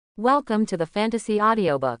Welcome to the Fantasy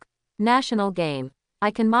Audiobook. National Game.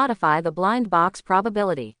 I can modify the blind box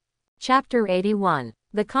probability. Chapter 81.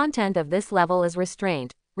 The content of this level is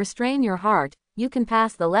restraint. Restrain your heart, you can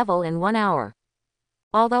pass the level in 1 hour.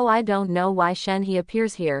 Although I don't know why Shen He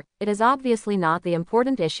appears here, it is obviously not the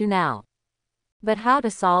important issue now. But how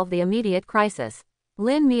to solve the immediate crisis?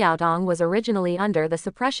 Lin Miaotong was originally under the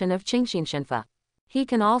suppression of Qingxinshenfa. He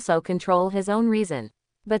can also control his own reason.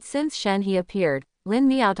 But since Shen He appeared, Lin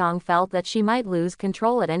Miaotong felt that she might lose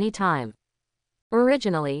control at any time.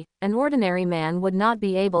 Originally, an ordinary man would not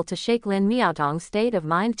be able to shake Lin Miaotong's state of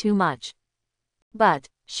mind too much. But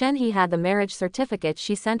Shen He had the marriage certificate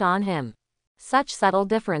she sent on him. Such subtle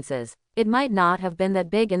differences, it might not have been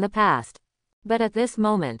that big in the past. But at this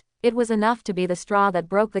moment, it was enough to be the straw that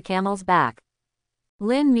broke the camel's back.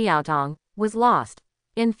 Lin Miaotong was lost.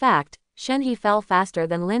 In fact, Shen He fell faster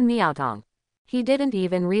than Lin Miaotong. He didn't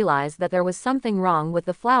even realize that there was something wrong with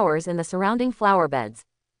the flowers in the surrounding flower beds.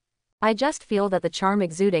 I just feel that the charm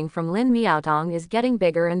exuding from Lin Miaotong is getting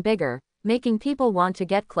bigger and bigger, making people want to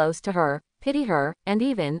get close to her, pity her, and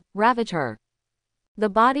even ravage her. The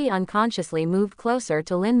body unconsciously moved closer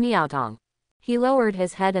to Lin Miaotong. He lowered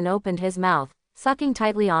his head and opened his mouth, sucking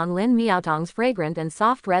tightly on Lin Miaotong's fragrant and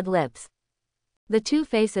soft red lips. The two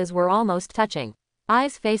faces were almost touching,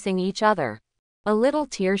 eyes facing each other. A little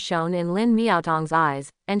tear shone in Lin Miaotong's eyes,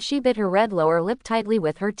 and she bit her red lower lip tightly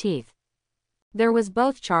with her teeth. There was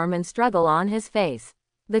both charm and struggle on his face.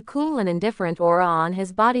 The cool and indifferent aura on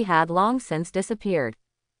his body had long since disappeared.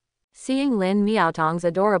 Seeing Lin Miaotong's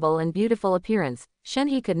adorable and beautiful appearance, Shen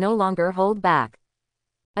He could no longer hold back.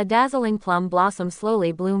 A dazzling plum blossom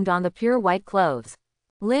slowly bloomed on the pure white clothes.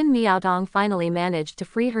 Lin Miaotong finally managed to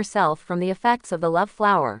free herself from the effects of the love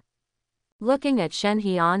flower. Looking at Shen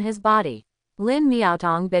He on his body, Lin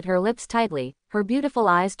Miaotong bit her lips tightly, her beautiful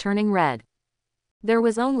eyes turning red. There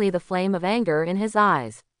was only the flame of anger in his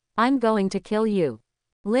eyes. "I'm going to kill you."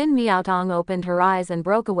 Lin Miaotong opened her eyes and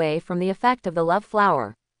broke away from the effect of the love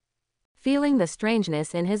flower. Feeling the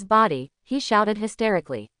strangeness in his body, he shouted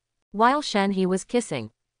hysterically. While Shen He was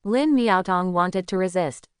kissing, Lin Miaotong wanted to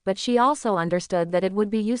resist, but she also understood that it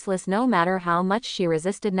would be useless no matter how much she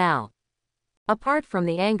resisted now. Apart from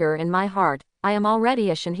the anger in my heart, I am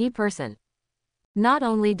already a Shen He person. Not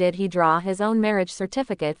only did he draw his own marriage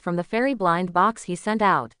certificate from the fairy blind box he sent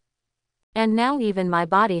out, and now even my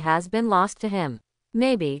body has been lost to him.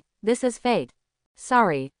 Maybe this is fate.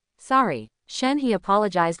 Sorry. Shen He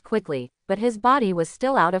apologized quickly, but his body was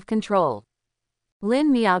still out of control.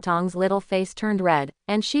 Lin Miaotong's little face turned red,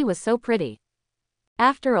 and she was so pretty.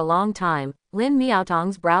 After a long time, Lin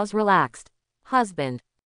Miaotong's brows relaxed. Husband.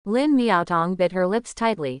 Lin Miaotong bit her lips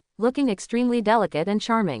tightly, looking extremely delicate and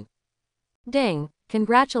charming. Ding!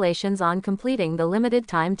 Congratulations on completing the limited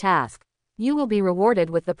time task. You will be rewarded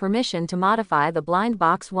with the permission to modify the blind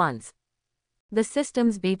box once. The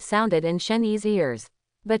system's beep sounded in Shen He's ears.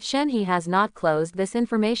 But Shen He has not closed this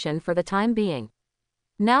information for the time being.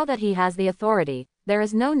 Now that he has the authority, there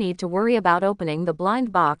is no need to worry about opening the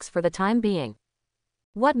blind box for the time being.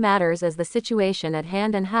 What matters is the situation at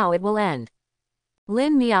hand and how it will end.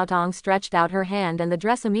 Lin Miaotong stretched out her hand and the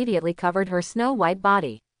dress immediately covered her snow-white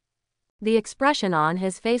body. The expression on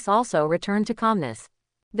his face also returned to calmness.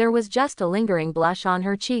 There was just a lingering blush on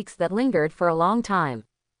her cheeks that lingered for a long time.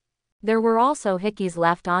 There were also hickeys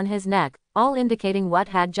left on his neck, all indicating what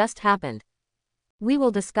had just happened. We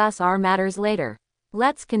will discuss our matters later.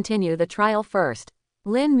 Let's continue the trial first,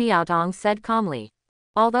 Lin Miaotong said calmly.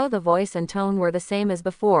 Although the voice and tone were the same as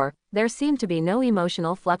before, there seemed to be no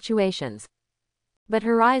emotional fluctuations. But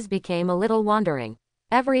her eyes became a little wandering.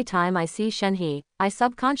 Every time I see Shen He, I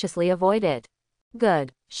subconsciously avoid it.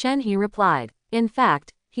 Good, Shen He replied. In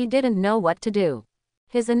fact, he didn't know what to do.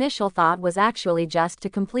 His initial thought was actually just to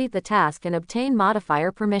complete the task and obtain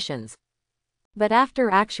modifier permissions. But after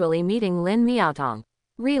actually meeting Lin Miaotong,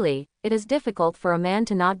 really, it is difficult for a man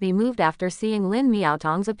to not be moved after seeing Lin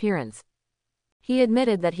Miaotong's appearance. He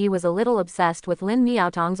admitted that he was a little obsessed with Lin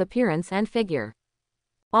Miaotong's appearance and figure.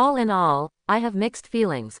 All in all, I have mixed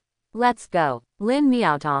feelings. Let's go. Lin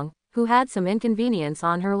Miaotong, who had some inconvenience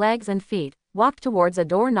on her legs and feet, walked towards a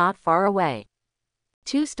door not far away.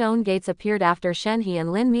 2 stone gates appeared after Shen He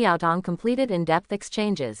and Lin Miaotong completed in-depth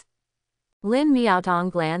exchanges. Lin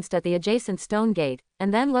Miaotong glanced at the adjacent stone gate,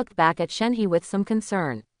 and then looked back at Shen He with some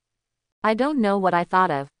concern. I don't know what I thought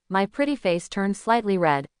of, my pretty face turned slightly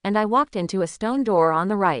red, and I walked into a stone door on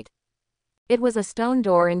the right. It was a stone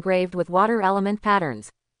door engraved with water element patterns.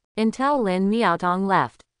 Until Lin Miaotong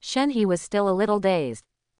left, Shen He was still a little dazed.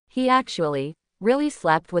 He actually, really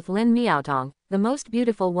slept with Lin Miaotong, the most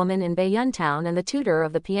beautiful woman in Baiyun Town and the tutor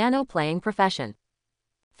of the piano-playing profession.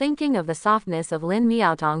 Thinking of the softness of Lin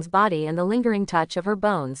Miaotong's body and the lingering touch of her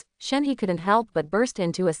bones, Shenhe couldn't help but burst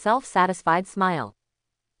into a self-satisfied smile.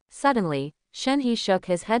 Suddenly, Shenhe shook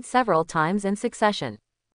his head several times in succession.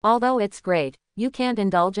 Although it's great, you can't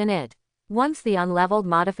indulge in it. Once the unleveled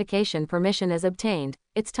modification permission is obtained,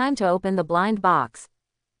 it's time to open the blind box.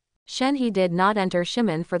 Shenhe did not enter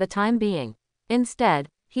Shimen for the time being. Instead,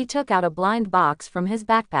 he took out a blind box from his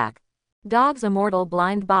backpack. Dog's Immortal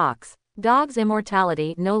Blind Box. Dog's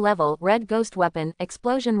Immortality No Level Red Ghost Weapon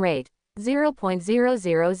Explosion Rate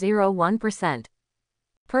 0.0001%.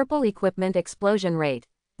 Purple Equipment Explosion Rate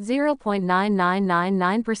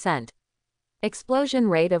 0.9999%. Explosion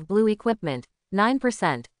Rate of Blue Equipment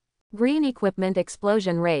 9%. Green Equipment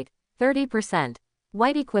Explosion Rate 30%.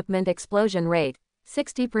 White Equipment Explosion Rate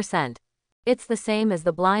 60%. It's the same as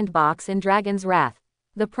the blind box in Dragon's Wrath.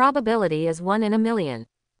 The probability is 1 in a million.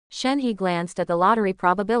 Shenhe glanced at the lottery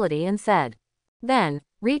probability and said. Then,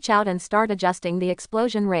 reach out and start adjusting the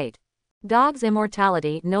explosion rate. Dog's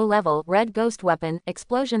Immortality No Level Red Ghost Weapon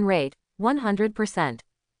Explosion Rate 100%.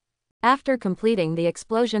 After completing the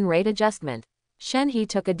explosion rate adjustment, Shenhe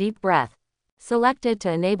took a deep breath. Selected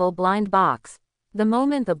to enable blind box. The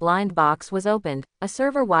moment the blind box was opened, a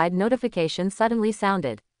server-wide notification suddenly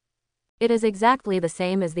sounded. It is exactly the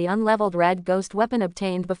same as the unleveled red ghost weapon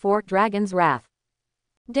obtained before Dragon's Wrath.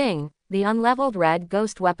 Ding! The unleveled red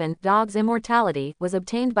ghost weapon, Dog's Immortality, was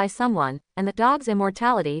obtained by someone, and the Dog's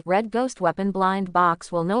Immortality red ghost weapon blind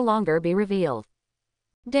box will no longer be revealed.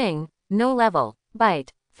 Ding! No level.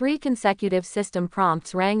 Byte. 3 consecutive system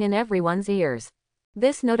prompts rang in everyone's ears.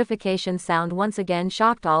 This notification sound once again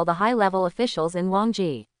shocked all the high-level officials in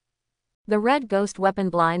Wangji. The red ghost weapon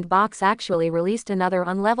blind box actually released another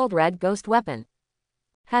unleveled red ghost weapon.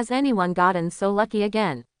 Has anyone gotten so lucky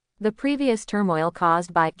again? The previous turmoil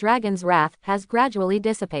caused by Dragon's Wrath has gradually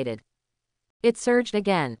dissipated. It surged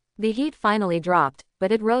again. The heat finally dropped,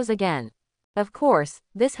 but it rose again. Of course,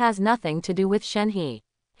 this has nothing to do with Shenhe.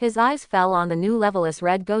 His eyes fell on the new levelless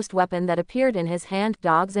red ghost weapon that appeared in his hand,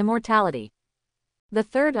 Dog's Immortality. The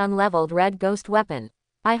third unleveled red ghost weapon.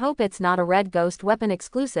 I hope it's not a red ghost weapon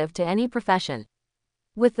exclusive to any profession.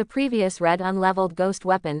 With the previous red unleveled ghost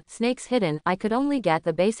weapon, Snake's Hidden, I could only get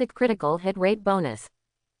the basic critical hit rate bonus.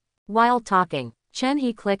 While talking,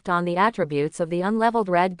 Shenhe clicked on the attributes of the unleveled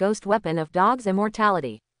red ghost weapon of Dog's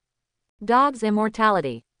Immortality. Dog's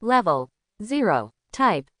Immortality. Level 0.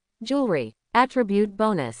 Type Jewelry. Attribute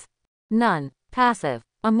bonus. None. Passive.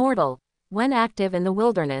 Immortal. When active in the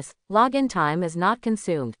wilderness, login time is not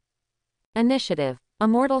consumed. Initiative.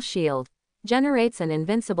 Immortal Shield. Generates an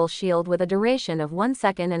invincible shield with a duration of 1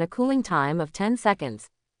 second and a cooling time of 10 seconds.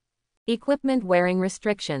 Equipment wearing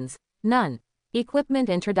restrictions. None. Equipment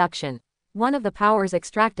introduction. One of the powers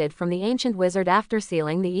extracted from the ancient wizard after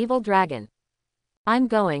sealing the evil dragon. I'm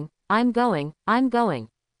going.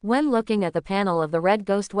 When looking at the panel of the red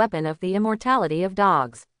ghost weapon of the immortality of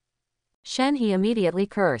dogs, Shenhe immediately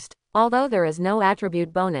cursed. Although there is no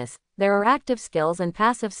attribute bonus, there are active skills and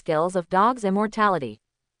passive skills of Dog's Immortality.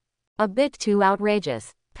 A bit too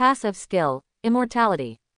outrageous. Passive skill,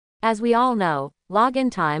 Immortality. As we all know, login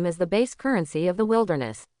time is the base currency of the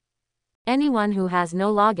wilderness. Anyone who has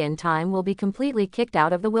no login time will be completely kicked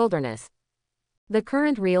out of the wilderness. The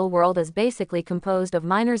current real world is basically composed of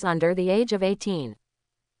minors under the age of 18.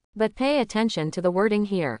 But pay attention to the wording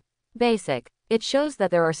here. Basic. It shows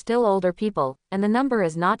that there are still older people, and the number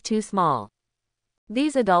is not too small.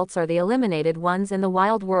 These adults are the eliminated ones in the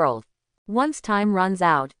wild world. Once time runs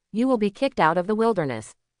out, you will be kicked out of the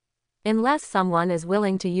wilderness. Unless someone is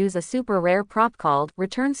willing to use a super rare prop called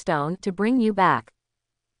Return Stone to bring you back.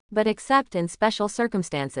 But except in special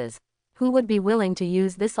circumstances. Who would be willing to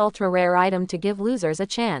use this ultra rare item to give losers a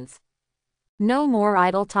chance? No more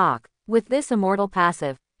idle talk. With this immortal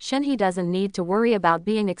passive, Shenhe doesn't need to worry about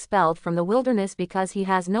being expelled from the wilderness because he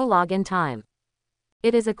has no login time.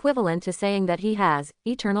 It is equivalent to saying that he has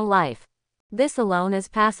eternal life. This alone is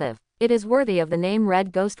passive. It is worthy of the name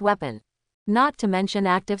Red Ghost Weapon. Not to mention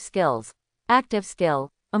active skills. Active skill,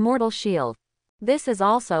 Immortal Shield. This is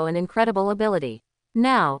also an incredible ability.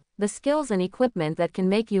 Now, the skills and equipment that can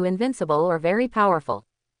make you invincible are very powerful.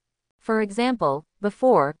 For example,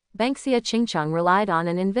 before, Banksia Chingcheng relied on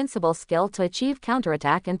an invincible skill to achieve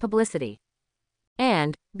counterattack and publicity.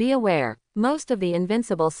 And, be aware, most of the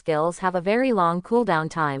invincible skills have a very long cooldown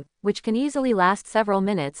time, which can easily last several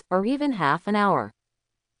minutes, or even half an hour.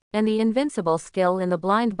 And the invincible skill in the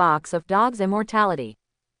blind box of Dog's Immortality.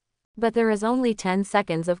 But there is only 10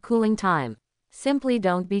 seconds of cooling time. Simply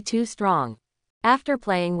don't be too strong. After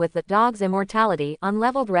playing with the Dog's Immortality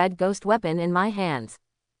unleveled red ghost weapon in my hands,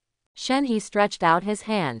 Shenhe stretched out his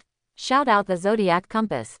hand. Shout out the zodiac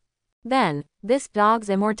compass. Then, this dog's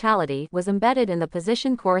immortality was embedded in the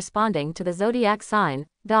position corresponding to the zodiac sign,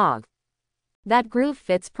 dog. That groove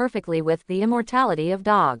fits perfectly with the immortality of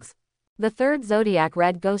dogs. The third zodiac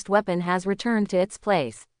red ghost weapon has returned to its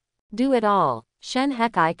place. Do it all. Shen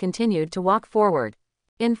Hekai continued to walk forward.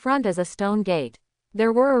 In front is a stone gate.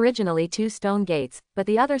 There were originally 2 stone gates, but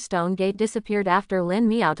the other stone gate disappeared after Lin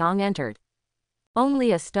Miaotong entered.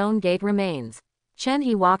 Only a stone gate remains. Chen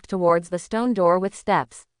He walked towards the stone door with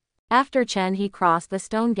steps. After Chen He crossed the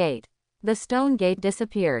stone gate, the stone gate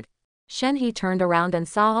disappeared. Shen He turned around and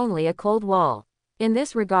saw only a cold wall. In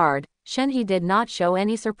this regard, Shen He did not show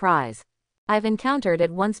any surprise. I've encountered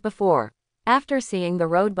it once before. After seeing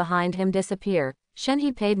the road behind him disappear, Shen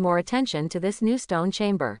He paid more attention to this new stone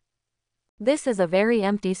chamber. This is a very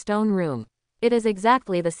empty stone room. It is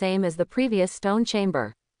exactly the same as the previous stone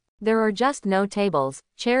chamber. There are just no tables,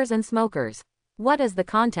 chairs and smokers. What is the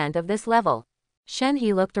content of this level? Shen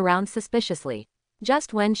He looked around suspiciously.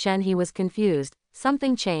 Just when Shen He was confused,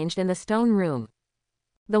 something changed in the stone room.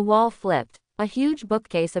 The wall flipped. A huge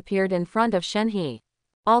bookcase appeared in front of Shen He.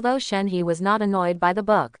 Although Shen He was not annoyed by the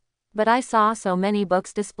book, but I saw so many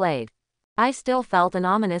books displayed, I still felt an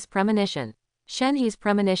ominous premonition. Shen He's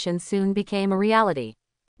premonition soon became a reality.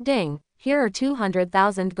 Ding, here are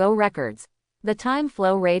 200,000 Go records. The time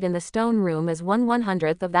flow rate in the stone room is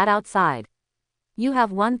 1/100th of that outside. You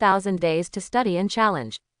have 1,000 days to study and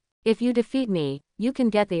challenge. If you defeat me, you can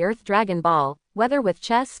get the Earth Dragon Ball, whether with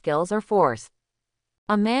chess skills or force.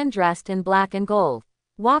 A man dressed in black and gold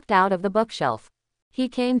walked out of the bookshelf. He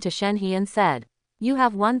came to Shen He and said, "You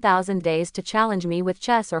have 1,000 days to challenge me with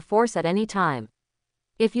chess or force at any time.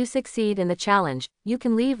 If you succeed in the challenge, you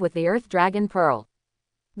can leave with the Earth Dragon Pearl."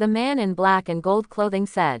 The man in black and gold clothing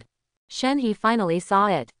said. Shen He finally saw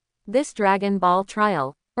it. This Dragon Ball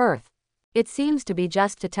trial, Earth. It seems to be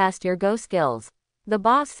just to test your Go skills. The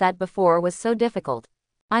boss set before was so difficult.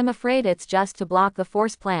 I'm afraid it's just to block the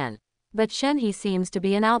force plan. But Shen He seems to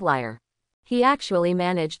be an outlier. He actually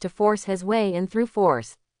managed to force his way in through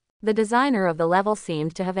force. The designer of the level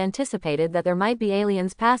seemed to have anticipated that there might be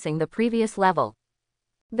aliens passing the previous level.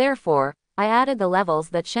 Therefore, I added the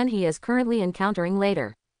levels that Shen He is currently encountering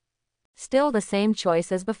later. Still the same choice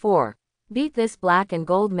as before. Beat this black and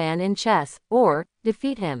gold man in chess, or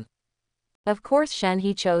defeat him. Of course Shen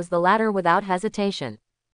He chose the latter without hesitation.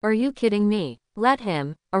 Are you kidding me? Let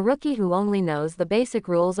him, a rookie who only knows the basic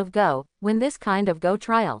rules of Go, win this kind of Go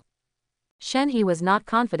trial. Shen He was not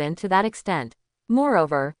confident to that extent.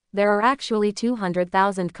 Moreover, there are actually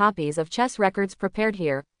 200,000 copies of chess records prepared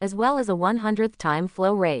here, as well as a 100th time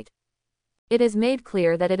flow rate. It is made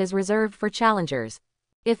clear that it is reserved for challengers.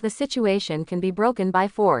 If the situation can be broken by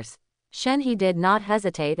force, Shen He did not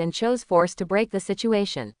hesitate and chose force to break the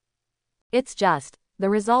situation. It's just, the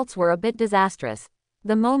results were a bit disastrous.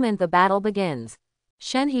 The moment the battle begins,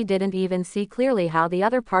 Shen He didn't even see clearly how the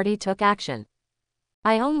other party took action.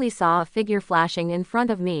 I only saw a figure flashing in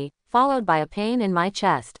front of me, followed by a pain in my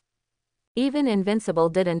chest. Even Invincible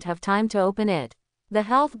didn't have time to open it. The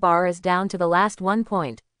health bar is down to the last 1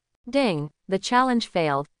 point. Ding, the challenge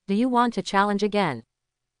failed. Do you want to challenge again?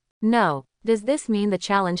 No. Does this mean the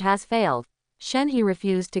challenge has failed? Shen He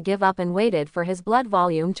refused to give up and waited for his blood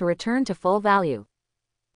volume to return to full value.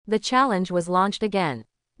 The challenge was launched again.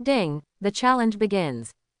 Ding, the challenge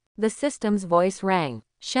begins. The system's voice rang.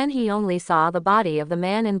 Shen He only saw the body of the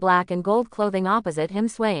man in black and gold clothing opposite him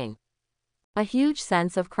swaying. A huge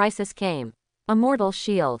sense of crisis came. A mortal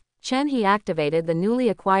shield. Shen He activated the newly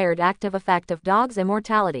acquired active effect of Dog's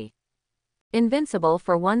immortality. Invincible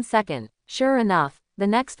for 1 second. Sure enough, the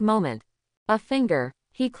next moment, a finger.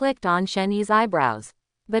 He clicked on Shen He's eyebrows.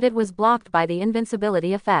 But it was blocked by the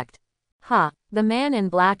invincibility effect. The man in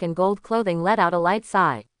black and gold clothing let out a light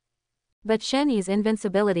sigh. But Shen He's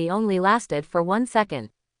invincibility only lasted for 1 second.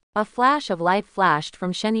 A flash of light flashed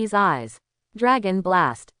from Shen He's eyes. Dragon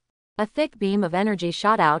Blast. A thick beam of energy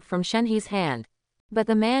shot out from Shen He's hand. But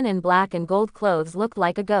the man in black and gold clothes looked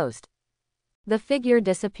like a ghost. The figure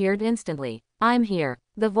disappeared instantly. I'm here.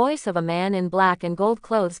 The voice of a man in black and gold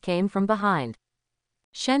clothes came from behind.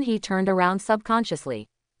 Shen He turned around subconsciously.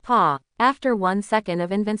 After 1 second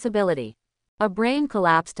of invincibility, a brain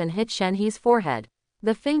collapsed and hit Shen He's forehead.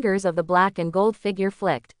 The fingers of the black and gold figure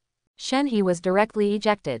flicked. Shen He was directly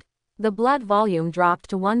ejected. The blood volume dropped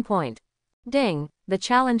to 1 point. Ding, the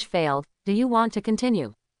challenge failed. Do you want to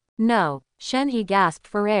continue? No. Shen He gasped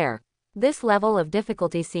for air. This level of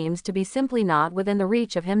difficulty seems to be simply not within the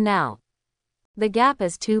reach of him now. The gap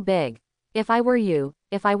is too big. If I were you,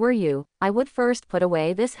 I would first put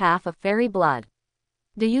away this half of fairy blood.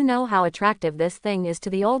 Do you know how attractive this thing is to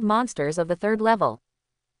the old monsters of the 3rd level?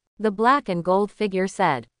 The black and gold figure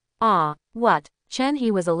said. Ah, what? Chen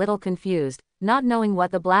He was a little confused, not knowing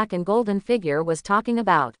what the black and golden figure was talking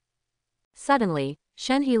about. Suddenly,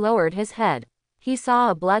 Shen He lowered his head. He saw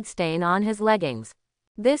a blood stain on his leggings.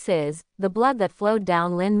 This is the blood that flowed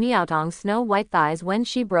down Lin Miaotong's snow-white thighs when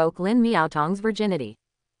she broke Lin Miaotong's virginity.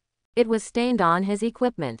 It was stained on his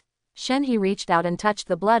equipment. Shen He reached out and touched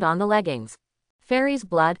the blood on the leggings. Fairy's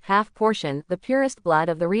blood, half portion, the purest blood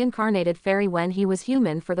of the reincarnated fairy when he was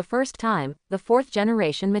human for the first time, the 4th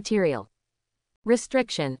generation material.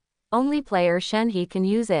 Restriction. Only player Shen He can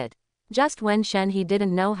use it. Just when Shen He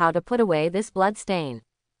didn't know how to put away this blood stain.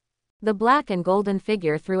 The black and golden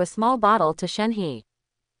figure threw a small bottle to Shen He.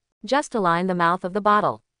 Just align the mouth of the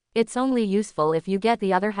bottle. It's only useful if you get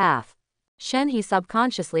the other half. Shen He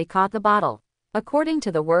subconsciously caught the bottle. According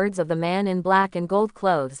to the words of the man in black and gold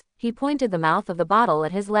clothes, he pointed the mouth of the bottle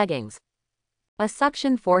at his leggings. A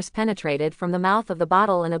suction force penetrated from the mouth of the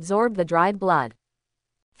bottle and absorbed the dried blood.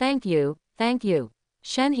 Thank you, thank you.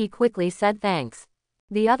 Shen He quickly said thanks.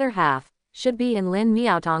 The other half should be in Lin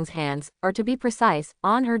Miaotong's hands, or to be precise,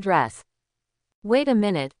 on her dress. Wait a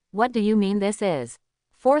minute, what do you mean this is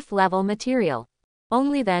 4th level material?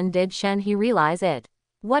 Only then did Shen He realize it.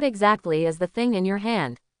 What exactly is the thing in your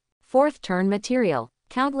hand? 4th turn material.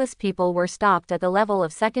 Countless people were stopped at the level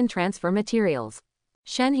of 2nd transfer materials.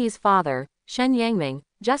 Shen He's father, Shen Yangming,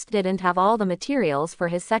 just didn't have all the materials for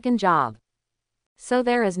his 2nd job. So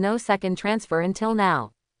there is no 2nd transfer until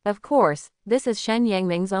now. Of course, this is Shen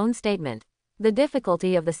Yangming's own statement. The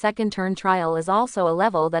difficulty of the 2nd turn trial is also a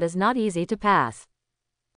level that is not easy to pass.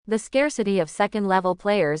 The scarcity of 2nd level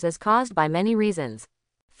players is caused by many reasons.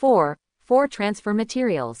 4 transfer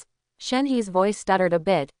materials. Shen He's voice stuttered a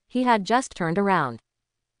bit, he had just turned around.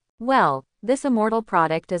 Well, this immortal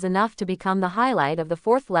product is enough to become the highlight of the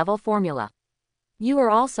 4th level formula. You are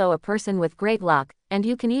also a person with great luck, and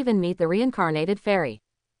you can even meet the reincarnated fairy.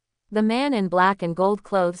 The man in black and gold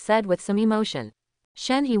clothes said with some emotion.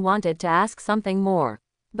 Shen He wanted to ask something more.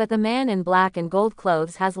 But the man in black and gold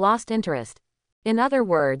clothes has lost interest. In other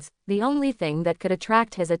words, the only thing that could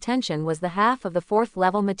attract his attention was the half of the 4th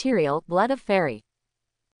level material, blood of fairy.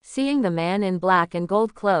 Seeing the man in black and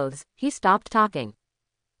gold clothes, he stopped talking.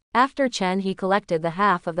 After Chen He collected the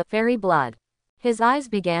half of the fairy blood, his eyes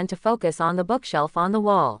began to focus on the bookshelf on the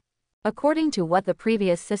wall. According to what the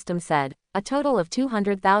previous system said, a total of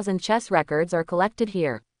 200,000 chess records are collected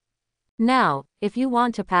here. Now, if you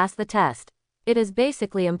want to pass the test, it is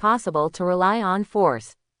basically impossible to rely on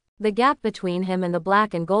force. The gap between him and the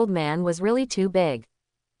black and gold man was really too big.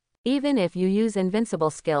 Even if you use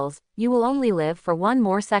invincible skills, you will only live for 1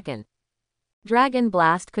 more second. Dragon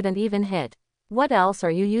Blast couldn't even hit. What else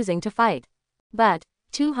are you using to fight? But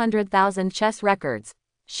 200,000 chess records.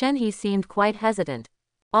 Shen He seemed quite hesitant.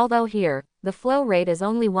 Although here, the flow rate is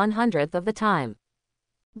only 1/100th of the time.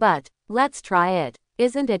 But let's try it.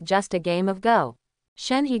 Isn't it just a game of Go?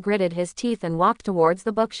 Shen He gritted his teeth and walked towards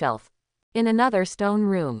the bookshelf. In another stone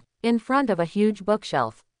room, in front of a huge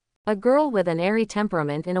bookshelf, a girl with an airy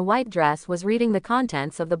temperament in a white dress was reading the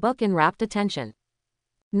contents of the book in rapt attention.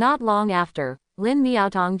 Not long after, Lin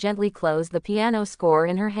Miaotong gently closed the piano score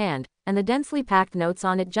in her hand, and the densely packed notes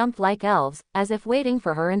on it jumped like elves, as if waiting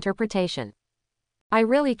for her interpretation. I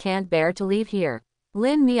really can't bear to leave here.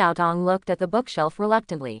 Lin Miaotong looked at the bookshelf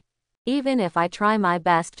reluctantly. Even if I try my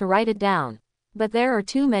best to write it down. But there are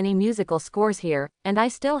too many musical scores here, and I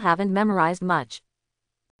still haven't memorized much.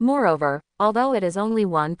 Moreover, although it is only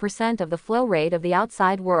 1% of the flow rate of the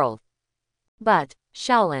outside world. But,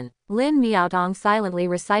 Shaolin. Lin Miaotong silently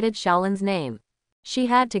recited Shaolin's name. She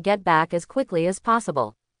had to get back as quickly as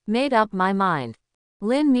possible. Made up my mind.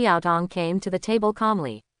 Lin Miaotong came to the table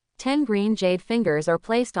calmly. 10 green jade fingers are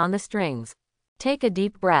placed on the strings. Take a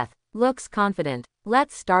deep breath. Looks confident.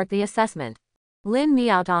 Let's start the assessment. Lin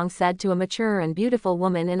Miaotong said to a mature and beautiful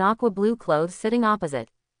woman in aqua blue clothes sitting opposite.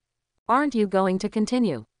 Aren't you going to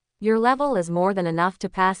continue? Your level is more than enough to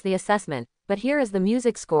pass the assessment, but here is the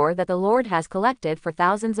music score that the Lord has collected for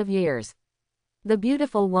thousands of years. The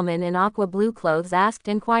beautiful woman in aqua blue clothes asked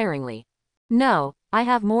inquiringly. No, I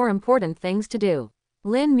have more important things to do.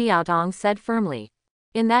 Lin Miaotong said firmly.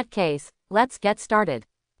 In that case, let's get started.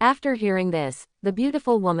 After hearing this, the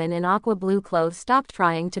beautiful woman in aqua blue clothes stopped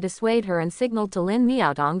trying to dissuade her and signaled to Lin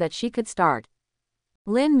Miaotong that she could start.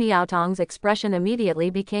 Lin Miaotong's expression immediately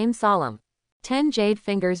became solemn. 10 jade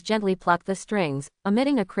fingers gently plucked the strings,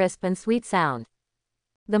 emitting a crisp and sweet sound.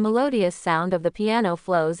 The melodious sound of the piano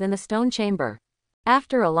flows in the stone chamber.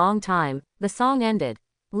 After a long time, the song ended.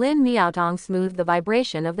 Lin Miaotong smoothed the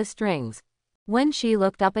vibration of the strings. When she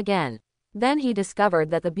looked up again, then he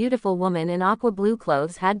discovered that the beautiful woman in aqua blue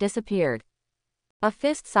clothes had disappeared. A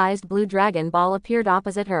fist-sized blue dragon ball appeared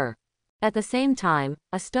opposite her. At the same time,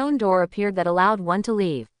 a stone door appeared that allowed one to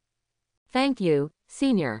leave. Thank you,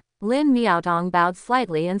 Senior. Lin Miaotong bowed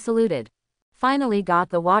slightly and saluted. Finally got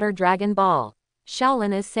the water dragon ball.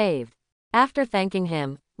 Shaolin is saved. After thanking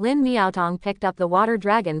him, Lin Miaotong picked up the water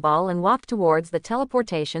dragon ball and walked towards the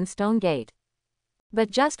teleportation stone gate.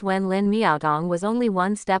 But just when Lin Miaotong was only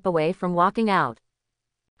one step away from walking out,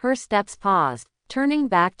 her steps paused. Turning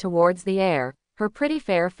back towards the air, her pretty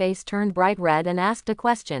fair face turned bright red and asked a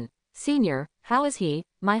question. Senior, how is he,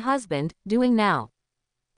 my husband, doing now?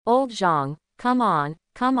 Old Zhang, come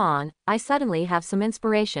on, I suddenly have some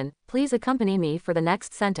inspiration, please accompany me for the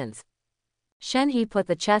next sentence. Shen He put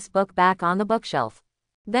the chess book back on the bookshelf.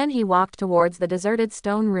 Then he walked towards the deserted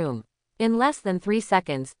stone room. In less than 3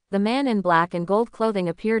 seconds, the man in black and gold clothing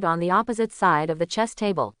appeared on the opposite side of the chess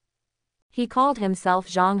table. He called himself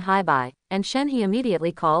Zhang Haibai, and Shen He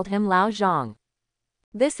immediately called him Lao Zhang.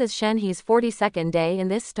 This is Shen He's 42nd day in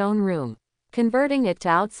this stone room. Converting it to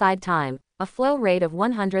outside time, a flow rate of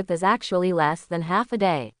 100th is actually less than half a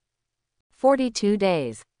day. 42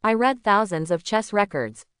 days. I read thousands of chess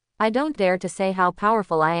records. I don't dare to say how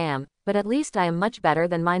powerful I am, but at least I am much better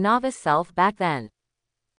than my novice self back then.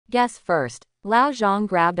 Guess first. Lao Zhang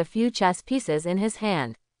grabbed a few chess pieces in his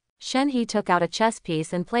hand. Shen He took out a chess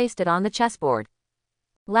piece and placed it on the chessboard.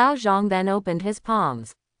 Lao Zhang then opened his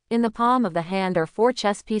palms. In the palm of the hand are 4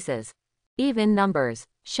 chess pieces. Even numbers.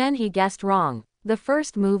 Shen He guessed wrong. The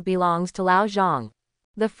first move belongs to Lao Zhang.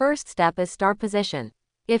 The first step is star position.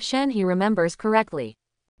 If Shen He remembers correctly,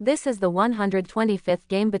 this is the 125th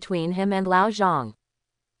game between him and Lao Zhang.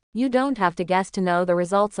 You don't have to guess to know the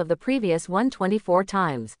results of the previous 124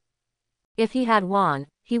 times. If he had won,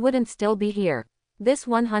 he wouldn't still be here. This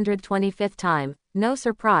 125th time, no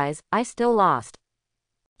surprise, I still lost.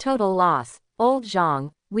 Total loss. Old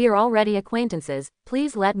Zhang, we are already acquaintances,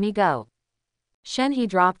 please let me go. Shen He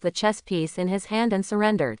dropped the chess piece in his hand and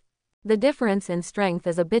surrendered. The difference in strength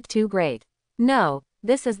is a bit too great. No,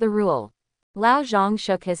 this is the rule. Lao Zhang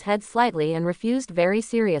shook his head slightly and refused very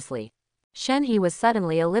seriously. Shen He was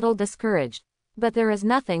suddenly a little discouraged. But there is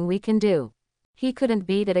nothing we can do. He couldn't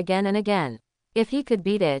beat it again and again. If he could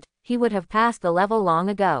beat it, he would have passed the level long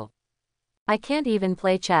ago. I can't even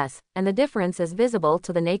play chess, and the difference is visible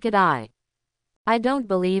to the naked eye. I don't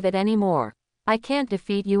believe it anymore. I can't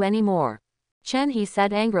defeat you anymore. Shen He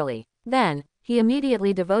said angrily. Then, he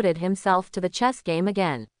immediately devoted himself to the chess game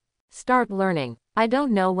again. Start learning. I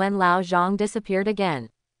don't know when Lao Zhang disappeared again.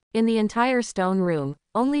 In the entire stone room,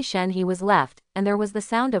 only Shen He was left, and there was the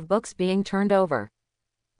sound of books being turned over.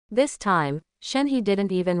 This time, Shen He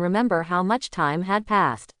didn't even remember how much time had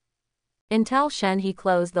passed. Until Shen He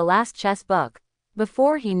closed the last chess book.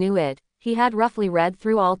 Before he knew it, he had roughly read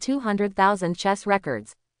through all 200,000 chess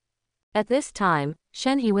records. At this time,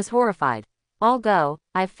 Shen He was horrified. I'll go,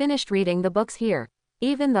 I've finished reading the books here.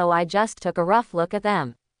 Even though I just took a rough look at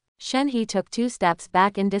them. Shen He took 2 steps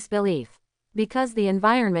back in disbelief. Because the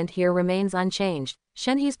environment here remains unchanged,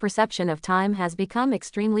 Shen He's perception of time has become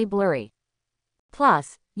extremely blurry.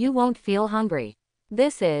 Plus, you won't feel hungry.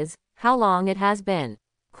 This is how long it has been.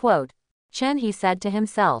 Quote. Shen He said to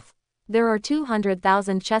himself. There are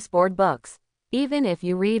 200,000 chessboard books. Even if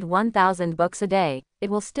you read 1,000 books a day, it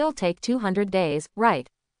will still take 200 days, right?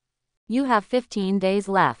 You have 15 days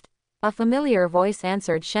left. A familiar voice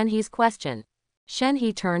answered Shen He's question. Shen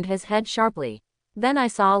He turned his head sharply. Then I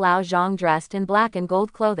saw Lao Zhang dressed in black and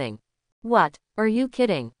gold clothing. What? Are you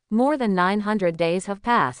kidding? More than 900 days have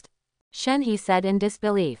passed. Shen He said in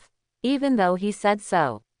disbelief. Even though he said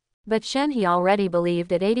so. But Shen He already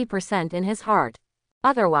believed it 80% in his heart.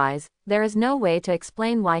 Otherwise, there is no way to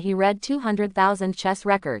explain why he read 200,000 chess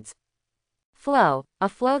records. Flow, a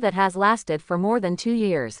flow that has lasted for more than 2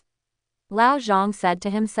 years. Lao Zhang said to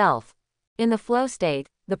himself. In the flow state,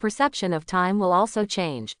 the perception of time will also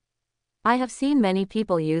change. I have seen many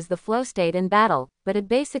people use the flow state in battle, but it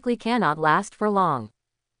basically cannot last for long.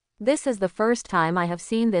 This is the first time I have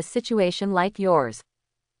seen this situation like yours.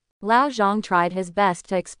 Lao Zhang tried his best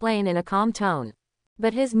to explain in a calm tone.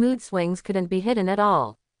 But his mood swings couldn't be hidden at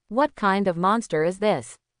all. What kind of monster is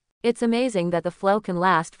this? It's amazing that the flow can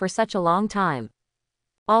last for such a long time.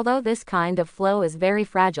 Although this kind of flow is very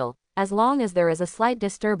fragile, as long as there is a slight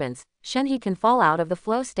disturbance, Shen He can fall out of the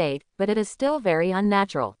flow state, but it is still very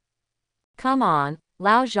unnatural. Come on,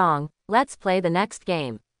 Lao Zhang, let's play the next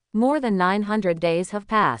game. More than 900 days have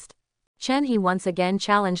passed. Shen He once again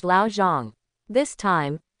challenged Lao Zhang. This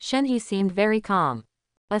time, Shen He seemed very calm.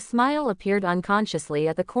 A smile appeared unconsciously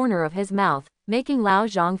at the corner of his mouth, making Lao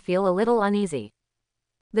Zhang feel a little uneasy.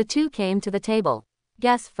 The two came to the table.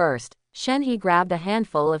 Guess first. Shen He grabbed a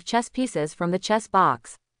handful of chess pieces from the chess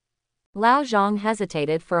box. Lao Zhang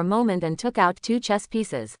hesitated for a moment and took out 2 chess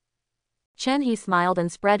pieces. Shen He smiled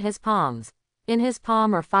and spread his palms. In his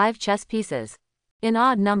palm are 5 chess pieces. In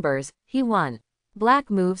odd numbers, he won. Black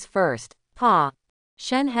moves first. Pa.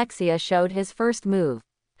 Shen Hexia showed his first move.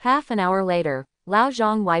 Half an hour later, Lao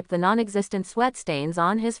Zhang wiped the non-existent sweat stains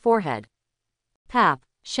on his forehead. Pap.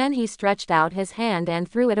 Shen He stretched out his hand and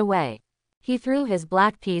threw it away. He threw his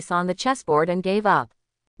black piece on the chessboard and gave up.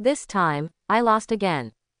 This time, I lost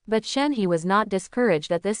again. But Shen He was not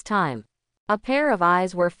discouraged at this time. A pair of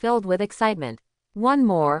eyes were filled with excitement. One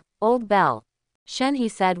more, old bell. Shen He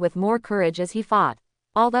said with more courage as he fought.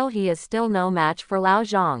 Although he is still no match for Lao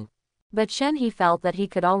Zhang. But Shen He felt that he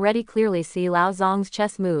could already clearly see Lao Zhang's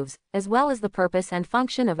chess moves, as well as the purpose and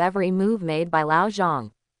function of every move made by Lao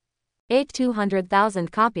Zhang.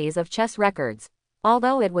 200,000 copies of chess records.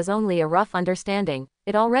 Although it was only a rough understanding,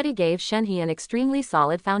 it already gave Shen He an extremely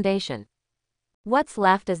solid foundation. What's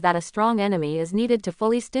left is that a strong enemy is needed to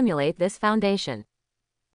fully stimulate this foundation.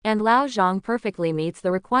 And Lao Zhang perfectly meets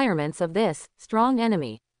the requirements of this strong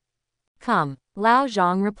enemy. Come, Lao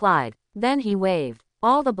Zhang replied. Then he waved.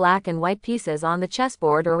 All the black and white pieces on the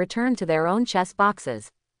chessboard are returned to their own chess boxes.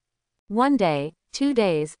 1 day, 2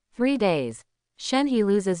 days, 3 days. Shen He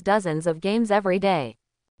loses dozens of games every day.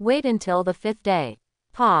 Wait until the 5th day.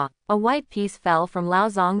 Pa. A white piece fell from Lao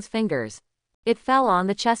Zhang's fingers. It fell on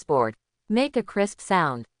the chessboard. Make a crisp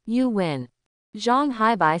sound. You win. Zhang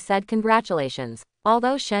Haibai said congratulations.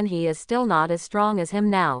 Although Shen He is still not as strong as him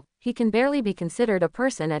now, he can barely be considered a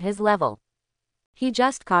person at his level. He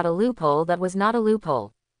just caught a loophole that was not a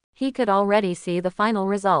loophole. He could already see the final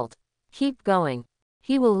result. Keep going.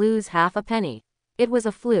 He will lose half a penny. It was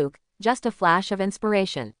a fluke, just a flash of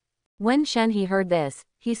inspiration. When Shen He heard this,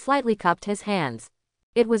 he slightly cupped his hands.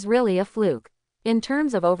 It was really a fluke. In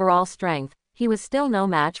terms of overall strength, he was still no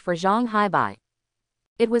match for Zhang Haibai.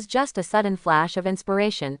 It was just a sudden flash of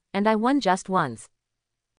inspiration, and I won just once.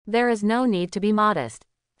 There is no need to be modest.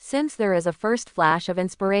 Since there is a first flash of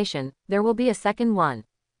inspiration, there will be a second one.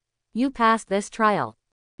 You passed this trial.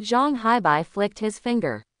 Zhang Haibai flicked his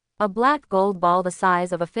finger. A black gold ball the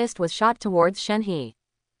size of a fist was shot towards Shen He.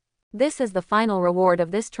 This is the final reward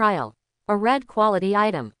of this trial. A red quality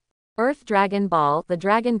item. Earth Dragon Ball. The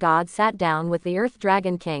Dragon God sat down with the Earth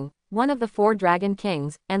Dragon King, one of the 4 Dragon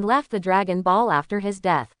Kings, and left the Dragon Ball after his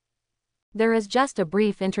death. There is just a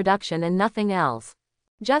brief introduction and nothing else.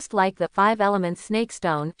 Just like the 5 elements snake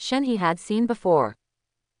stone Shen He had seen before.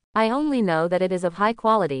 I only know that it is of high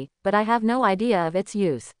quality, but I have no idea of its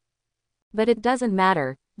use. But it doesn't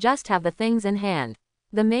matter, just have the things in hand.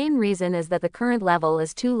 The main reason is that the current level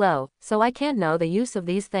is too low, so I can't know the use of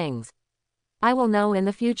these things. I will know in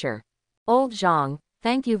the future. Old Zhang,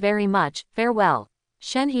 thank you very much, farewell.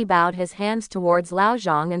 Shen He bowed his hands towards Lao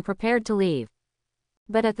Zhang and prepared to leave.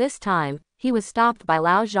 But at this time, he was stopped by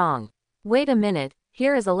Lao Zhang. Wait a minute.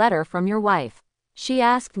 Here is a letter from your wife. She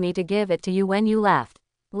asked me to give it to you when you left.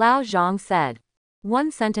 Lao Zhang said.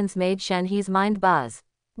 One sentence made Shen He's mind buzz.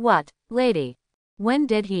 What, lady? When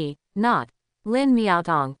did he, not? Lin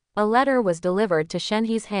Miaotong. A letter was delivered to Shen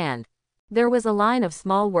He's hand. There was a line of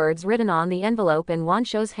small words written on the envelope in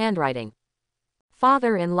Wanshou's handwriting.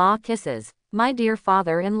 Father-in-law kisses. My dear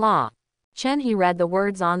father-in-law. Shen He read the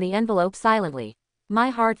words on the envelope silently.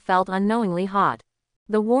 My heart felt unknowingly hot.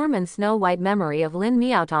 The warm and snow-white memory of Lin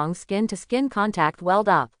Miaotong's skin-to-skin contact welled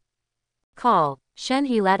up. Call. Shen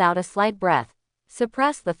He let out a slight breath.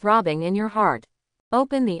 Suppress the throbbing in your heart.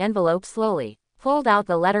 Open the envelope slowly. Pulled out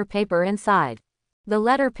the letter paper inside. The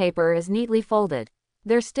letter paper is neatly folded.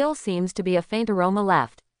 There still seems to be a faint aroma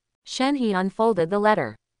left. Shen He unfolded the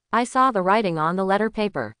letter. I saw the writing on the letter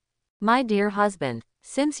paper. My dear husband,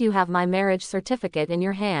 since you have my marriage certificate in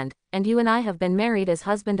your hand, and you and I have been married as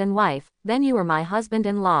husband and wife, then you are my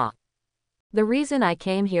husband-in-law. The reason I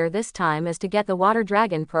came here this time is to get the water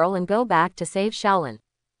dragon pearl and go back to save Shaolin.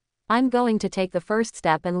 I'm going to take the first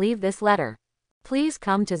step and leave this letter. Please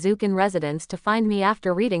come to Zukin residence to find me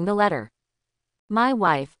after reading the letter. My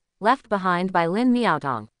wife, left behind by Lin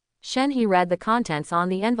Miaotong. Shen He read the contents on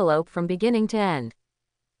the envelope from beginning to end.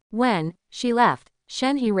 When she left,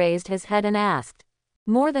 Shen He raised his head and asked.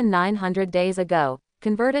 More than 900 days ago,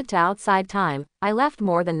 converted to outside time, I left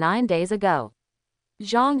more than 9 days ago.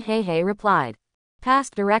 Zhang Heihei replied.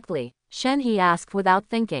 Passed directly, Shen He asked without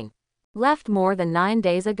thinking. Left more than 9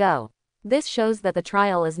 days ago. This shows that the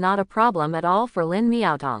trial is not a problem at all for Lin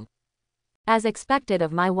Miaotong. As expected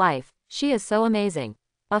of my wife, she is so amazing.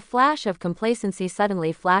 A flash of complacency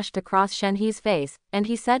suddenly flashed across Shen He's face, and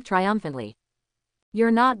he said triumphantly.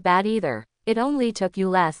 You're not bad either. It only took you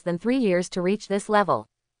less than 3 years to reach this level.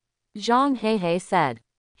 Zhang Heihei said.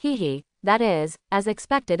 He, that is, as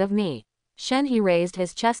expected of me. Shen He raised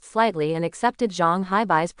his chest slightly and accepted Zhang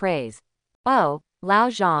Haibai's praise. Oh, Lao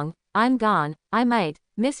Zhang, I'm gone, I might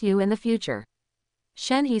miss you in the future.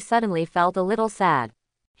 Shen He suddenly felt a little sad.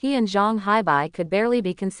 He and Zhang Haibai could barely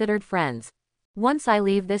be considered friends. Once I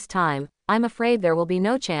leave this time, I'm afraid there will be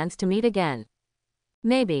no chance to meet again.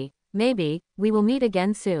 Maybe, we will meet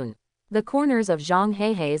again soon. The corners of Zhang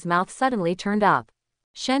Heihei's mouth suddenly turned up.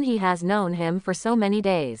 Shen He has known him for so many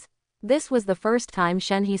days. This was the first time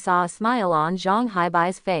Shen He saw a smile on Zhang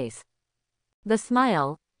Haibai's face. The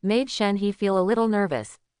smile made Shen He feel a little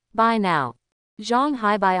nervous. By now, Zhang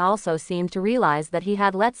Haibai also seemed to realize that he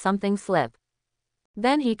had let something slip.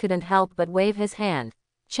 Then he couldn't help but wave his hand.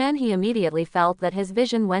 Shen He immediately felt that his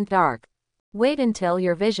vision went dark. Wait until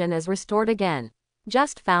your vision is restored again.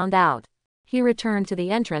 Just found out. He returned to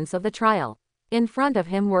the entrance of the trial. In front of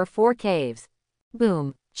him were 4 caves.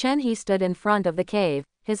 Boom. Shen He stood in front of the cave,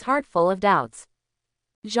 his heart full of doubts.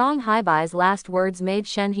 Zhang Haibai's last words made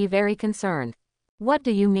Shen He very concerned. What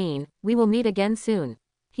do you mean, we will meet again soon?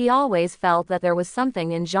 He always felt that there was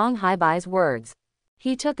something in Zhang Haibai's words.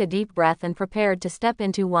 He took a deep breath and prepared to step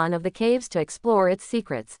into one of the caves to explore its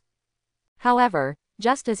secrets. However,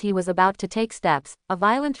 just as he was about to take steps, a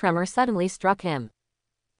violent tremor suddenly struck him.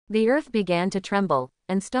 The earth began to tremble,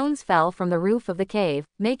 and stones fell from the roof of the cave,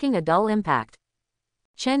 making a dull impact.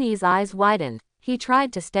 Shen He's eyes widened. He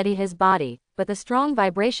tried to steady his body, but the strong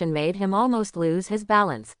vibration made him almost lose his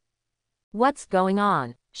balance. What's going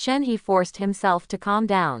on? Shen He forced himself to calm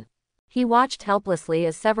down. He watched helplessly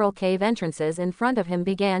as several cave entrances in front of him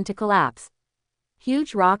began to collapse.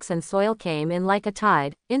 Huge rocks and soil came in like a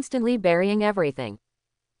tide, instantly burying everything.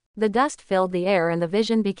 The dust filled the air and the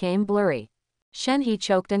vision became blurry. Shen He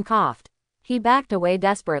choked and coughed. He backed away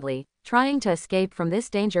desperately, trying to escape from this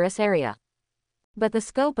dangerous area. But the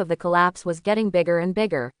scope of the collapse was getting bigger and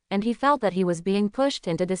bigger, and he felt that he was being pushed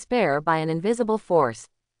into despair by an invisible force.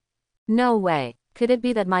 No way, could it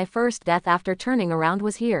be that my first death after turning around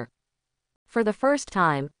was here? For the first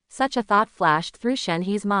time, such a thought flashed through Shen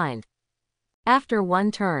He's mind. After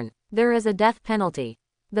one turn, there is a death penalty.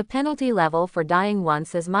 The penalty level for dying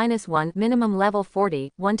once is -1, minimum level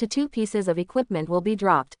 40, 1 to 2 pieces of equipment will be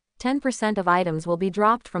dropped, 10% of items will be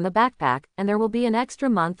dropped from the backpack, and there will be an extra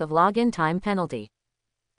month of login time penalty.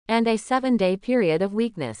 And a 7-day period of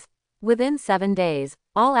weakness. Within 7 days,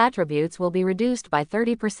 all attributes will be reduced by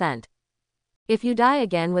 30%. If you die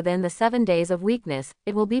again within the 7 days of weakness,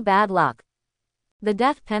 it will be bad luck. The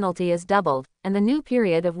death penalty is doubled, and the new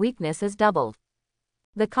period of weakness is doubled.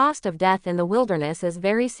 The cost of death in the wilderness is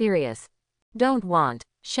very serious. Don't want.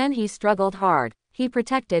 Shen He struggled hard. He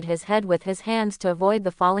protected his head with his hands to avoid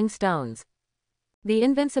the falling stones. The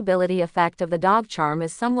invincibility effect of the dog charm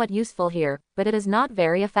is somewhat useful here, but it is not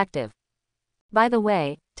very effective. By the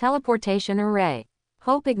way, teleportation array.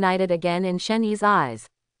 Hope ignited again in Shen He's eyes.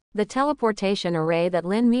 The teleportation array that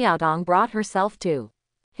Lin Miaotong brought herself to.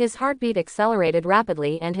 His heartbeat accelerated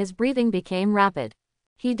rapidly and his breathing became rapid.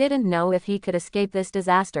 He didn't know if he could escape this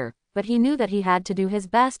disaster, but he knew that he had to do his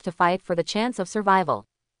best to fight for the chance of survival.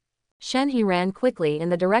 Shen He ran quickly in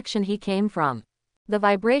the direction he came from. The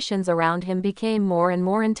vibrations around him became more and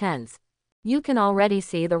more intense. You can already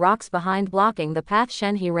see the rocks behind blocking the path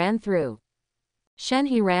Shen He ran through. Shen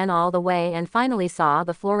He ran all the way and finally saw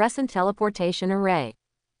the fluorescent teleportation array.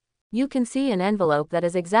 You can see an envelope that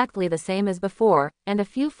is exactly the same as before, and a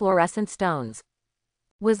few fluorescent stones.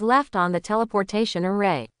 Was left on the teleportation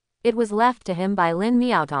array. It was left to him by Lin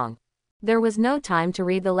Miaotong. There was no time to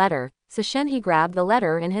read the letter, so Shen He grabbed the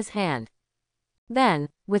letter in his hand. Then,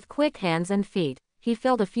 with quick hands and feet, he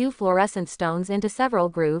filled a few fluorescent stones into several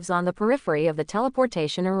grooves on the periphery of the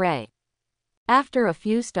teleportation array. After a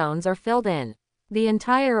few stones are filled in, the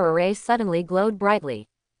entire array suddenly glowed brightly.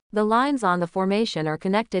 The lines on the formation are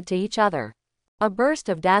connected to each other. A burst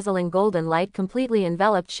of dazzling golden light completely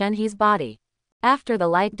enveloped Shen He's body. After the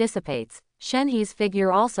light dissipates, Shen He's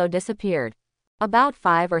figure also disappeared. About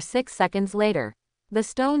 5 or 6 seconds later, the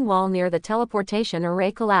stone wall near the teleportation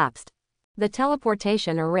array collapsed. The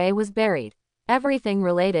teleportation array was buried. Everything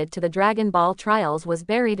related to the Dragon Ball trials was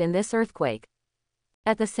buried in this earthquake.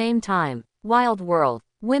 At the same time, Wild World,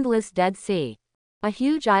 Windless Dead Sea. A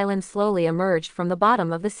huge island slowly emerged from the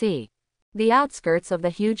bottom of the sea. The outskirts of the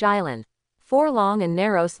huge island. 4 long and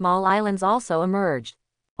narrow small islands also emerged.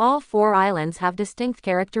 All 4 islands have distinct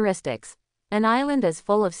characteristics. An island is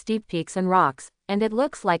full of steep peaks and rocks, and it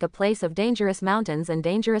looks like a place of dangerous mountains and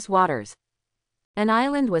dangerous waters. An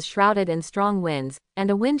island was shrouded in strong winds,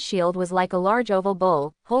 and a wind shield was like a large oval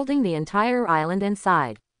bowl, holding the entire island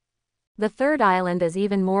inside. The third island is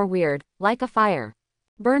even more weird, like a fire.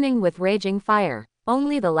 burning with raging fire.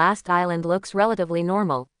 Only the last island looks relatively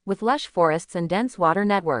normal, with lush forests and dense water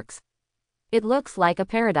networks. It looks like a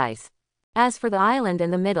paradise. As for the island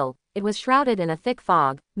in the middle, it was shrouded in a thick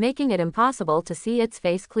fog, making it impossible to see its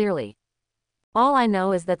face clearly. All I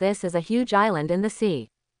know is that this is a huge island in the sea.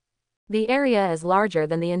 The area is larger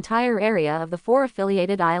than the entire area of the 4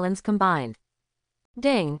 affiliated islands combined.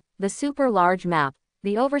 Ding, the super large map,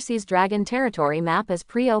 the Overseas Dragon Territory map is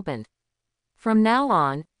pre-opened. From now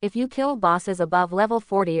on, if you kill bosses above level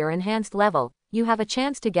 40 or enhanced level, you have a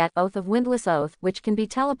chance to get Oath of Windless Oath, which can be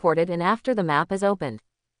teleported in after the map is opened.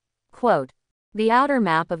 Quote, the outer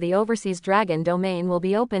map of the Overseas Dragon domain will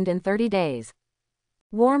be opened in 30 days.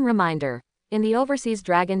 Warm reminder, in the Overseas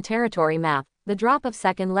Dragon Territory map, the drop of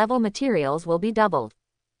second level materials will be doubled.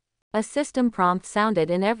 A system prompt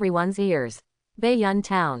sounded in everyone's ears. Baiyun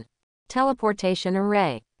Town. Teleportation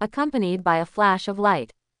array, accompanied by a flash of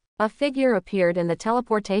light. A figure appeared in the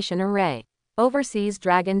teleportation array. Overseas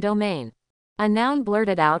Dragon Domain. A noun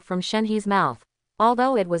blurted out from Shenhe's mouth.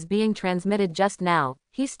 Although it was being transmitted just now,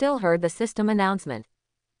 he still heard the system announcement.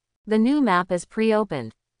 The new map is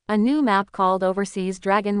pre-opened. A new map called Overseas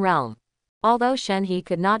Dragon Realm. Although Shenhe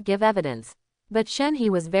could not give evidence, but Shenhe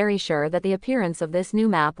was very sure that the appearance of this new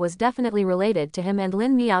map was definitely related to him and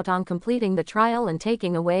Lin Miaotong completing the trial and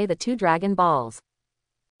taking away the 2 Dragon Balls.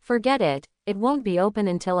 Forget it, it won't be open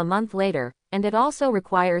until a month later, and it also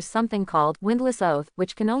requires something called Windless Oath,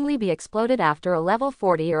 which can only be exploded after a level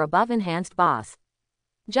 40 or above enhanced boss.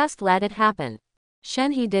 Just let it happen.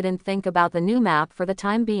 Shenhe didn't think about the new map for the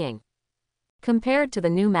time being. Compared to the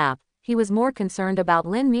new map, he was more concerned about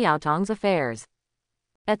Lin Miaotong's affairs.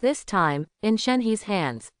 At this time, in Shenhe's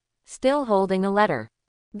hands, still holding a letter.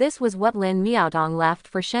 This was what Lin Miaotong left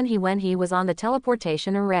for Shenhe when he was on the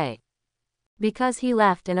teleportation array. Because he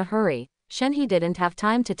left in a hurry, Shenhe didn't have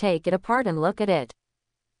time to take it apart and look at it.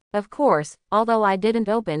 Of course, although I didn't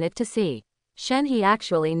open it to see, Shenhe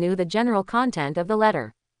actually knew the general content of the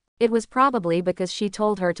letter. It was probably because she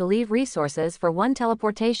told her to leave resources for one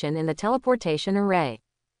teleportation in the teleportation array.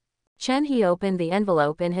 Shenhe opened the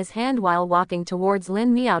envelope in his hand while walking towards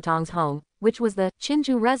Lin Miaotong's home, which was the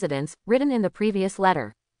Qinzhou residence, written in the previous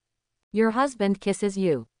letter. Your husband kisses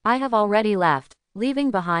you. I have already left, leaving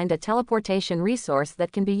behind a teleportation resource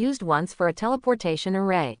that can be used once for a teleportation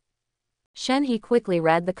array. Shenhe quickly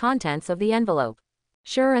read the contents of the envelope.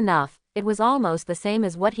 Sure enough, it was almost the same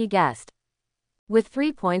as what he guessed. With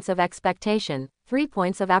 3 points of expectation, 3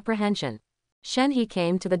 points of apprehension, Shenhe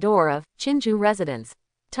came to the door of Qinzhou residence.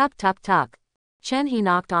 Tuk tuk tuk. Shenhe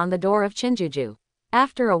knocked on the door of Qinzhouju.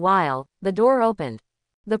 After a while, the door opened.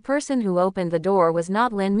 The person who opened the door was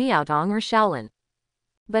not Lin Miaotong or Shaolin,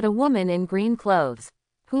 but a woman in green clothes.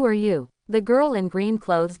 Who are you? The girl in green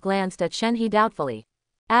clothes glanced at Shenhe doubtfully.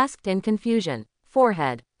 Asked in confusion.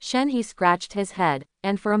 Forehead. Shenhe scratched his head,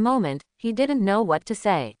 and for a moment, he didn't know what to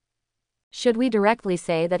say. Should we directly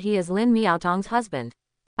say that he is Lin Miaotong's husband?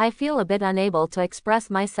 I feel a bit unable to express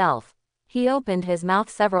myself. He opened his mouth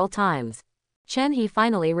several times. Shenhe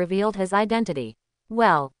finally revealed his identity.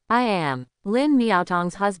 Well, I am Lin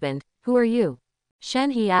Miaotong's husband. Who are you?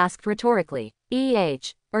 Shenhe asked rhetorically.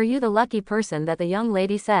 Are you the lucky person that the young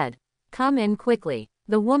lady said? Come in quickly.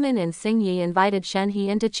 The woman in Xingyi invited Shenhe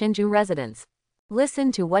into Qinzhou residence.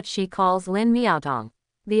 Listen to what she calls Lin Miaotong.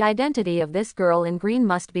 The identity of this girl in green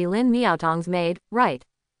must be Lin Miaotong's maid, right?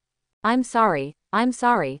 I'm sorry,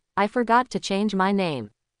 I forgot to change my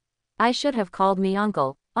name. I should have called me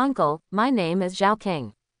uncle. Uncle, my name is Zhao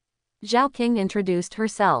King. Zhao King introduced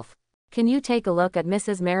herself. Can you take a look at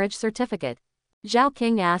Mrs. Marriage Certificate? Zhao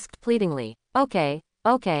King asked pleadingly. Okay,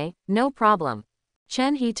 no problem.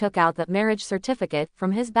 Shenhe took out the marriage certificate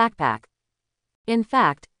from his backpack. In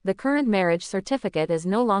fact, the current marriage certificate is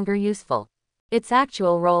no longer useful. Its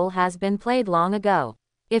actual role has been played long ago.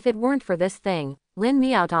 If it weren't for this thing, Lin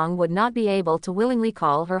Miaotong would not be able to willingly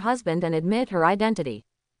call her husband and admit her identity.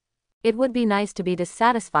 It would be nice to be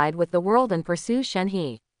dissatisfied with the world and pursue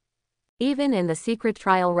Shenhe. Even in the secret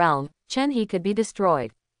trial realm, Shenhe could be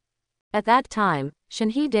destroyed. At that time,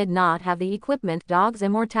 Shenhe did not have the equipment Dog's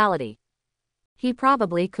immortality. He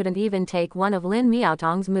probably couldn't even take one of Lin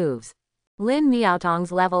Miaotong's moves. Lin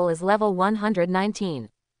Miaotong's level is level 119.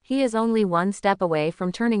 He is only one step away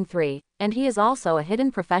from turning 3, and he is also a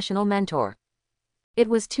hidden professional mentor. It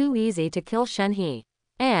was too easy to kill Shenhe.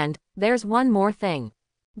 And, there's one more thing.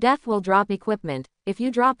 Death will drop equipment, if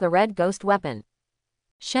you drop the red ghost weapon.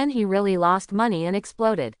 Shenhe really lost money and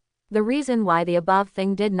exploded. The reason why the above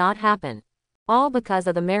thing did not happen. All because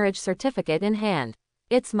of the marriage certificate in hand.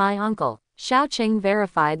 It's my uncle. Xiao Qing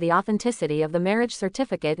verified the authenticity of the marriage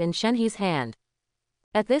certificate in Shenhe's hand.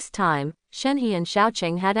 At this time, Shenhe and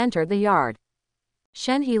Xiaoqing had entered the yard.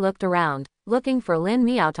 Shenhe looked around, looking for Lin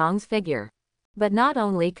Miaotong's figure. But not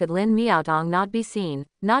only could Lin Miaotong not be seen,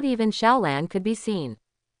 not even Xiaolan could be seen.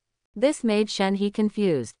 This made Shenhe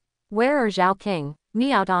confused. Where are Zhao King,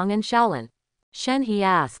 Miaotong and Xiaolan? Shenhe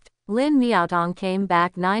asked. Lin Miaotong came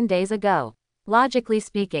back 9 days ago. Logically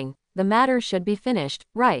speaking, the matter should be finished,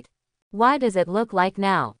 right? Why does it look like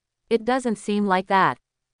now? It doesn't seem like that.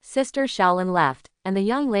 Sister Xiaolan left, and the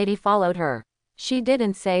young lady followed her. She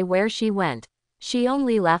didn't say where she went. She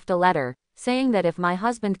only left a letter, saying that if my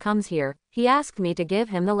husband comes here, he asked me to give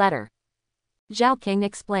him the letter. Zhao King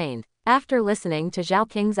explained. After listening to Zhao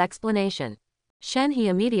King's explanation, Shenhe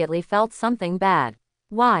immediately felt something bad.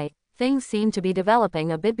 Why? Things seemed to be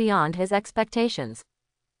developing a bit beyond his expectations.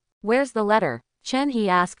 Where's the letter? Shenhe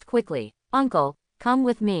asked quickly. Uncle, come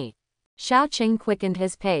with me. Xiaoqing quickened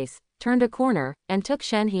his pace, turned a corner, and took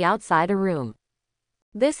Shenhe outside a room.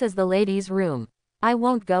 This is the ladies' room. I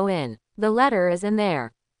won't go in. The letter is in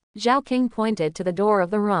there. Zhao King pointed to the door of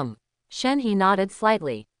the room. Shenhe nodded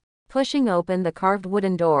slightly. Pushing open the carved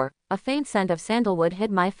wooden door, a faint scent of sandalwood hit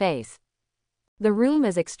my face. The room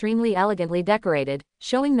is extremely elegantly decorated,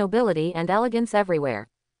 showing nobility and elegance everywhere.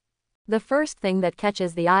 The first thing that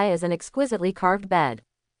catches the eye is an exquisitely carved bed.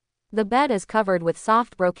 The bed is covered with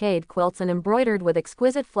soft brocade quilts and embroidered with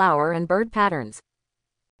exquisite flower and bird patterns.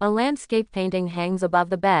 A landscape painting hangs above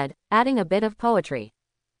the bed, adding a bit of poetry.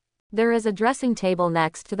 There is a dressing table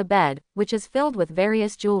next to the bed, which is filled with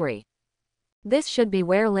various jewelry. This should be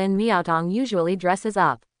where Lin Miaotong usually dresses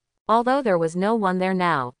up. Although there was no one there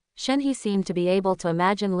now, Shenhe seemed to be able to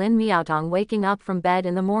imagine Lin Miaotong waking up from bed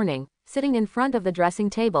in the morning, sitting in front of the dressing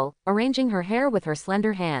table, arranging her hair with her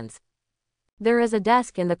slender hands. There is a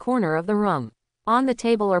desk in the corner of the room. On the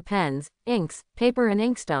table are pens, inks, paper and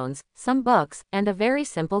inkstones, some books, and a very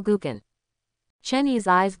simple guqin. Shenhe's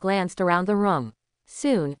eyes glanced around the room.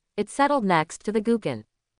 Soon, it settled next to the guqin.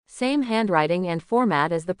 Same handwriting and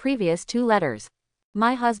format as the previous 2 letters.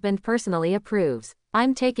 My husband personally approves.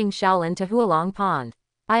 I'm taking Xiaolan to Hualong Pond.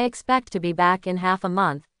 I expect to be back in half a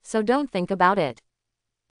month, so don't think about it.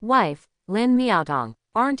 Wife, Lin Miaotong,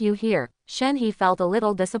 aren't you here? Shenhe felt a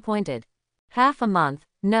little disappointed. Half a month?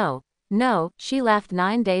 No, she left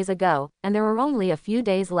 9 days ago, and there are only a few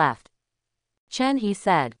days left. Shenhe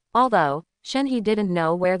said, although Shenhe didn't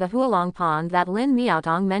know where the Hualong Pond that Lin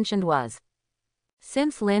Miaotong mentioned was.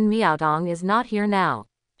 Since Lin Miaotong is not here now,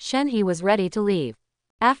 Shenhe was ready to leave.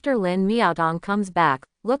 After Lin Miaotong comes back,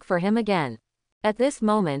 look for him again. At this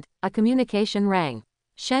moment, a communication rang.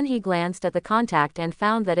 Shenhe glanced at the contact and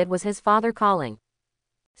found that it was his father calling.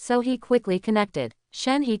 So he quickly connected.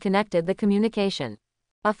 Shenhe connected the communication.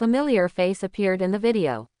 A familiar face appeared in the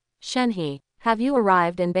video. Shenhe, have you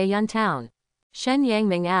arrived in Baiyun town? Shen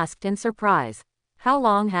Yangming asked in surprise. How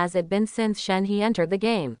long has it been since Shenhe entered the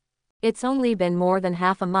game? It's only been more than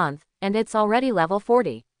half a month, and it's already level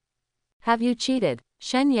 40. Have you cheated?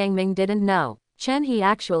 Shen Yangming didn't know. Shenhe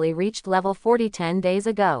actually reached level 40 10 days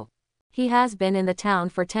ago. He has been in the town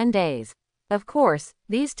for 10 days. Of course,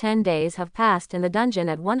 these 10 days have passed in the dungeon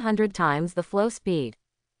at 100 times the flow speed.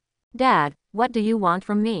 Dad, what do you want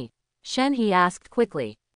from me? Shenhe asked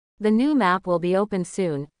quickly. The new map will be open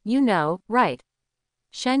soon, you know, right?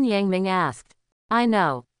 Shen Yangming asked. I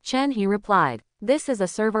know, Shenhe replied. This is a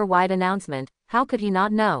server-wide announcement, how could he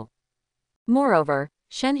not know? Moreover,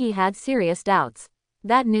 Shenhe had serious doubts.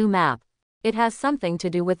 That new map. It has something to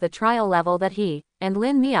do with the trial level that he, and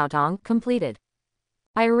Lin Miaotong, completed.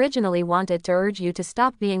 I originally wanted to urge you to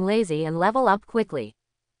stop being lazy and level up quickly.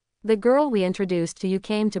 The girl we introduced to you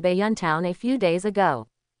came to Baiyun town a few days ago.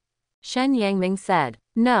 Shen Yangming said.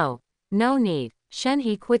 No need.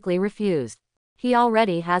 Shenhe quickly refused. He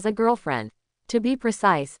already has a girlfriend. To be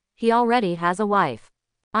precise, he already has a wife.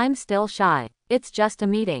 I'm still shy. It's just a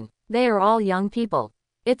meeting. They are all young people.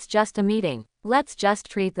 It's just a meeting. Let's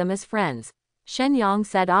just treat them as friends. Shen Yang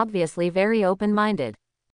said, obviously very open-minded.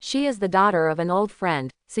 She is the daughter of an old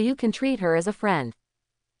friend, so you can treat her as a friend.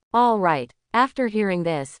 All right. After hearing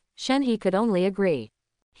this, Shenhe could only agree.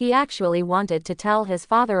 He actually wanted to tell his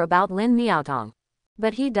father about Lin Miaotong.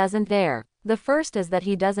 But he doesn't dare. The first is that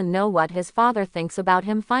he doesn't know what his father thinks about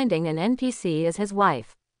him finding an NPC as his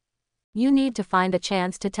wife. You need to find a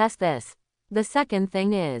chance to test this. The second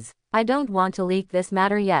thing is, I don't want to leak this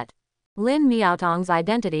matter yet. Lin Miaotong's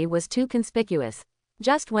identity was too conspicuous.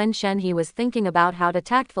 Just when Shenhe was thinking about how to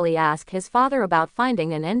tactfully ask his father about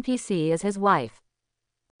finding an NPC as his wife,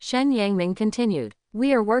 Shen Yangming continued.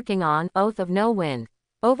 We are working on Oath of No Wind.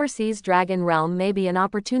 Overseas Dragon Realm may be an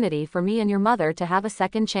opportunity for me and your mother to have a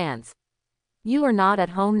second chance. You are not at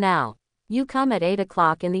home now. You come at 8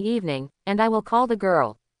 o'clock in the evening, and I will call the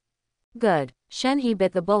girl. Good. Shen He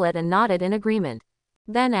bit the bullet and nodded in agreement.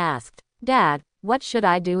 Then asked, Dad, what should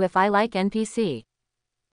I do if I like NPC?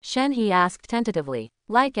 Shen He asked tentatively.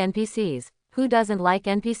 Like NPCs? Who doesn't like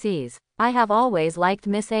NPCs? I have always liked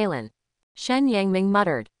Miss Ailin. Shen Yangming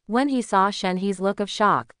muttered. When he saw Shen He's look of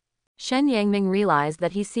shock, Shen Yangming realized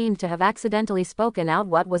that he seemed to have accidentally spoken out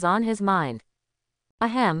what was on his mind.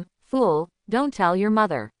 Ahem, fool, don't tell your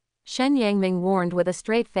mother. Shen Yangming warned with a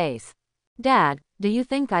straight face. Dad, do you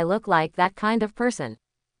think I look like that kind of person?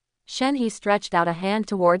 Shen He stretched out a hand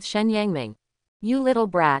towards Shen Yangming. You little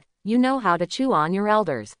brat, you know how to chew on your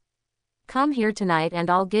elders. Come here tonight and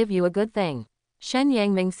I'll give you a good thing. Shen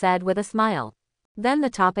Yangming said with a smile. Then the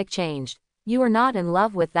topic changed. You are not in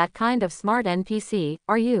love with that kind of smart NPC,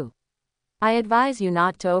 are you? I advise you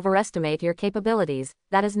not to overestimate your capabilities,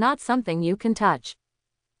 that is not something you can touch.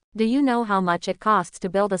 Do you know how much it costs to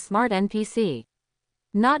build a smart NPC?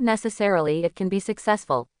 Not necessarily it can be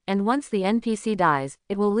successful, and once the NPC dies,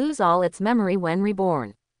 it will lose all its memory when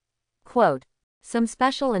reborn. Quote. Some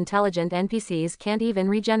special intelligent NPCs can't even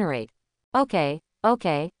regenerate. Okay,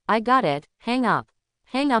 I got it, hang up.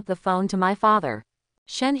 Hang up the phone to my father.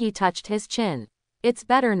 Shen He touched his chin. It's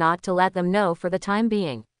better not to let them know for the time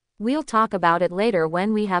being. We'll talk about it later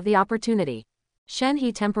when we have the opportunity. Shen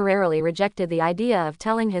He temporarily rejected the idea of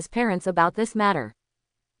telling his parents about this matter.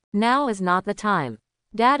 Now is not the time.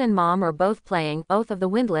 Dad and Mom are both playing Oath of the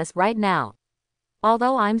Windless right now.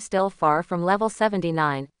 Although I'm still far from level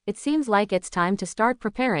 79, it seems like it's time to start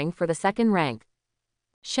preparing for the second rank.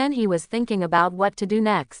 Shen He was thinking about what to do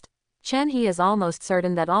next. Shen He is almost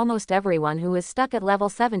certain that almost everyone who is stuck at level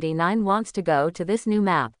 79 wants to go to this new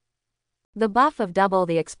map. The buff of double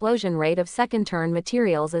the explosion rate of second turn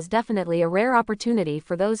materials is definitely a rare opportunity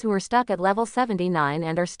for those who are stuck at level 79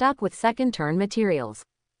 and are stuck with second turn materials.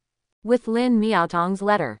 With Lin Miaotong's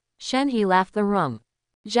letter, Shen He left the room.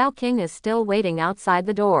 Zhao King is still waiting outside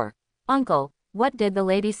the door. Uncle, what did the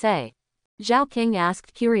lady say? Zhao King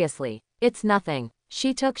asked curiously. It's nothing.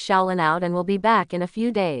 She took Shaolin out and will be back in a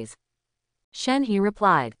few days. Shen He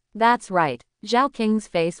replied. That's right. Zhao King's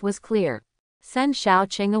face was clear. Send Xiao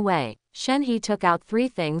Qing away. Shen He took out 3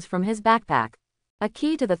 things from his backpack. A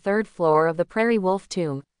key to the 3rd floor of the Prairie Wolf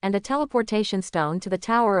Tomb, and a teleportation stone to the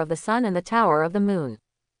Tower of the Sun and the Tower of the Moon.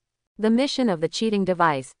 The mission of the cheating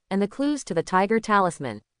device, and the clues to the Tiger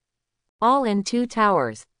Talisman. All in 2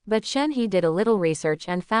 towers. But Shen He did a little research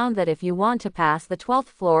and found that if you want to pass the 12th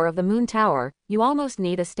floor of the Moon Tower, you almost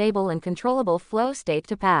need a stable and controllable flow state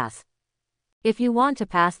to pass. If you want to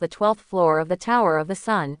pass the 12th floor of the Tower of the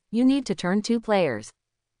Sun, you need to turn 2 players.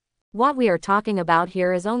 What we are talking about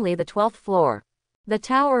here is only the 12th floor. The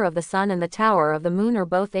Tower of the Sun and the Tower of the Moon are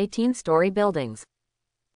both 18-story buildings.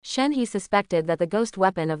 Shen He suspected that the ghost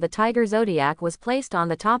weapon of the Tiger Zodiac was placed on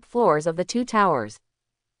the top floors of the 2 towers.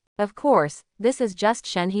 Of course, this is just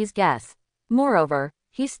Shen He's guess. Moreover,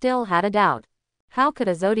 he still had a doubt. How could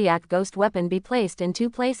a Zodiac ghost weapon be placed in 2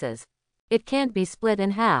 places? It can't be split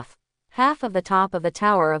in half. Half of the top of the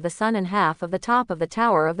Tower of the Sun and half of the top of the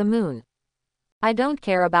Tower of the Moon. I don't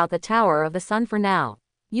care about the Tower of the Sun for now.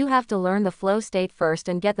 You have to learn the flow state first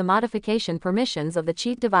and get the modification permissions of the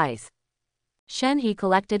cheat device. Shen He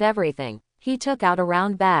collected everything. He took out a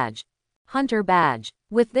round badge. Hunter badge.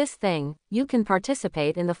 With this thing, you can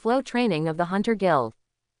participate in the flow training of the Hunter Guild.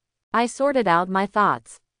 I sorted out my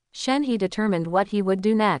thoughts. Shen He determined what he would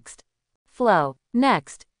do next. Flow.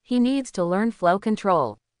 Next, he needs to learn flow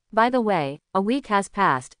control. By the way, a week has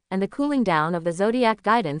passed, and the cooling down of the Zodiac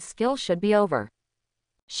guidance skill should be over.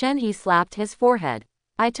 Shen He slapped his forehead.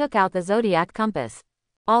 I took out the Zodiac compass.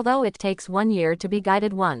 Although it takes 1 year to be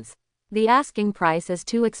guided once, the asking price is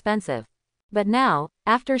too expensive. But now,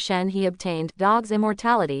 after Shen He obtained Dog's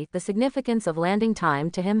immortality, the significance of landing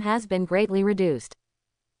time to him has been greatly reduced.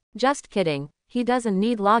 Just kidding, he doesn't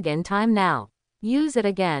need login time now. Use it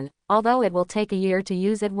again, although it will take a year to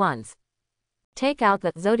use it once. Take out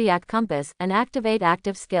the Zodiac compass and activate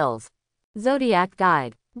active skills. Zodiac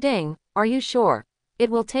guide. Ding, are you sure? It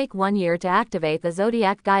will take 1 year to activate the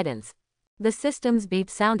Zodiac guidance. The system's beep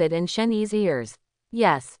sounded in Shen He's ears.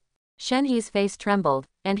 Yes. Shen He's face trembled,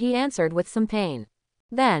 and he answered with some pain.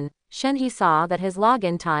 Then, Shen He saw that his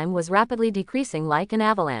login time was rapidly decreasing like an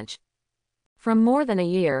avalanche. From more than a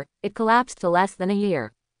year, it collapsed to less than a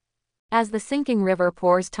year. As the sinking river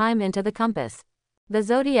pours time into the compass, the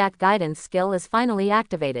Zodiac guidance skill is finally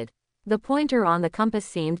activated. The pointer on the compass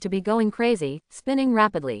seemed to be going crazy, spinning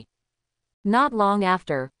rapidly. Not long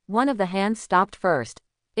after, one of the hands stopped first.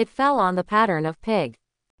 It fell on the pattern of pig.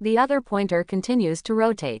 The other pointer continues to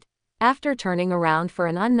rotate. After turning around for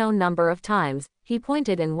an unknown number of times, he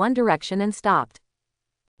pointed in one direction and stopped.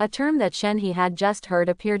 A term that Shen He had just heard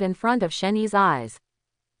appeared in front of Shen Yi's eyes.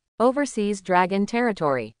 Overseas Dragon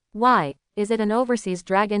Territory. Why, is it an overseas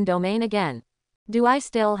dragon domain again? Do I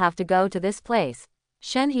still have to go to this place?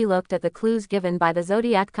 Shen He looked at the clues given by the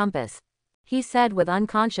zodiac compass. He said with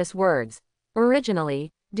unconscious words. Originally,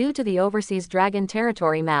 due to the overseas dragon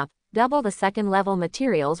territory map, double the second-level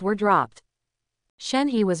materials were dropped. Shen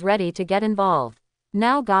He was ready to get involved.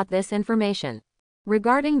 Now got this information.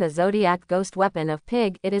 Regarding the zodiac ghost weapon of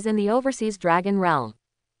pig, it is in the overseas dragon realm.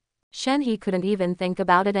 Shen He couldn't even think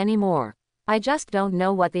about it anymore. I just don't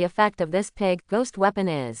know what the effect of this pig ghost weapon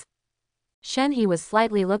is. Shen He was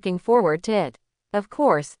slightly looking forward to it. Of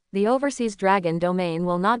course, the overseas dragon domain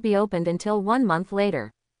will not be opened until 1 month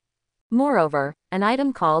later. Moreover, an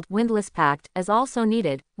item called Windless Pact is also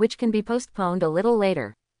needed, which can be postponed a little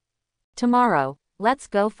later. Tomorrow, let's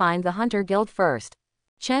go find the Hunter Guild first.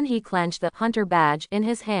 Shen He clenched the Hunter badge in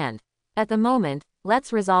his hand. At the moment,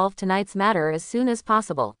 let's resolve tonight's matter as soon as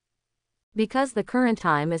possible. Because the current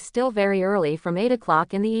time is still very early from 8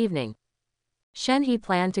 o'clock in the evening. Shen He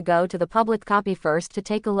planned to go to the public copy first to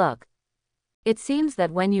take a look. It seems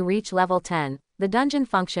that when you reach level 10, the dungeon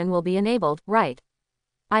function will be enabled, right?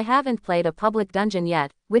 I haven't played a public dungeon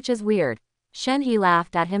yet, which is weird. Shen He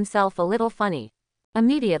laughed at himself a little funny.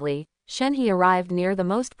 Immediately, Shen He arrived near the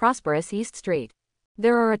most prosperous East Street.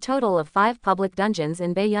 There are a total of 5 public dungeons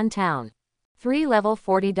in Baiyun Town. 3 level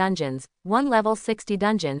 40 dungeons, 1 level 60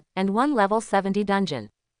 dungeon, and 1 level 70 dungeon.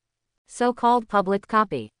 So-called public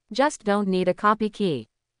copy. Just don't need a copy key.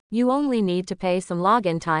 You only need to pay some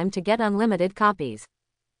login time to get unlimited copies.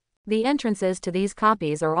 The entrances to these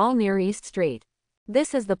copies are all near East Street.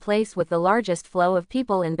 This is the place with the largest flow of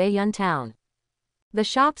people in Baiyun Town. The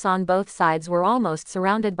shops on both sides were almost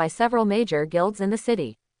surrounded by several major guilds in the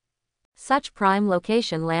city. Such prime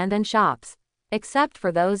location land and shops. Except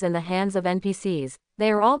for those in the hands of NPCs,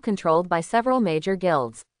 they are all controlled by several major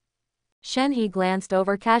guilds. Shen He glanced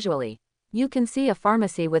over casually. You can see a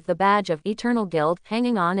pharmacy with the badge of Eternal Guild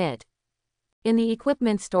hanging on it. In the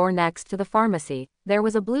equipment store next to the pharmacy, there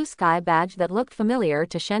was a blue sky badge that looked familiar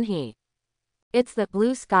to Shen He. It's the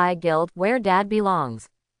Blue Sky Guild where Dad belongs.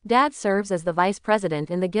 Dad serves as the vice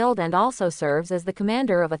president in the guild and also serves as the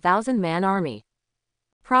commander of a 1,000-man army.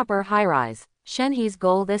 Proper high-rise. Shen He's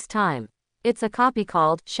goal this time. It's a copy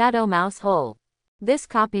called Shadow Mouse Hole. This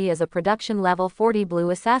copy is a production level 40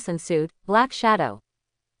 blue assassin suit, Black Shadow.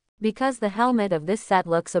 Because the helmet of this set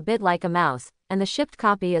looks a bit like a mouse, and the shipped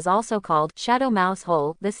copy is also called Shadow Mouse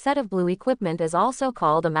Hole, this set of blue equipment is also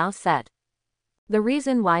called a mouse set. The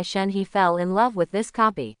reason why Shen He fell in love with this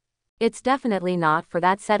copy. It's definitely not for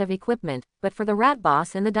that set of equipment, but for the rat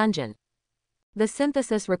boss in the dungeon. The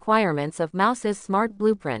synthesis requirements of Mouse's smart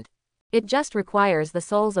blueprint. It just requires the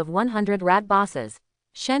souls of 100 rat bosses.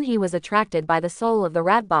 Shen He was attracted by the soul of the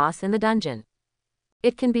rat boss in the dungeon.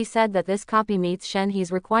 It can be said that this copy meets Shen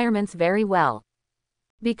He's requirements very well.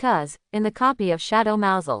 Because, in the copy of Shadow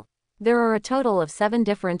Mousel, there are a total of 7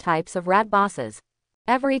 different types of rat bosses.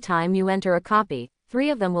 Every time you enter a copy, 3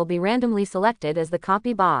 of them will be randomly selected as the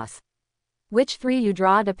copy boss. Which 3 you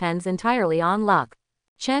draw depends entirely on luck.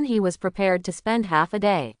 Shen He was prepared to spend half a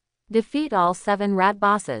day. Defeat all 7 rat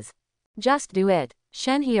bosses. Just do it.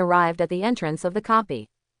 Shen He arrived at the entrance of the copy.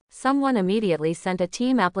 Someone immediately sent a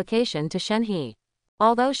team application to Shen He.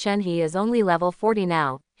 Although Shen He is only level 40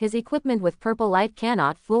 now, his equipment with purple light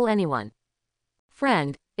cannot fool anyone.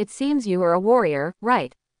 Friend, it seems you are a warrior,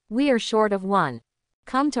 right? We are short of one.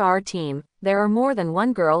 Come to our team, there are more than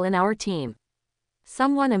one girl in our team.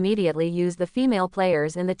 Someone immediately used the female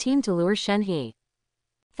players in the team to lure Shen He.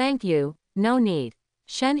 Thank you, no need.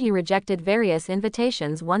 Shen He rejected various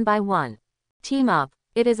invitations one by one. Team up.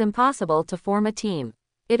 It is impossible to form a team.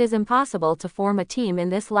 It is impossible to form a team in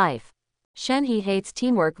this life. Shen He hates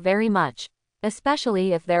teamwork very much.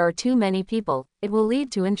 Especially if there are too many people, it will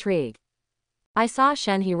lead to intrigue. I saw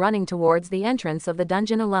Shen He running towards the entrance of the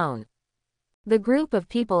dungeon alone. The group of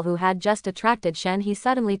people who had just attracted Shen He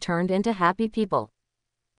suddenly turned into happy people.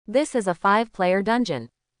 This is a 5-player dungeon.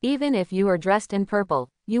 Even if you are dressed in purple,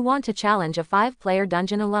 you want to challenge a 5-player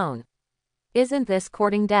dungeon alone. Isn't this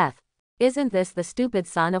courting death? Isn't this the stupid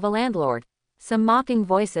son of a landlord? Some mocking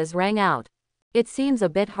voices rang out. It seems a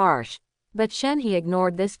bit harsh. But Shen He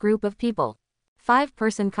ignored this group of people.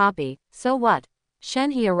 5-person copy, so what?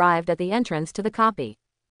 Shen He arrived at the entrance to the copy.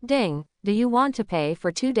 Ding, do you want to pay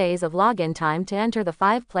for 2 days of login time to enter the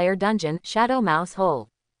 5-player dungeon, Shadow Mouse Hole?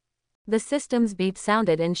 The system's beep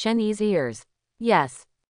sounded in Shen He's ears. Yes.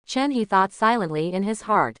 Shen He thought silently in his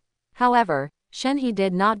heart. However, Shen He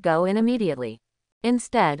did not go in immediately.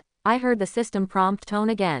 Instead, I heard the system prompt tone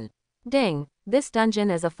again. Ding, this dungeon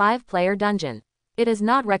is a 5-player dungeon. It is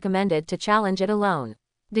not recommended to challenge it alone.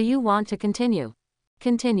 Do you want to continue?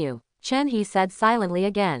 Continue, Chen He said silently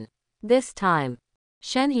again. This time,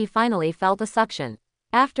 Shen He finally felt a suction.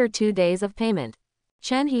 After 2 days of payment,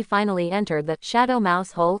 Chen He finally entered the Shadow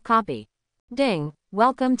Mouse Hole copy. Ding,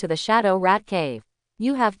 welcome to the Shadow Rat Cave.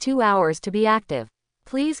 You have 2 hours to be active.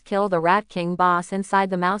 Please kill the Rat King boss inside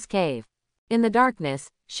the Mouse Cave. In the darkness,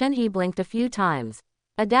 Shen He blinked a few times.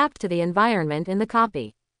 Adapt to the environment in the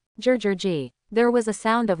copy. Jurjurji. There was a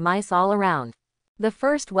sound of mice all around. The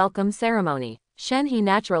first welcome ceremony. Shen He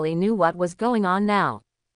naturally knew what was going on now.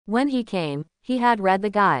 When he came, he had read the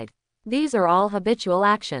guide. These are all habitual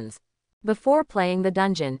actions. Before playing the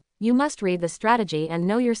dungeon, you must read the strategy and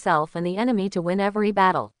know yourself and the enemy to win every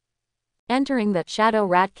battle. Entering the Shadow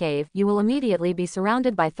Rat Cave, you will immediately be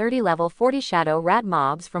surrounded by 30 level 40 Shadow Rat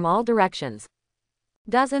mobs from all directions.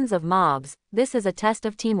 Dozens of mobs. This is a test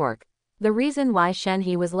of teamwork. The reason why Shen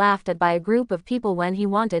He was laughed at by a group of people when he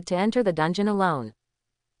wanted to enter the dungeon alone.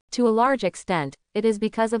 To a large extent, it is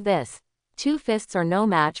because of this. 2 fists are no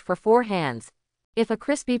match for 4 hands. If a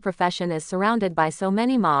crispy profession is surrounded by so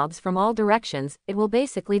many mobs from all directions, it will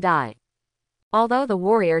basically die. Although the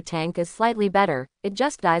warrior tank is slightly better, it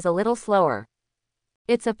just dies a little slower.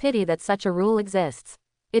 It's a pity that such a rule exists.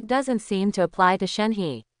 It doesn't seem to apply to Shen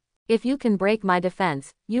He. If you can break my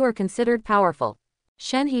defense, you are considered powerful.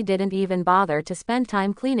 Shen He didn't even bother to spend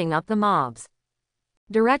time cleaning up the mobs.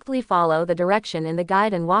 Directly follow the direction in the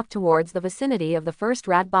guide and walk towards the vicinity of the first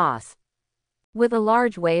rat boss. With a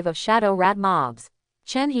large wave of shadow rat mobs,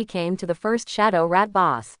 Chen He came to the first shadow rat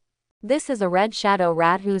boss. This is a red shadow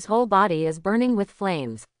rat whose whole body is burning with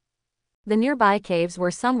flames. The nearby caves were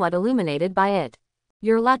somewhat illuminated by it.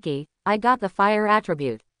 You're lucky, I got the fire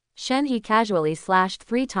attribute. Shen He casually slashed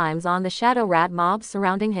 3 times on the shadow rat mobs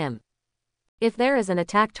surrounding him. If there is an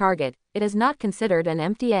attack target, it is not considered an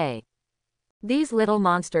MTA. These little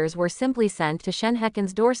monsters were simply sent to Shen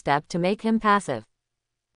Heken's doorstep to make him passive.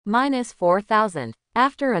 -4,000.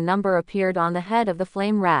 After a number appeared on the head of the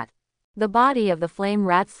flame rat. The body of the flame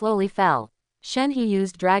rat slowly fell. Shen He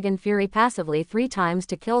used Dragon Fury passively 3 times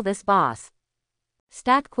to kill this boss.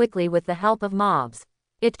 Stack quickly with the help of mobs.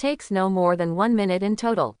 It takes no more than 1 minute in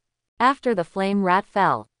total. After the flame rat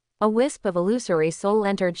fell, a wisp of illusory soul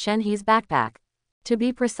entered Shen He's backpack. To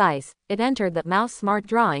be precise, it entered the mouse smart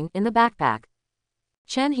drawing in the backpack.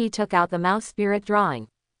 Chen He took out the mouse spirit drawing.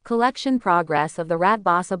 Collection progress of the rat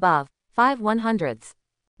boss above, 5/100ths.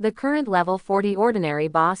 The current level 40 ordinary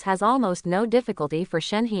boss has almost no difficulty for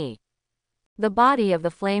Shen He. The body of the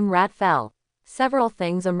flame rat fell. Several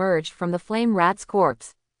things emerged from the flame rat's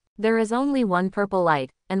corpse. There is only one purple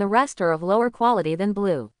light, and the rest are of lower quality than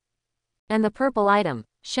blue. And the purple item,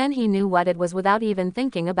 Shen He knew what it was without even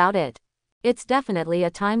thinking about it. It's definitely a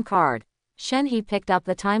time card. Shen He picked up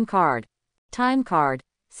the time card. Time card,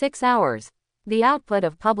 6 hours. The output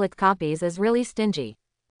of public copies is really stingy.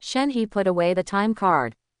 Shen He put away the time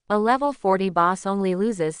card. A level 40 boss only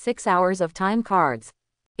loses 6 hours of time cards.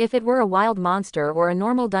 If it were a wild monster or a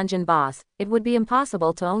normal dungeon boss, it would be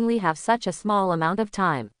impossible to only have such a small amount of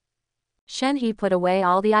time. Shen He put away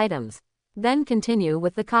all the items. Then continue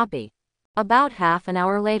with the copy. About half an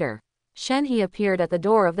hour later, Shen He appeared at the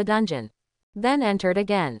door of the dungeon. Then entered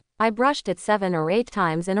again. I brushed it 7 or 8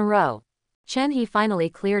 times in a row. Chen He finally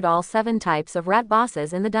cleared all 7 types of rat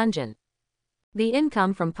bosses in the dungeon. The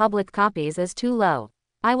income from public copies is too low.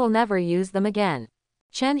 I will never use them again.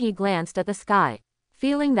 Chen He glanced at the sky.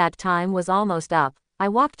 Feeling that time was almost up, I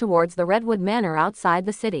walked towards the Redwood Manor outside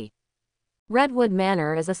the city. Redwood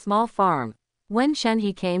Manor is a small farm. When Chen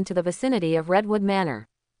He came to the vicinity of Redwood Manor,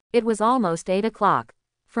 it was almost 8 o'clock.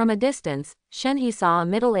 From a distance, Shen He saw a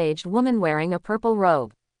middle-aged woman wearing a purple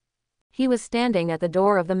robe. He was standing at the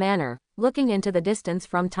door of the manor, looking into the distance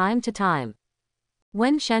from time to time.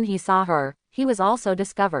 When Shen He saw her, he was also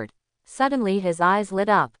discovered. Suddenly his eyes lit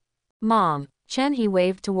up. Mom, Chen He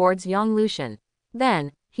waved towards Yang Lushan.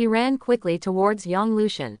 Then, he ran quickly towards Yang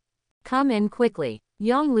Lushan. Come in quickly.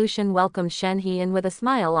 Yang Lushan welcomed Shen He in with a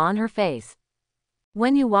smile on her face.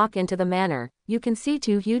 When you walk into the manor, you can see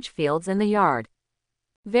 2 huge fields in the yard.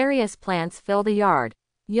 Various plants fill the yard.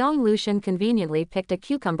 Yang Lushan conveniently picked a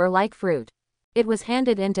cucumber-like fruit. It was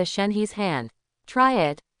handed into Shen He's hand. Try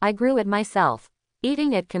it, I grew it myself.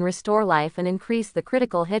 Eating it can restore life and increase the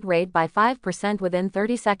critical hit rate by 5% within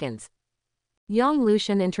 30 seconds. Yang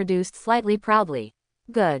Lushan introduced slightly proudly.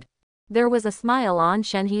 Good. There was a smile on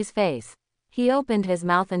Shen He's face. He opened his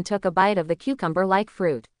mouth and took a bite of the cucumber-like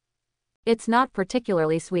fruit. It's not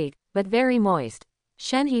particularly sweet, but very moist.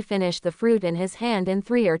 Shen He finished the fruit in his hand in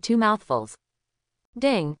 3 or 2 mouthfuls.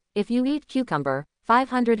 Ding, if you eat cucumber,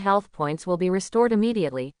 500 health points will be restored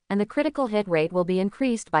immediately, and the critical hit rate will be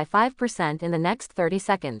increased by 5% in the next 30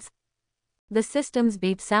 seconds. The system's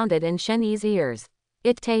beep sounded in Shen Yi's ears.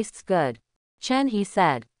 It tastes good. Chen He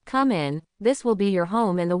said, come in, this will be your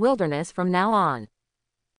home in the wilderness from now on.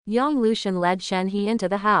 Yang Lushan led Shen He into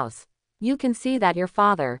the house. You can see that your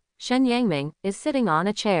father, Shen Yangming, is sitting on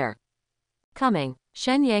a chair. Coming,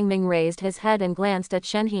 Shen Yangming raised his head and glanced at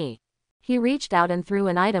Shen He. He reached out and threw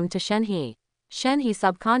an item to Shen He. Shen He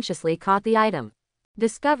subconsciously caught the item.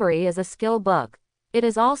 Discovery is a skill book. It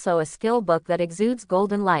is also a skill book that exudes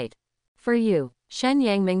golden light. For you, Shen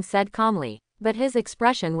Yangming said calmly, but his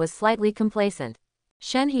expression was slightly complacent.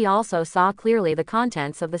 Shen He also saw clearly the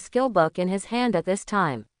contents of the skill book in his hand at this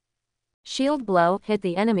time. Shield blow hit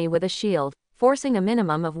the enemy with a shield, forcing a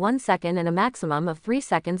minimum of 1 second and a maximum of 3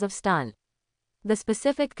 seconds of stun. The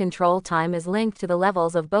specific control time is linked to the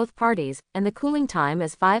levels of both parties, and the cooling time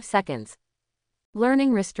is 5 seconds.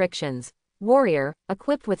 Learning restrictions. Warrior,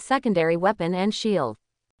 equipped with secondary weapon and shield.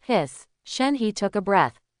 Hiss. Shen He took a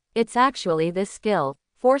breath. It's actually this skill,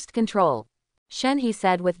 forced control. Shen He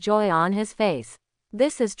said with joy on his face.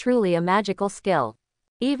 This is truly a magical skill.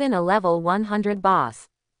 Even a level 100 boss.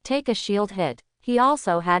 Take a shield hit. He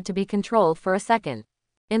also had to be controlled for a second.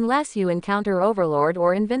 Unless you encounter overlord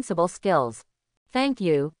or invincible skills. Thank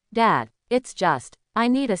you, Dad. It's just, I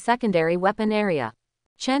need a secondary weapon area.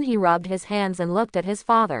 Chen He rubbed his hands and looked at his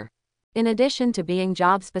father. In addition to being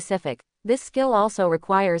job specific, this skill also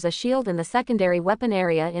requires a shield in the secondary weapon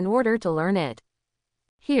area in order to learn it.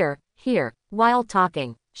 Here. While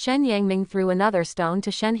talking, Shen Yangming threw another stone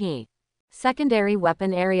to Shen He. Secondary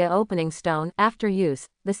weapon area opening stone. After use,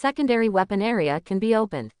 the secondary weapon area can be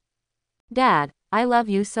opened. Dad, I love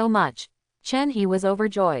you so much. Chen He was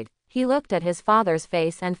overjoyed. He looked at his father's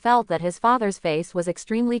face and felt that his father's face was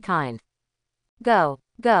extremely kind. Go.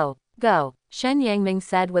 Shen Yangming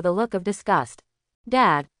said with a look of disgust.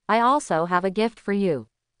 Dad, I also have a gift for you.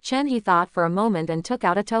 Chen He thought for a moment and took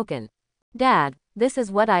out a token. Dad, this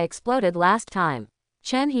is what I exploded last time.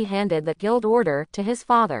 Chen He handed the guild order to his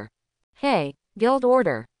father. Hey, guild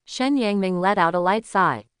order. Shen Yangming let out a light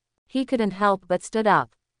sigh. He couldn't help but stood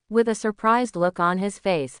up. With a surprised look on his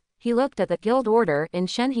face, he looked at the guild order in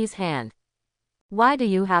Shen He's hand. Why do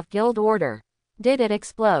you have guild order? Did it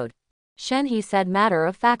explode? Shen He said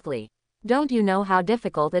matter-of-factly. Don't you know how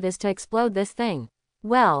difficult it is to explode this thing?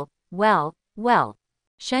 Well.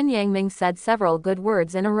 Shen Yangming said several good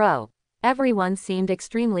words in a row. Everyone seemed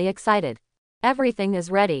extremely excited. Everything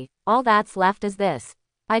is ready, all that's left is this.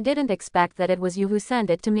 I didn't expect that it was you who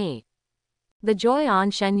sent it to me. The joy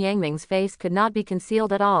on Shen Yangming's face could not be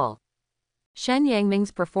concealed at all. Shen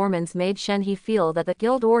Yangming's performance made Shen He feel that the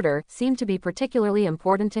guild order seemed to be particularly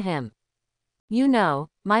important to him. You know,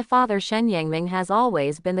 my father Shen Yangming has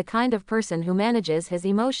always been the kind of person who manages his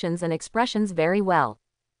emotions and expressions very well.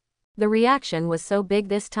 The reaction was so big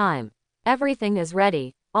this time. Everything is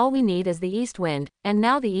ready, all we need is the east wind, and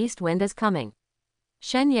now the east wind is coming.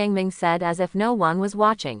 Shen Yangming said as if no one was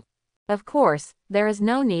watching. Of course, there is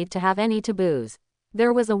no need to have any taboos.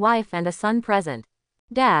 There was a wife and a son present.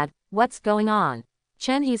 Dad, what's going on?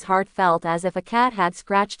 Chen He's heart felt as if a cat had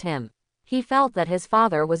scratched him. He felt that his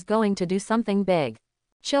father was going to do something big.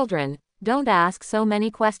 Children, don't ask so many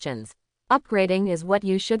questions. Upgrading is what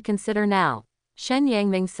you should consider now. Shen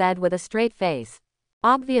Yangming said with a straight face.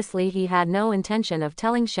 Obviously he had no intention of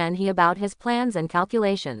telling Shen He about his plans and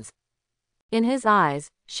calculations. In his eyes,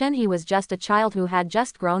 Shen He was just a child who had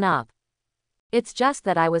just grown up. It's just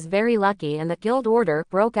that I was very lucky and the guild order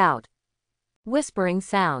broke out. Whispering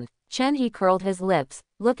sound. Chen He curled his lips,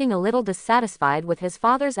 looking a little dissatisfied with his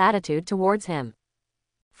father's attitude towards him.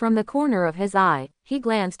 From the corner of his eye, he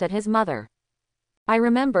glanced at his mother. I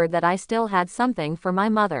remembered that I still had something for my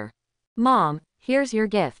mother. Mom, here's your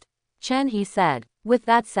gift. Chen He said. With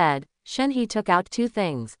that said, Shen He took out 2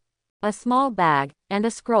 things. A small bag, and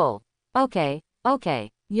a scroll. Okay.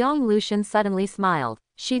 Yang Lushan suddenly smiled.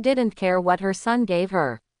 She didn't care what her son gave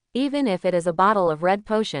her. Even if it is a bottle of red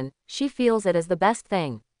potion, she feels it is the best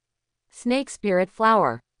thing. Snake spirit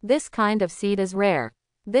flower. This kind of seed is rare.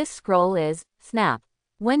 This scroll is, snap.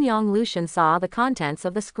 When Yang Lushan saw the contents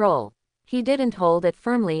of the scroll, he didn't hold it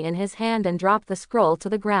firmly in his hand and dropped the scroll to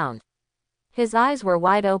the ground. His eyes were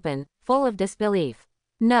wide open, full of disbelief.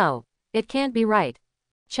 No, it can't be right.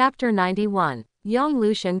 Chapter 91. Yang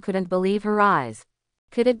Lushan couldn't believe her eyes.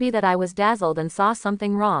 Could it be that I was dazzled and saw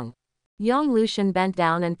something wrong? Yang Lushan bent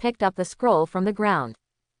down and picked up the scroll from the ground.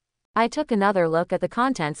 I took another look at the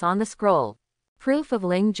contents on the scroll. Proof of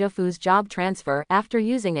Ling Jifu's job transfer. After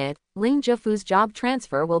using it, Ling Jifu's job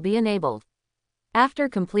transfer will be enabled. After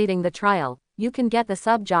completing the trial, you can get the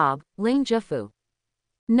sub-job, Ling Jifu.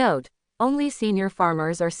 Note: only senior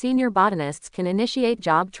farmers or senior botanists can initiate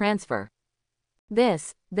job transfer.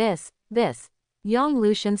 This. Young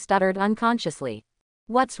Lucian stuttered unconsciously.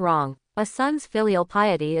 What's wrong? A son's filial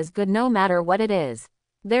piety is good no matter what it is.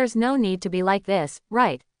 There's no need to be like this,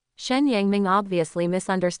 right? Shen Yangming obviously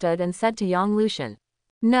misunderstood and said to Yang Lucian.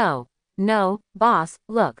 No, boss,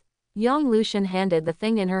 look. Yang Lucian handed the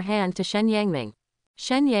thing in her hand to Shen Yangming.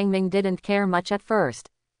 Shen Yangming didn't care much at first.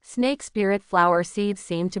 Snake spirit flower seeds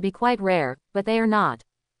seem to be quite rare, but they are not.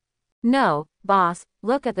 No, boss,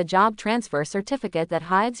 look at the job transfer certificate that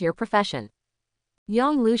hides your profession.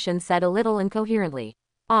 Yang Lucian said a little incoherently.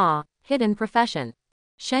 Ah, hidden profession.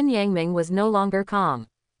 Shen Yangming was no longer calm.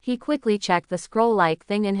 He quickly checked the scroll-like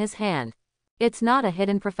thing in his hand. It's not a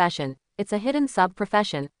hidden profession, it's a hidden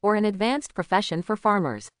sub-profession, or an advanced profession for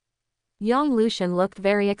farmers. Yang Lucian looked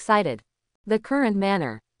very excited. The current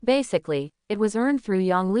manner. Basically, it was earned through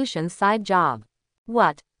Yang Lucian's side job.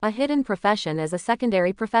 What? A hidden profession as a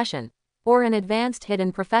secondary profession? Or an advanced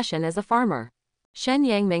hidden profession as a farmer? Shen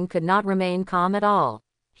Yangming could not remain calm at all.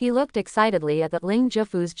 He looked excitedly at the Ling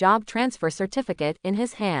Jifu's job transfer certificate in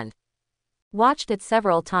his hand. Watched it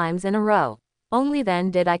several times in a row. Only then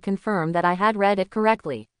did I confirm that I had read it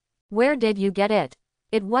correctly. Where did you get it?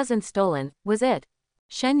 It wasn't stolen, was it?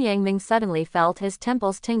 Shen Yangming suddenly felt his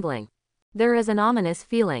temples tingling. There is an ominous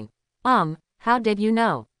feeling. How did you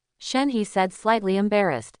know? Shen he said slightly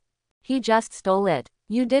embarrassed. He just stole it.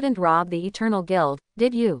 You didn't rob the Eternal Guild,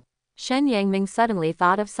 did you? Shen Yangming suddenly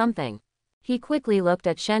thought of something. He quickly looked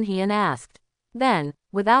at Shen He and asked. Then,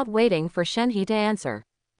 without waiting for Shen He to answer,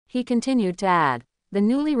 he continued to add, the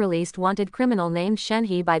newly released wanted criminal named Shen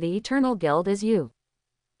He by the Eternal Guild is you.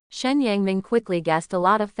 Shen Yangming quickly guessed a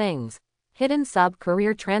lot of things. Hidden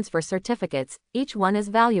sub-career transfer certificates, each one is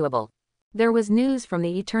valuable. There was news from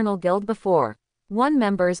the Eternal Guild before. One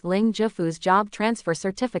member's Ling Jifu's job transfer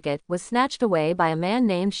certificate was snatched away by a man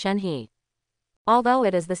named Shen He. Although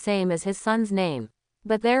it is the same as his son's name.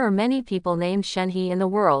 But there are many people named Shen He in the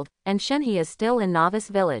world, and Shen He is still in Novice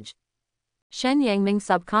Village. Shen Yangming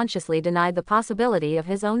subconsciously denied the possibility of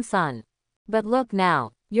his own son. But look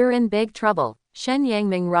now, you're in big trouble. Shen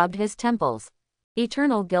Yangming rubbed his temples.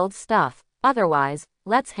 Eternal Guild stuff. Otherwise,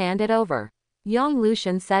 let's hand it over. Yang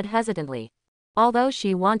Lucian said hesitantly. Although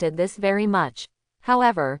she wanted this very much.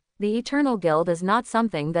 However, the Eternal Guild is not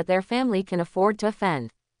something that their family can afford to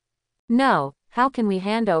offend. No, how can we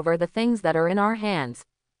hand over the things that are in our hands?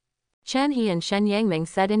 Chen He and Shen Yangming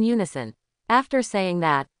said in unison. After saying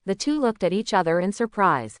that, the two looked at each other in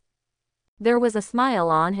surprise. There was a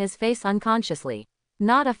smile on his face unconsciously.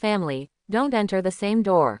 Not a family, don't enter the same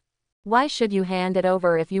door. Why should you hand it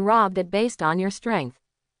over if you robbed it based on your strength?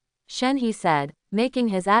 Shen He said, making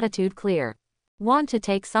his attitude clear. Want to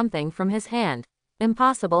take something from his hand?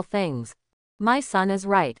 Impossible things. My son is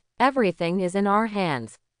right. Everything is in our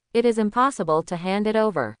hands. It is impossible to hand it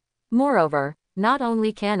over. Moreover, not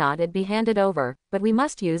only cannot it be handed over, but we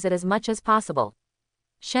must use it as much as possible.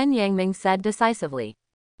 Shen Yangming said decisively.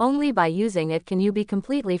 Only by using it can you be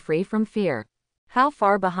completely free from fear. How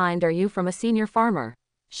far behind are you from a senior farmer?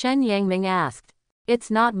 Shen Yangming asked. It's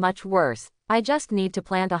not much worse. I just need to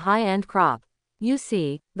plant a high-end crop. You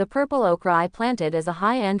see, the purple okra I planted is a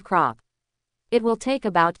high-end crop. It will take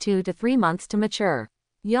about 2 to 3 months to mature.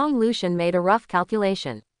 Yang Lucian made a rough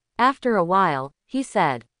calculation. After a while, he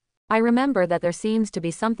said. I remember that there seems to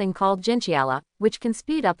be something called Jinchiala, which can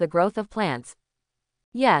speed up the growth of plants.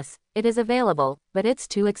 Yes, it is available, but it's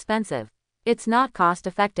too expensive. It's not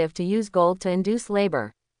cost-effective to use gold to induce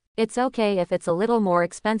labor. It's okay if it's a little more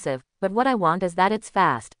expensive, but what I want is that it's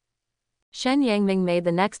fast. Shen Yangming made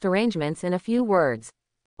the next arrangements in a few words.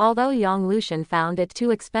 Although Yang Lucian found it too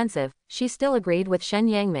expensive, she still agreed with Shen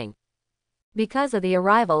Yangming. Because of the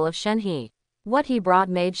arrival of Shen He. What he brought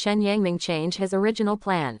made Shen Yangming change his original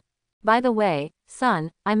plan. By the way,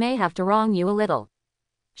 son, I may have to wrong you a little.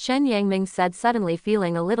 Shen Yangming said suddenly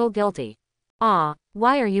feeling a little guilty. Ah,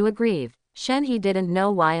 why are you aggrieved? Shen He didn't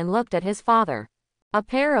know why and looked at his father. A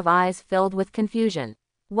pair of eyes filled with confusion.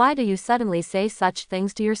 Why do you suddenly say such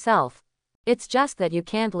things to yourself? It's just that you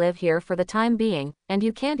can't live here for the time being, and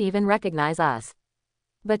you can't even recognize us.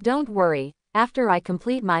 But don't worry, after I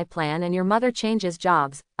complete my plan and your mother changes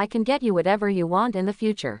jobs, I can get you whatever you want in the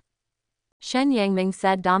future. Shen Yangming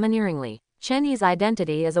said domineeringly. Chen He's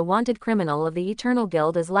identity as a wanted criminal of the Eternal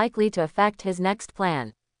Guild is likely to affect his next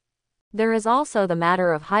plan. There is also the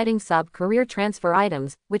matter of hiding sub-career transfer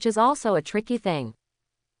items, which is also a tricky thing.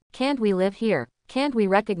 Can't we live here? Can't we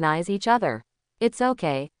recognize each other? It's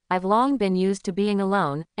okay, I've long been used to being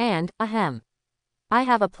alone, and, ahem. I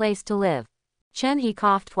have a place to live. Chen He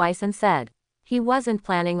coughed twice and said. He wasn't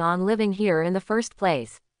planning on living here in the first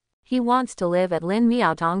place. He wants to live at Lin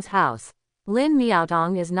Miaotong's house. Lin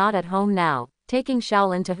Miaotong is not at home now, taking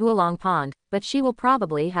Shaolin to Hualong Pond, but she will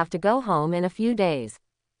probably have to go home in a few days.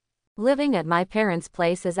 Living at my parents'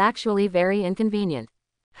 place is actually very inconvenient.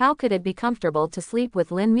 How could it be comfortable to sleep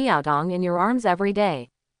with Lin Miaotong in your arms every day?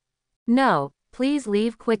 No, please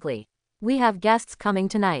leave quickly. We have guests coming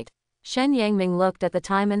tonight. Shen Yangming looked at the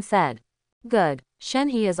time and said. Good. Shen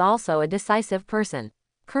He is also a decisive person.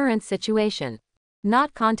 Current situation.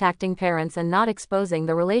 Not contacting parents and not exposing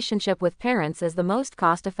the relationship with parents is the most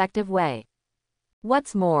cost-effective way.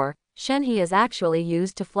 What's more, Shen He is actually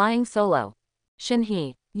used to flying solo. Shen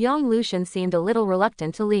He. Yang Lushan seemed a little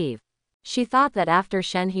reluctant to leave. She thought that after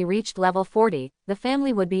Shen He reached level 40, the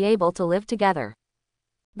family would be able to live together.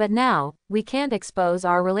 But now, we can't expose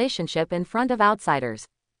our relationship in front of outsiders.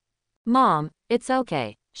 Mom, it's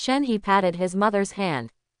okay. Shen He patted his mother's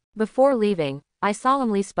hand. Before leaving, I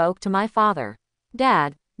solemnly spoke to my father.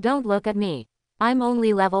 Dad, don't look at me. I'm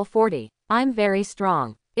only level 40. I'm very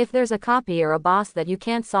strong. If there's a copy or a boss that you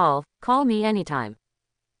can't solve, call me anytime.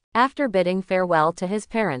 After bidding farewell to his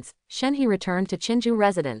parents, Shen He returned to Chinju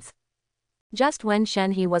residence. Just when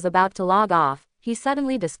Shen He was about to log off, he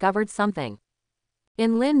suddenly discovered something.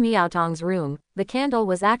 In Lin Miaotong's room, the candle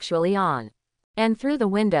was actually on. And through the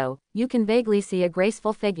window, you can vaguely see a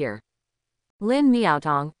graceful figure. Lin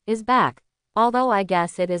Miaotong is back. Although I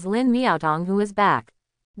guess it is Lin Miaotong who is back.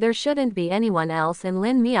 There shouldn't be anyone else in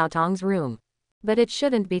Lin Miaotong's room. But it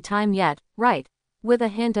shouldn't be time yet, right? With a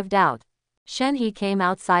hint of doubt, Shen He came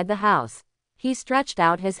outside the house. He stretched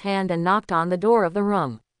out his hand and knocked on the door of the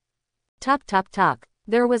room. Tuck tuck tuck.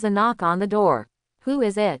 There was a knock on the door. Who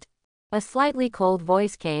is it? A slightly cold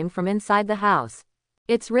voice came from inside the house.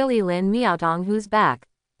 It's really Lin Miaotong who's back.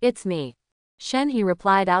 It's me. Shen He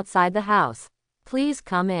replied outside the house. Please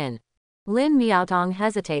come in. Lin Miaotong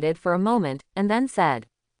hesitated for a moment, and then said.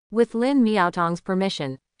 With Lin Miaotong's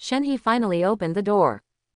permission, Shen He finally opened the door.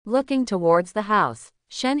 Looking towards the house,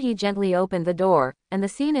 Shen He gently opened the door, and the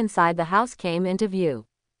scene inside the house came into view.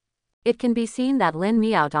 It can be seen that Lin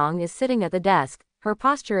Miaotong is sitting at the desk, her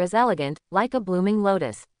posture is elegant, like a blooming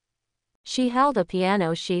lotus. She held a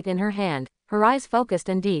piano sheet in her hand, her eyes focused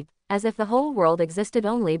and deep, as if the whole world existed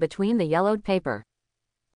only between the yellowed paper.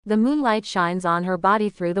 The moonlight shines on her body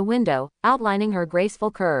through the window, outlining her graceful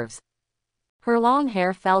curves. Her long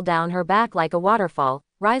hair fell down her back like a waterfall,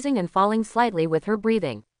 rising and falling slightly with her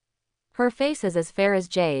breathing. Her face is as fair as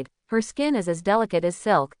jade, her skin is as delicate as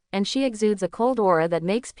silk, and she exudes a cold aura that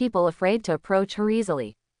makes people afraid to approach her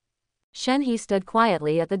easily. Shen He stood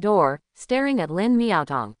quietly at the door, staring at Lin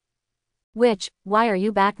Miaotong. Why are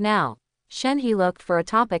you back now? Shen He looked for a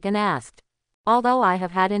topic and asked. Although I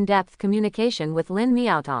have had in-depth communication with Lin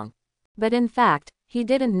Miaotong. But in fact, he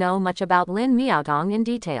didn't know much about Lin Miaotong in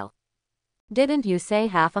detail. Didn't you say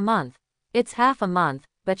half a month? It's half a month,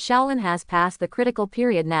 but Shaolin has passed the critical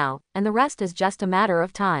period now, and the rest is just a matter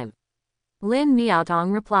of time. Lin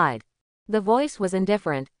Miaotong replied. The voice was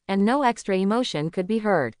indifferent, and no extra emotion could be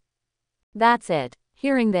heard. That's it.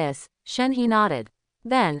 Hearing this, Shen He nodded.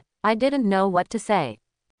 Then, I didn't know what to say.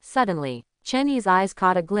 Suddenly, Chen Yi's eyes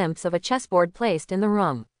caught a glimpse of a chessboard placed in the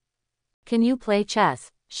room. Can you play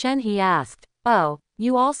chess? Shen He asked. Oh,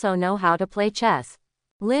 you also know how to play chess?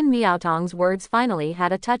 Lin Miaotong's words finally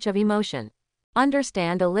had a touch of emotion.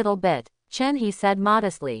 Understand a little bit, Chen He said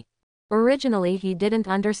modestly. Originally he didn't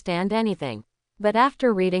understand anything. But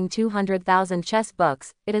after reading 200,000 chess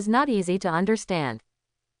books, it is not easy to understand.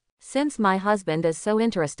 Since my husband is so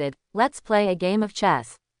interested, let's play a game of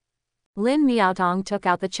chess. Lin Miaotong took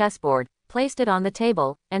out the chessboard, placed it on the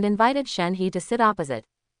table, and invited Shen He to sit opposite.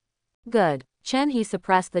 Good. Chen He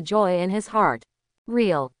suppressed the joy in his heart.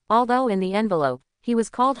 Real, although in the envelope, he was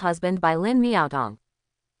called husband by Lin Miaotong.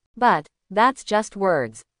 But, that's just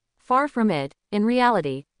words. Far from it, in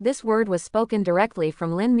reality, this word was spoken directly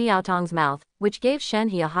from Lin Miaotong's mouth, which gave Shen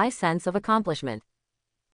He a high sense of accomplishment.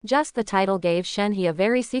 Just the title gave Shen He a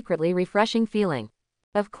very secretly refreshing feeling.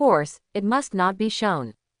 Of course, it must not be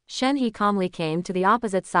shown. Shen He calmly came to the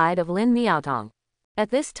opposite side of Lin Miaotong.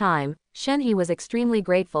 At this time, Shen He was extremely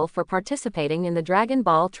grateful for participating in the Dragon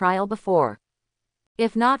Ball trial before.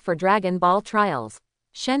 If not for Dragon Ball trials,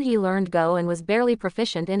 Shen He learned Go and was barely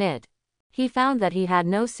proficient in it. He found that he had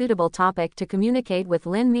no suitable topic to communicate with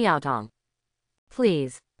Lin Miaotong.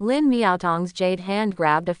 Please. Lin Miaotong's jade hand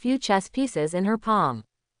grabbed a few chess pieces in her palm.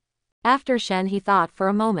 After Shen He thought for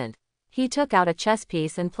a moment, he took out a chess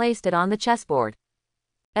piece and placed it on the chessboard.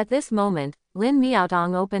 At this moment, Lin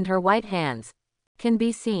Miaotong opened her white hands. Can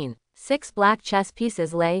be seen, 6 black chess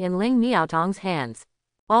pieces lay in Lin Miaotong's hands.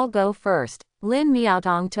 I'll go first. Lin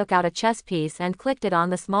Miaotong took out a chess piece and clicked it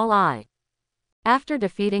on the small eye. After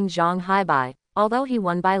defeating Zhang Haibai, although he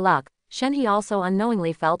won by luck, Shen He also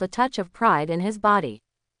unknowingly felt a touch of pride in his body.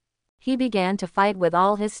 He began to fight with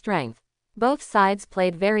all his strength. Both sides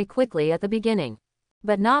played very quickly at the beginning.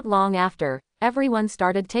 But not long after, everyone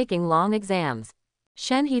started taking long exams.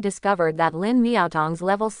 Shen He discovered that Lin Miaotong's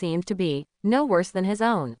level seemed to be no worse than his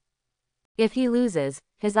own. If he loses,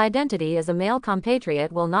 his identity as a male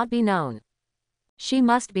compatriot will not be known. She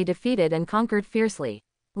must be defeated and conquered fiercely.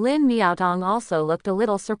 Lin Miaotong also looked a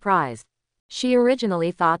little surprised. She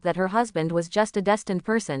originally thought that her husband was just a destined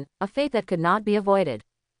person, a fate that could not be avoided.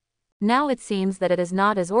 Now it seems that it is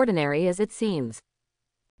not as ordinary as it seems.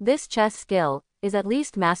 This chess skill is at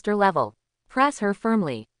least master level. Press her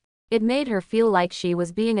firmly. It made her feel like she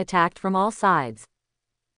was being attacked from all sides.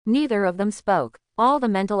 Neither of them spoke. All the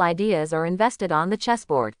mental ideas are invested on the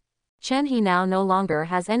chessboard. Chen He now no longer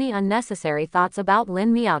has any unnecessary thoughts about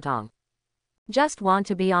Lin Miaotong. Just want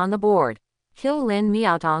to be on the board. Kill Lin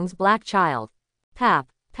Miaotong's black child. Pap,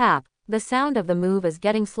 pap, the sound of the move is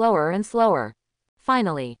getting slower and slower.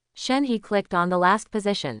 Finally, Shen He clicked on the last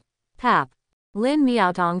position. Pap. Lin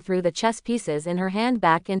Miaotong threw the chess pieces in her hand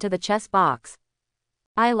back into the chess box.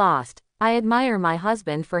 I lost. I admire my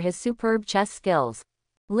husband for his superb chess skills.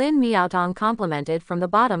 Lin Miaotong complimented from the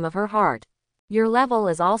bottom of her heart. Your level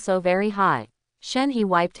is also very high. Shen He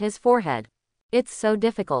wiped his forehead. It's so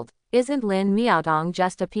difficult. Isn't Lin Miaotong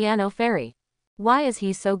just a piano fairy? Why is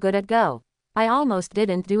he so good at Go? I almost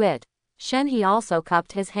didn't do it. Shen He also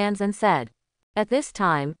cupped his hands and said. At this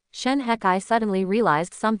time, Shen Hekai suddenly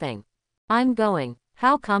realized something. I'm going.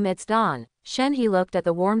 How come it's dawn? Shen He looked at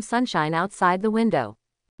the warm sunshine outside the window.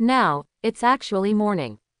 Now, it's actually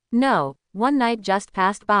morning. No, one night just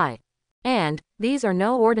passed by. And, these are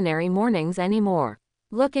no ordinary mornings anymore.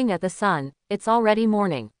 Looking at the sun, it's already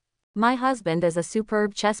morning. My husband is a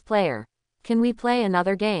superb chess player. Can we play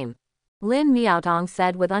another game? Lin Miaotong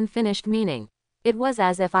said with unfinished meaning. It was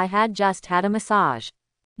as if I had just had a massage.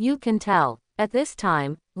 You can tell. At this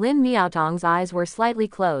time, Lin Miaotong's eyes were slightly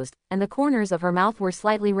closed, and the corners of her mouth were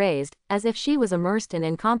slightly raised, as if she was immersed in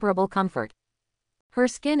incomparable comfort. Her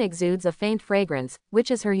skin exudes a faint fragrance,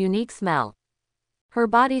 which is her unique smell. Her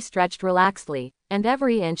body stretched relaxedly, and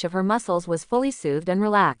every inch of her muscles was fully soothed and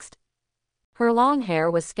relaxed. Her long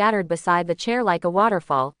hair was scattered beside the chair like a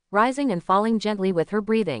waterfall, rising and falling gently with her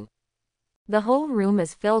breathing. The whole room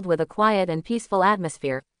is filled with a quiet and peaceful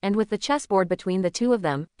atmosphere, and with the chessboard between the two of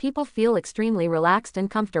them, people feel extremely relaxed and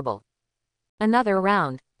comfortable. Another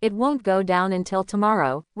round. It won't go down until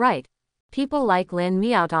tomorrow, right? People like Lin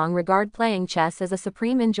Miaotong regard playing chess as a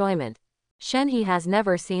supreme enjoyment. Shen He has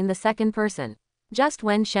never seen the second person. Just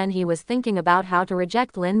when Shen He was thinking about how to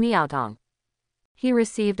reject Lin Miaotong, he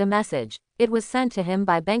received a message. It was sent to him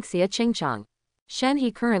by Banksia Qingcheng. Shen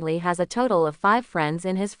He currently has a total of 5 friends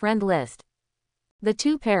in his friend list. The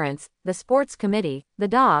 2 parents, the sports committee, the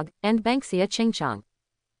dog, and Banksia Qingcheng.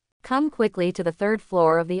 Come quickly to the 3rd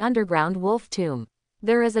floor of the underground wolf tomb.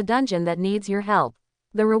 There is a dungeon that needs your help.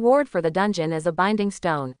 The reward for the dungeon is a binding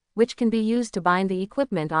stone, which can be used to bind the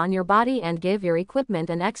equipment on your body and give your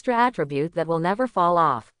equipment an extra attribute that will never fall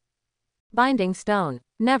off. Binding stone,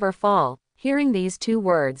 never fall. Hearing these 2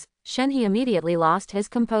 words, Shen He immediately lost his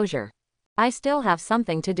composure. I still have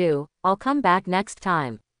something to do, I'll come back next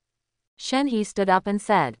time. Shen He stood up and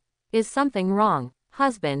said. Is something wrong?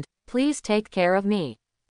 Husband, please take care of me.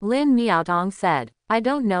 Lin Miaotong said. I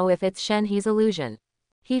don't know if it's Shen He's illusion.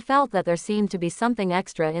 He felt that there seemed to be something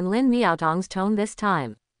extra in Lin Miaotong's tone this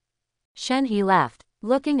time. Shen He left.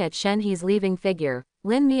 Looking at Shen He's leaving figure,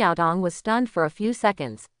 Lin Miaotong was stunned for a few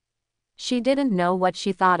seconds. She didn't know what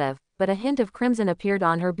she thought of, but a hint of crimson appeared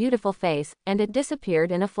on her beautiful face, and it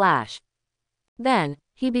disappeared in a flash. Then,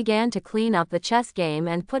 he began to clean up the chess game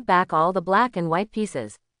and put back all the black and white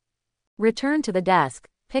pieces. Return to the desk,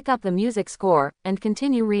 pick up the music score, and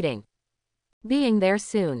continue reading. Being there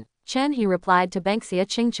soon, Chen He replied to Banksia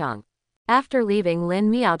Qingcheng. After leaving Lin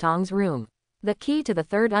Miaotong's room, the key to the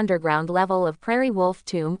 3rd underground level of Prairie Wolf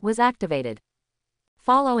Tomb was activated.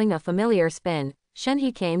 Following a familiar spin, Shen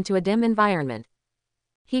He came to a dim environment.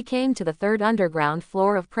 He came to the 3rd underground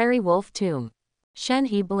floor of Prairie Wolf Tomb. Shen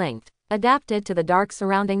He blinked, adapted to the dark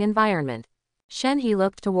surrounding environment. Shen He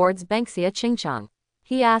looked towards Banksia Qingcheng.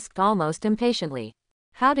 He asked almost impatiently.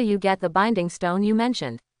 How do you get the binding stone you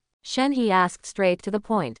mentioned? Shen He asked straight to the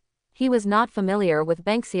point. He was not familiar with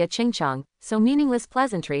Banksia Qingcheng, so meaningless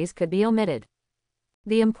pleasantries could be omitted.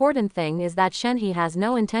 The important thing is that Shen He has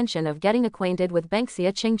no intention of getting acquainted with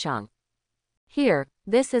Banksia Qingcheng. Here,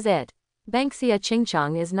 this is it. Banksia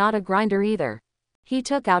Qingcheng is not a grinder either. He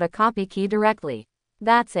took out a copy key directly.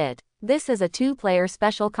 That's it. This is a 2-player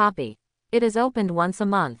special copy. It is opened once a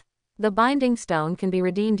month. The binding stone can be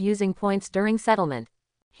redeemed using points during settlement.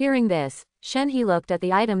 Hearing this, Shen He looked at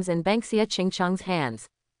the items in Banksia Chingchung's hands.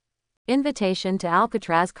 Invitation to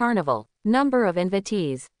Alcatraz Carnival. Number of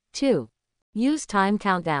invitees, 2. Use time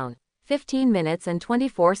countdown, 15 minutes and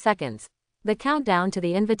 24 seconds. The countdown to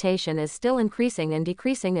the invitation is still increasing and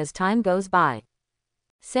decreasing as time goes by.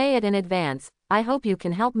 Say it in advance, I hope you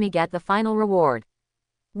can help me get the final reward.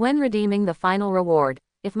 When redeeming the final reward,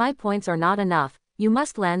 if my points are not enough, you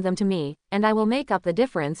must lend them to me, and I will make up the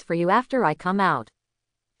difference for you after I come out.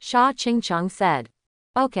 Sha Qingcheng said.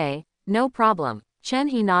 Okay, no problem. Chen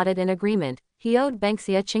He nodded in agreement. He owed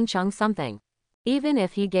Banksia Qingcheng something. Even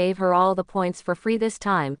if he gave her all the points for free this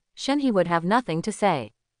time, Shen He would have nothing to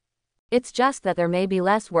say. It's just that there may be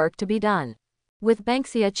less work to be done. With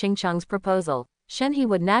Banksia Qingcheng's proposal, Shen He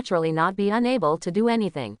would naturally not be unable to do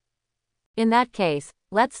anything. In that case,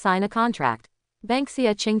 let's sign a contract.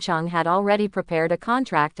 Banksia Qingcheng had already prepared a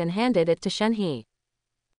contract and handed it to Shen He.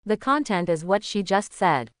 The content is what she just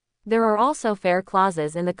said. There are also fair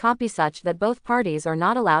clauses in the copy such that both parties are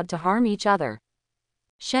not allowed to harm each other.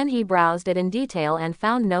 Shen He browsed it in detail and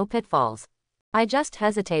found no pitfalls. I just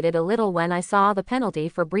hesitated a little when I saw the penalty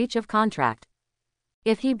for breach of contract.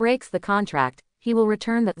 If he breaks the contract, he will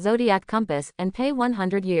return the zodiac compass and pay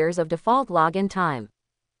 100 years of default login time.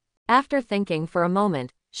 After thinking for a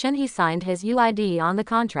moment, Shen He signed his UID on the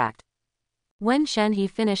contract. When Shen He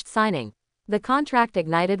finished signing, the contract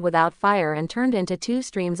ignited without fire and turned into 2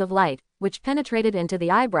 streams of light, which penetrated into the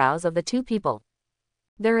eyebrows of the 2 people.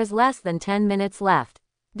 There is less than 10 minutes left.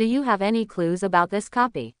 Do you have any clues about this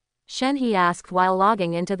copy? Shen He asked while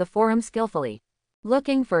logging into the forum skillfully.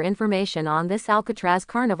 Looking for information on this Alcatraz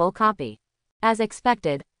Carnival copy. As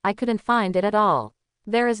expected, I couldn't find it at all.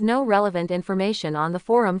 There is no relevant information on the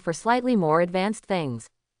forum for slightly more advanced things.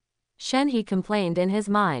 Shen He complained in his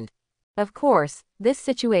mind. Of course, this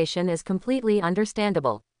situation is completely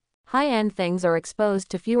understandable. High-end things are exposed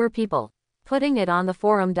to fewer people. Putting it on the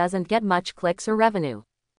forum doesn't get much clicks or revenue.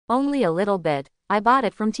 Only a little bit. I bought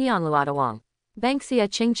it from Tianluotuang. Banksia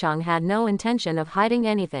Qingcheng had no intention of hiding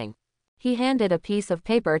anything. He handed a piece of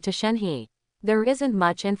paper to Shen He. There isn't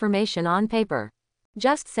much information on paper.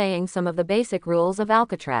 Just saying some of the basic rules of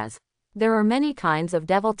Alcatraz. There are many kinds of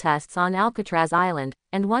devil tests on Alcatraz Island,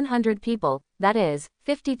 and 100 people, that is,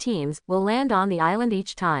 50 teams, will land on the island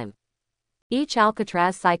each time. Each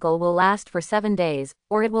Alcatraz cycle will last for 7 days,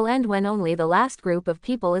 or it will end when only the last group of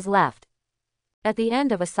people is left. At the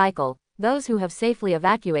end of a cycle, those who have safely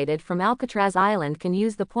evacuated from Alcatraz Island can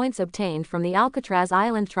use the points obtained from the Alcatraz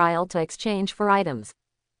Island trial to exchange for items.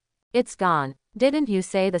 It's gone. Didn't you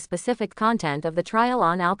say the specific content of the trial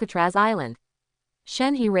on Alcatraz Island?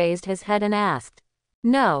 Shen He raised his head and asked.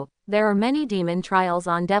 No, there are many demon trials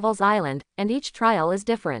on Devil's Island, and each trial is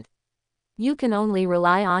different. You can only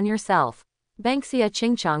rely on yourself. Banksia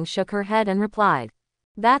Qingcheng shook her head and replied.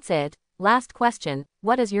 That's it. Last question,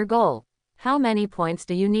 what is your goal? How many points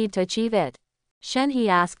do you need to achieve it? Shen He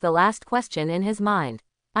asked the last question in his mind.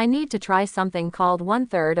 I need to try something called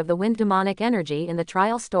 1/3 of the wind demonic energy in the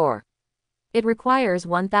trial store. It requires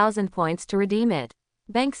 1,000 points to redeem it.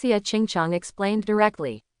 Banksia Qingcheng explained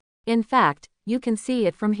directly. In fact, you can see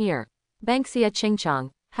it from here. Banksia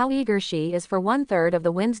Qingcheng, how eager she is for 1/3 of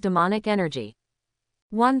the wind's demonic energy.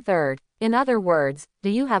 1/3. In other words, do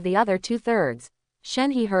you have the other 2/3?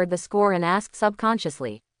 Shen He heard the score and asked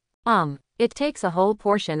subconsciously. It takes a whole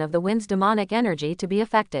portion of the wind's demonic energy to be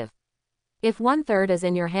effective. If 1/3 is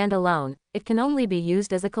in your hand alone, it can only be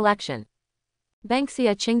used as a collection.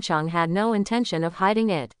 Banksia Qingcheng had no intention of hiding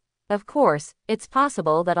it. Of course, it's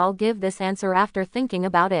possible that I'll give this answer after thinking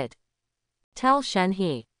about it. Tell Shen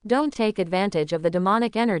He, don't take advantage of the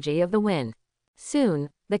demonic energy of the wind. Soon,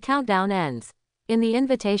 the countdown ends. In the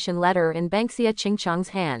invitation letter in Banksia Qingcheng's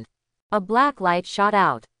hand, a black light shot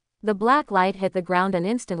out. The black light hit the ground and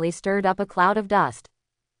instantly stirred up a cloud of dust.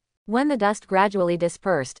 When the dust gradually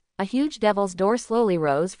dispersed, a huge devil's door slowly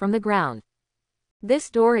rose from the ground. This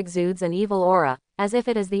door exudes an evil aura, as if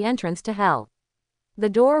it is the entrance to hell. The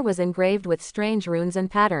door was engraved with strange runes and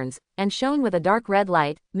patterns, and shone with a dark red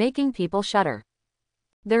light, making people shudder.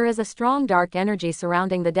 There is a strong dark energy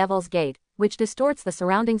surrounding the devil's gate, which distorts the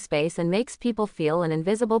surrounding space and makes people feel an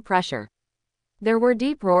invisible pressure. There were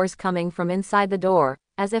deep roars coming from inside the door,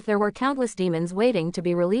 as if there were countless demons waiting to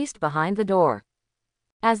be released behind the door.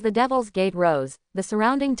 As the devil's gate rose, the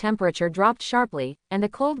surrounding temperature dropped sharply, and a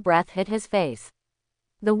cold breath hit his face.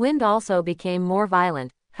 The wind also became more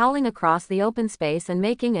violent, howling across the open space and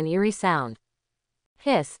making an eerie sound.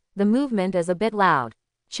 Hiss, the movement is a bit loud.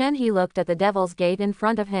 Chen He looked at the devil's gate in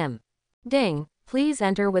front of him. Ding, please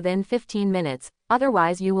enter within 15 minutes,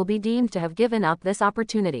 otherwise you will be deemed to have given up this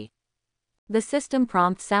opportunity. The system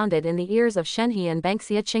prompt sounded in the ears of Shenhe and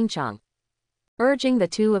Banksia Chingchong, urging the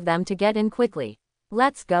two of them to get in quickly.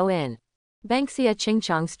 Let's go in. Banksia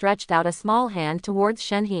Chingchong stretched out a small hand towards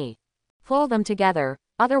Shenhe. Pull them together,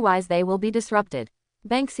 otherwise they will be disrupted,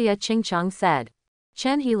 Banksia Chingchong said.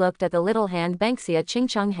 Shenhe looked at the little hand Banksia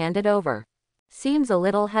Chingchong handed over. Seems a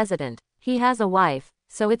little hesitant. He has a wife,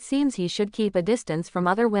 so it seems he should keep a distance from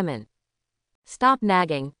other women. Stop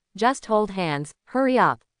nagging, just hold hands, hurry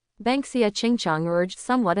up, Banksia Chingchong urged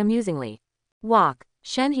somewhat amusingly. Walk.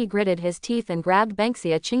 Shenhe gritted his teeth and grabbed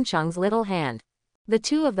Banksia Chingchong's little hand. The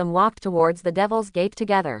two of them walked towards the Devil's Gate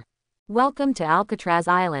together. Welcome to Alcatraz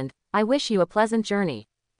Island, I wish you a pleasant journey.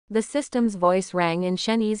 The system's voice rang in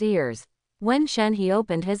Shenhe's ears. When Shenhe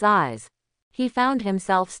opened his eyes, he found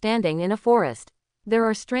himself standing in a forest. There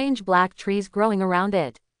are strange black trees growing around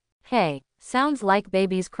it. Hey, sounds like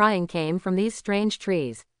babies crying came from these strange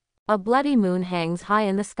trees. A bloody moon hangs high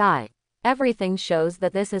in the sky. Everything shows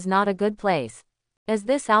that this is not a good place. Is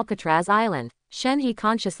this Alcatraz Island? Shenhe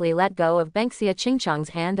consciously let go of Banksia Chingchong's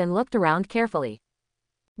hand and looked around carefully.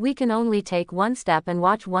 We can only take one step and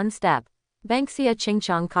watch one step. Banksia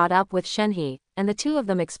Chingchong caught up with Shenhe, and the two of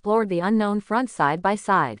them explored the unknown front side by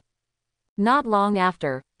side. Not long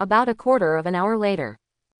after, about a quarter of an hour later,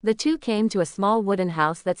 the two came to a small wooden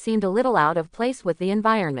house that seemed a little out of place with the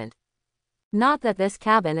environment. Not that this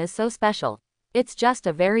cabin is so special. It's just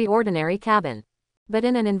a very ordinary cabin. But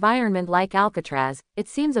in an environment like Alcatraz, it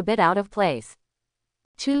seems a bit out of place.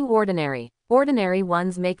 Too ordinary. Ordinary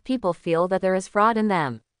ones make people feel that there is fraud in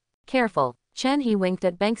them. Careful. Shenhe winked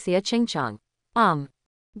at Banksia Chingchong.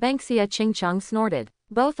 Banksia Chingchong snorted.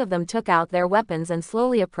 Both of them took out their weapons and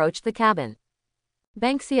slowly approached the cabin.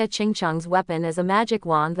 Banksia Chingchong's weapon is a magic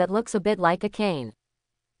wand that looks a bit like a cane.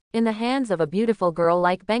 In the hands of a beautiful girl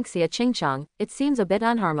like Banksia Chingchong, it seems a bit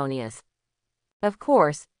unharmonious. Of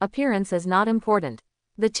course, appearance is not important.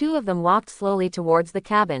 The two of them walked slowly towards the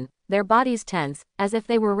cabin, their bodies tense, as if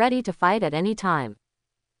they were ready to fight at any time.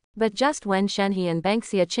 But just when Shenhe and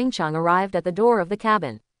Banksia Chingchong arrived at the door of the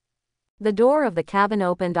cabin, the door of the cabin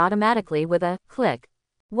opened automatically with a click.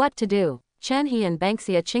 What to do? Shenhe and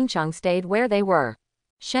Banksia Chingchong stayed where they were.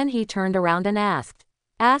 Shenhe turned around and asked.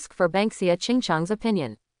 Ask for Banksia Chingchong's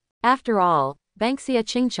opinion. After all, Banksia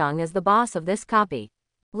Chingchong is the boss of this copy.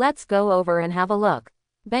 Let's go over and have a look.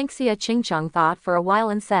 Banksia Chingchong thought for a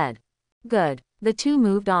while and said. Good. The two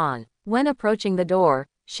moved on. When approaching the door,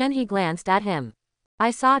 Shenhe glanced at him.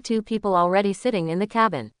 I saw two people already sitting in the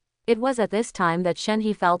cabin. It was at this time that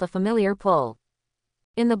Shenhe felt a familiar pull.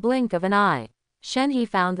 In the blink of an eye, Shenhe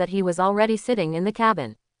found that he was already sitting in the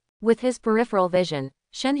cabin. With his peripheral vision,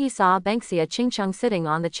 Shenhe saw Banksia Chingchong sitting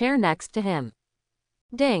on the chair next to him.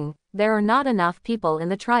 Ding, there are not enough people in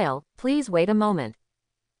the trial, please wait a moment.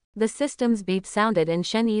 The system's beep sounded in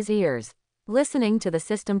Shenhe's ears. Listening to the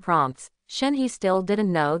system prompts, Shenhe still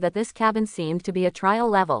didn't know that this cabin seemed to be a trial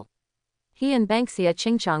level. He and Banksia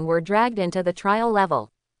Chingchong were dragged into the trial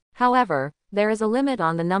level. However, there is a limit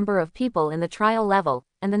on the number of people in the trial level,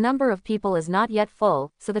 and the number of people is not yet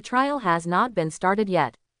full, so the trial has not been started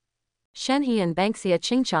yet. Shenhe and Banksia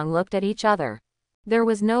Chingchong looked at each other. There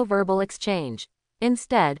was no verbal exchange.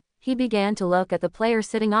 Instead, he began to look at the player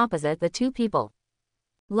sitting opposite the two people.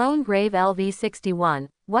 Lone Grave LV61,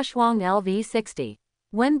 Wushwang LV60.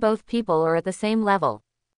 When both people are at the same level,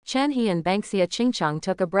 Shenhe and Banksia Chingchong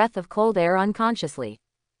took a breath of cold air unconsciously.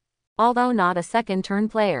 Although not a second-turn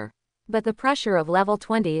player, but the pressure of level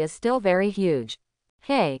 20 is still very huge.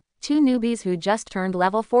 Hey, two newbies who just turned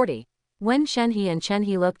level 40. When Shenhe and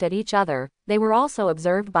Shenhe looked at each other, they were also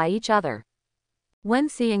observed by each other. When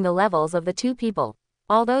seeing the levels of the two people,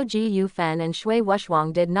 although Ji Yufen and Shui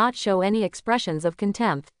Wushwang did not show any expressions of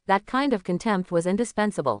contempt, that kind of contempt was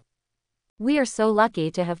indispensable. We are so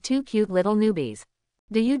lucky to have two cute little newbies.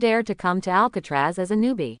 Do you dare to come to Alcatraz as a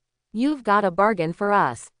newbie? You've got a bargain for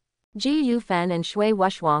us. Ji Yufen and Shui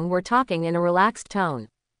Wushwang were talking in a relaxed tone.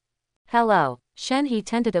 Hello, Shenhe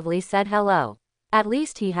tentatively said hello. At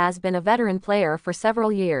least he has been a veteran player for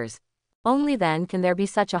several years. Only then can there be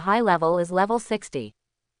such a high level as level 60.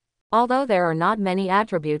 Although there are not many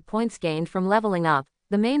attribute points gained from leveling up,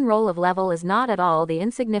 the main role of level is not at all the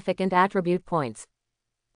insignificant attribute points.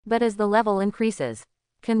 But as the level increases,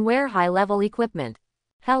 can wear high-level equipment.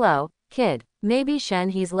 Hello, kid. Maybe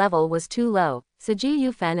Shenhe's level was too low, so Ji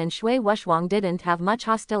Yufen and Shui Wushwang didn't have much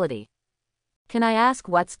hostility. Can I ask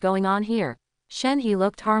what's going on here? Shenhe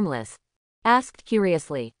looked harmless. Asked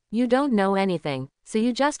curiously. You don't know anything, so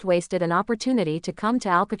you just wasted an opportunity to come to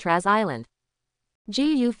Alcatraz Island.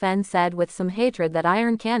 Ji Yufen said with some hatred that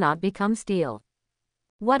iron cannot become steel.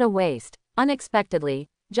 What a waste. Unexpectedly,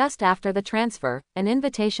 Just after the transfer, an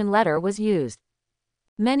invitation letter was used.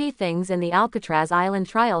 Many things in the Alcatraz Island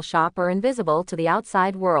trial shop are invisible to the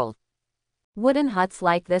outside world. Wooden huts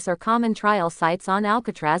like this are common trial sites on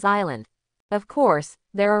Alcatraz Island. Of course,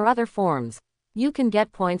 there are other forms. You can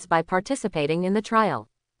get points by participating in the trial.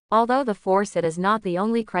 Although the force it is not the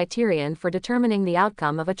only criterion for determining the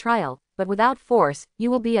outcome of a trial, but without force,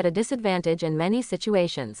 you will be at a disadvantage in many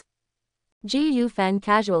situations. Ji Yufen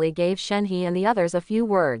casually gave Shenhe and the others a few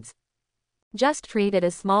words. Just treat it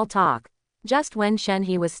as small talk. Just when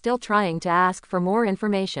Shenhe was still trying to ask for more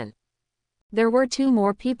information. There were two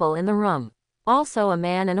more people in the room. Also a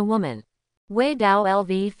man and a woman. Wei Dao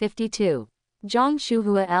LV-52. Zhang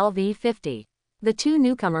Shuhua LV-50. The two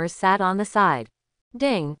newcomers sat on the side.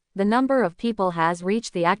 Ding, the number of people has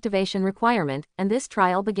reached the activation requirement, and this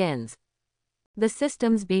trial begins. The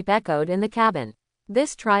system's beep echoed in the cabin.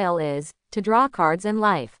 This trial is, to draw cards in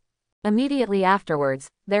life. Immediately afterwards,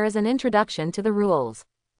 there is an introduction to the rules.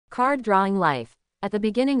 Card drawing life. At the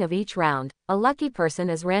beginning of each round, a lucky person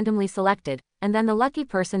is randomly selected, and then the lucky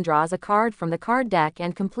person draws a card from the card deck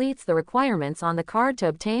and completes the requirements on the card to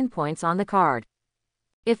obtain points on the card.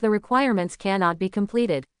 If the requirements cannot be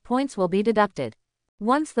completed, points will be deducted.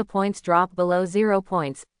 Once the points drop below 0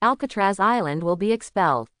 points, Alcatraz Island will be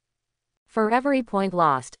expelled. For every point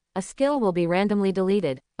lost, a skill will be randomly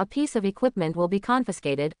deleted, a piece of equipment will be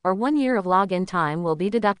confiscated, or 1 year of login time will be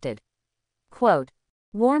deducted. Quote.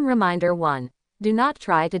 Warm reminder 1. Do not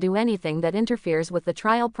try to do anything that interferes with the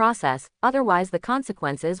trial process, otherwise the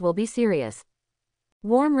consequences will be serious.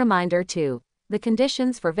 Warm reminder 2. The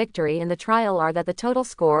conditions for victory in the trial are that the total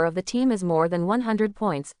score of the team is more than 100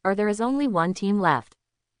 points, or there is only one team left.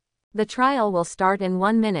 The trial will start in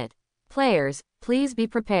 1 minute. Players, please be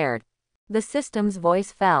prepared. The system's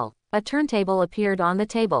voice fell. A turntable appeared on the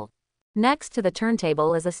table. Next to the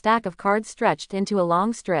turntable is a stack of cards stretched into a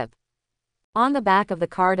long strip. On the back of the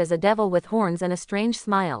card is a devil with horns and a strange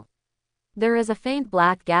smile. There is a faint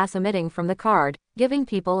black gas emitting from the card, giving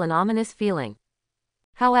people an ominous feeling.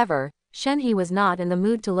 However, Shenhe was not in the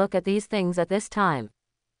mood to look at these things at this time.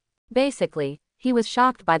 Basically, he was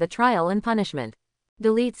shocked by the trial and punishment.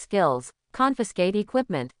 Delete skills, confiscate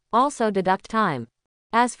equipment, also deduct time.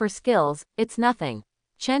 As for skills, it's nothing.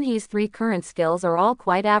 Shenhe's 3 current skills are all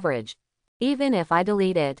quite average. Even if I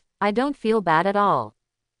delete it, I don't feel bad at all.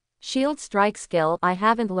 Shield strike skill, I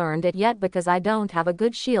haven't learned it yet because I don't have a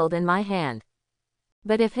good shield in my hand.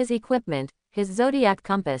 But if his equipment, his zodiac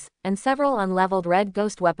compass, and several unleveled red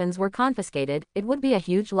ghost weapons were confiscated, it would be a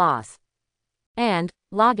huge loss. And,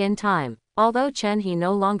 login time. Although Shenhe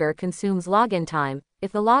no longer consumes login time,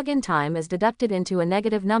 if the login time is deducted into a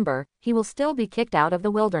negative number, he will still be kicked out of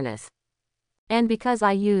the wilderness. And because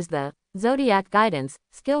I use the zodiac guidance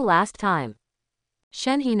skill last time,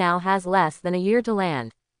 Shenhe now has less than a year to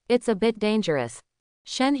land. It's a bit dangerous.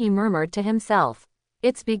 Shenhe murmured to himself.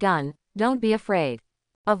 It's begun, don't be afraid.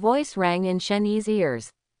 A voice rang in Shenhe's ears.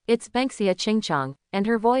 It's Banksia Chingchong, and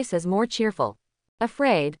her voice is more cheerful.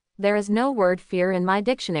 Afraid, there is no word fear in my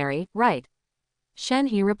dictionary, right?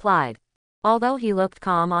 Shenhe replied. Although he looked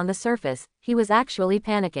calm on the surface, he was actually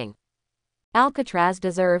panicking. Alcatraz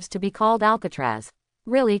deserves to be called Alcatraz.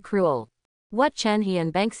 Really cruel. What Shenhe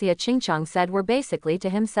and Banksia Chingchong said were basically to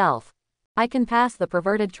himself. I can pass the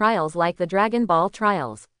perverted trials like the Dragon Ball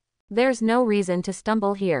trials. There's no reason to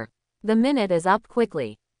stumble here. The minute is up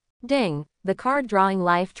quickly. Ding, the card drawing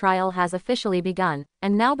life trial has officially begun,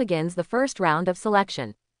 and now begins the first round of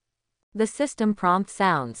selection. The system prompt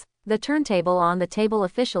sounds. The turntable on the table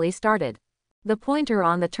officially started. The pointer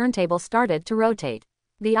on the turntable started to rotate.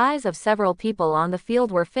 The eyes of several people on the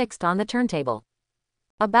field were fixed on the turntable.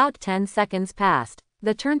 About 10 seconds passed.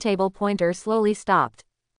 The turntable pointer slowly stopped.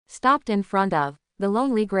 Stopped in front of the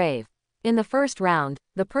lonely grave. In the first round,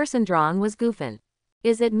 the person drawn was Goofin.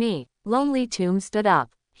 Is it me? Lonely Tomb stood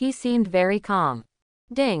up. He seemed very calm.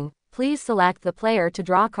 Ding, please select the player to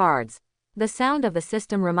draw cards. The sound of the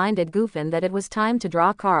system reminded Goofin that it was time to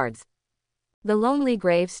draw cards. The lonely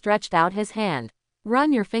grave stretched out his hand.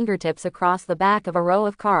 Run your fingertips across the back of a row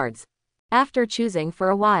of cards. After choosing for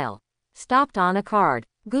a while, stopped on a card.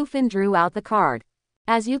 Goofin drew out the card.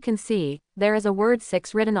 As you can see, there is a word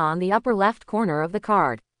 6 written on the upper left corner of the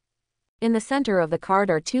card. In the center of the card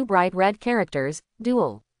are 2 bright red characters,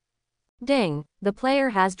 duel. Ding, the player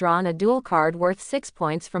has drawn a duel card worth 6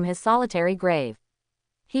 points from his solitary grave.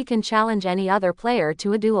 He can challenge any other player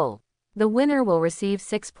to a duel. The winner will receive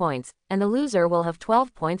 6 points, and the loser will have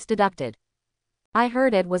 12 points deducted. I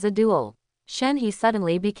heard it was a duel. Shenhe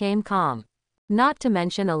suddenly became calm. Not to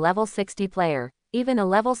mention a level 60 player, even a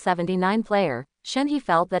level 79 player, Shenhe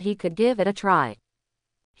felt that he could give it a try.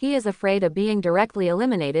 He is afraid of being directly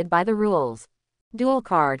eliminated by the rules. Dual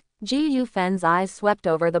card. Ji Yufen's eyes swept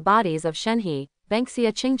over the bodies of Shenhe,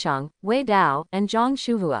 Banksia Qingcheng, Wei Dao, and Zhang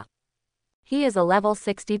Shuhua. He is a level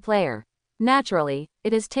 60 player. Naturally,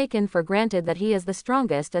 it is taken for granted that he is the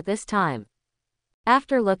strongest at this time.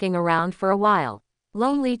 After looking around for a while,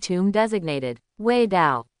 Lonely Tomb designated Wei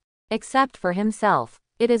Dao. Except for himself,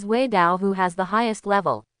 it is Wei Dao who has the highest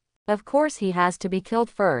level. Of course he has to be killed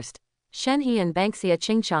first. Shenhe and Banksia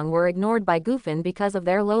Qingcheng were ignored by Gufan because of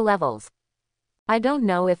their low levels. I don't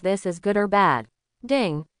know if this is good or bad.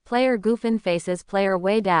 Ding, player Gufan faces player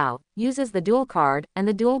Wei Dao, uses the duel card, and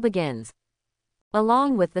the duel begins.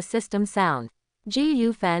 Along with the system sound, Ji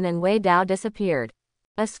Yufen and Wei Dao disappeared.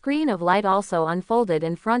 A screen of light also unfolded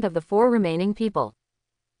in front of the 4 remaining people.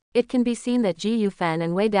 It can be seen that Ji Yufen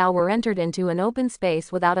and Wei Dao were entered into an open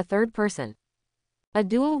space without a third person. A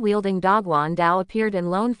dual-wielding Dogwan Dao appeared in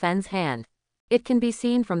Lone Fen's hand. It can be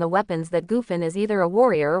seen from the weapons that Gufan is either a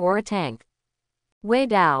warrior or a tank. Wei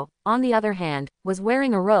Dao, on the other hand, was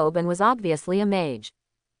wearing a robe and was obviously a mage.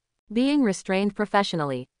 Being restrained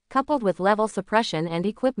professionally, coupled with level suppression and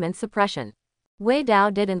equipment suppression, Wei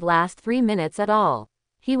Dao didn't last 3 minutes at all.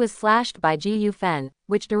 He was slashed by Ji Yufen,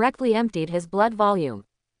 which directly emptied his blood volume.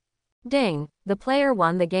 Ding, the player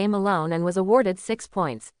won the game alone and was awarded 6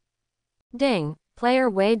 points. Ding, player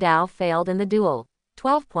Wei Dao failed in the duel.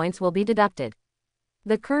 12 points will be deducted.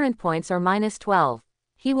 The current points are -12.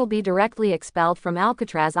 He will be directly expelled from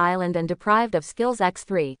Alcatraz Island and deprived of skills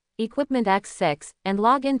X3, equipment X6, and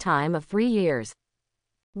login time of 3 years.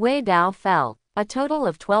 Wei Dao fell. A total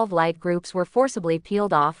of 12 light groups were forcibly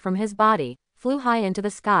peeled off from his body, flew high into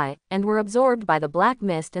the sky, and were absorbed by the black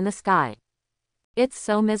mist in the sky. It's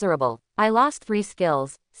so miserable. I lost 3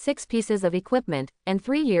 skills, 6 pieces of equipment, and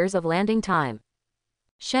 3 years of landing time.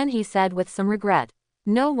 Shenhe said with some regret.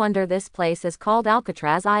 No wonder this place is called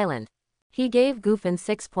Alcatraz Island. He gave Gufan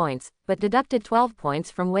 6 points, but deducted 12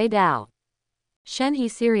 points from Wei Dao. Shenhe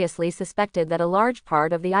seriously suspected that a large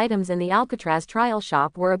part of the items in the Alcatraz trial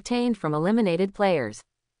shop were obtained from eliminated players.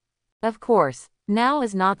 Of course, now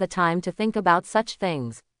is not the time to think about such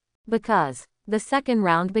things. Because the second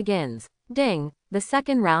round begins. Ding, the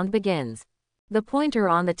second round begins. The pointer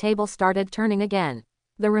on the table started turning again.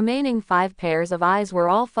 The remaining 5 pairs of eyes were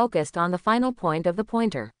all focused on the final point of the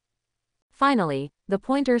pointer. Finally, the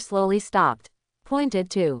pointer slowly stopped. Pointed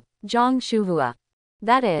to Zhang Shuhua.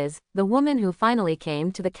 That is, the woman who finally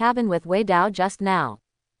came to the cabin with Wei Dao just now.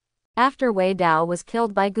 After Wei Dao was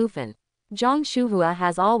killed by Gufan, Zhang Shuhua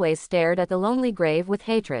has always stared at the lonely grave with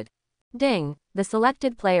hatred. Ding, the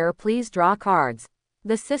selected player please draw cards.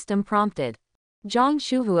 The system prompted. Zhang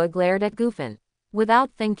Shuhua glared at Gufan. Without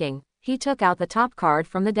thinking, he took out the top card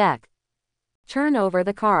from the deck. Turn over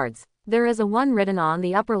the cards. There is a 1 written on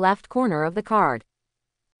the upper left corner of the card.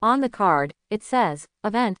 On the card, it says,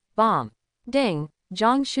 Event, Bomb. Ding,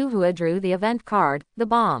 Zhang Shuhua drew the event card, the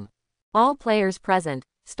bomb. All players present,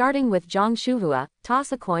 starting with Zhang Shuhua,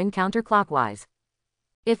 toss a coin counterclockwise.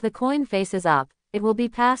 If the coin faces up, it will be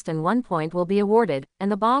passed and 1 point will be awarded,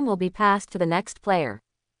 and the bomb will be passed to the next player.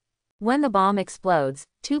 When the bomb explodes,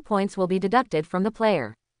 2 points will be deducted from the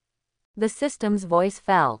player. The system's voice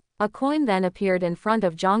fell. A coin then appeared in front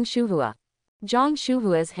of Zhang Shuhua. Zhang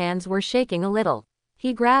Shuhua's hands were shaking a little.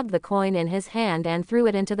 He grabbed the coin in his hand and threw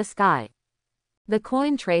it into the sky. The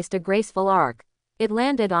coin traced a graceful arc. It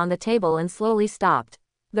landed on the table and slowly stopped.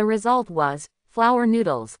 The result was flour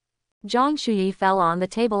noodles. Zhang Shuyi fell on the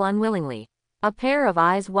table unwillingly. A pair of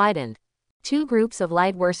eyes widened. 2 groups of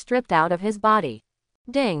light were stripped out of his body.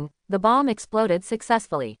 Ding, the bomb exploded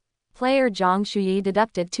successfully. Player Zhang Shuyi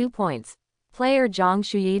deducted 2 points. Player Zhang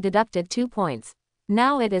Shuyi deducted 2 points.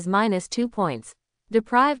 Now it is -2 points.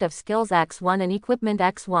 Deprived of skills X1 and equipment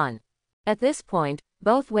X1. At this point,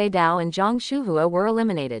 both Wei Dao and Zhang Shuhua were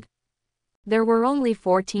eliminated. There were only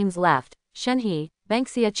 4 teams left, Shenhe,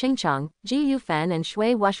 Banksia Qingcheng, Ji Yufen and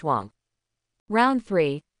Shui Wushuang. Round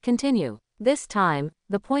 3, continue. This time,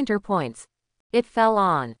 the pointer points. It fell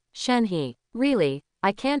on Shenhe. Really,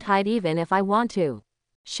 I can't hide even if I want to.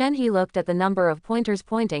 Shenhe looked at the number of pointers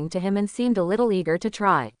pointing to him and seemed a little eager to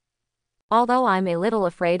try. Although I'm a little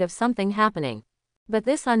afraid of something happening. But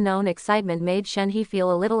this unknown excitement made Shenhe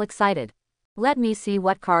feel a little excited. Let me see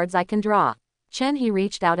what cards I can draw. Shenhe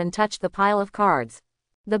reached out and touched the pile of cards.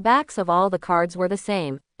 The backs of all the cards were the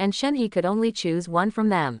same, and Shenhe could only choose one from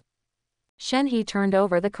them. Shenhe turned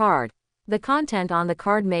over the card. The content on the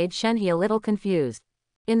card made Shenhe a little confused.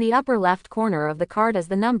 In the upper left corner of the card is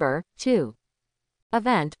the number 2.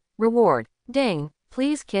 Event, reward. Ding,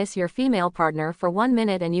 please kiss your female partner for 1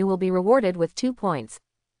 minute and you will be rewarded with 2 points.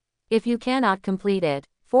 If you cannot complete it,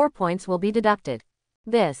 4 points will be deducted.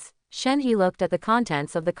 This. Shenhe looked at the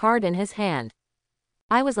contents of the card in his hand.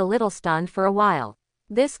 I was a little stunned for a while.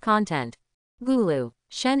 This content. Gulu.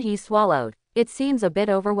 Shenhe swallowed. It seems a bit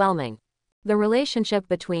overwhelming. The relationship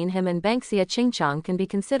between him and Banksia Chingchong can be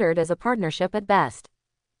considered as a partnership at best.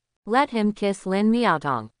 Let him kiss Lin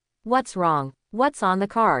Miaotong. What's wrong? What's on the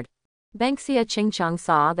card? Banksia Chingchong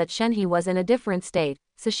saw that Shenhe was in a different state,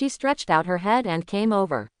 so she stretched out her head and came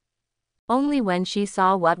over. Only when she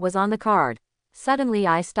saw what was on the card. Suddenly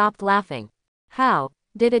I stopped laughing. How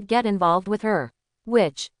did it get involved with her?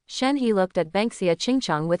 Which? Shenhe looked at Banksia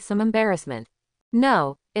Chingchong with some embarrassment.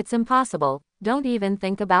 No, it's impossible, don't even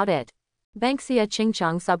think about it. Banksia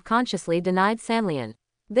Chingchong subconsciously denied Sanlian.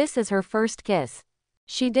 This is her first kiss.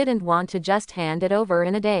 She didn't want to just hand it over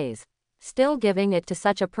in a daze. Still giving it to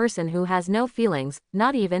such a person who has no feelings,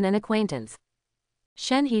 not even an acquaintance.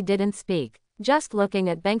 Shenhe didn't speak, just looking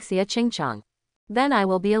at Banksia Chingchong. Then I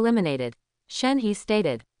will be eliminated. Shenhe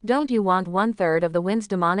stated. Don't you want 1/3 of the wind's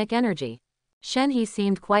demonic energy? Shenhe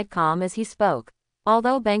seemed quite calm as he spoke.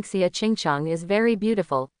 Although Banksia Chingchong is very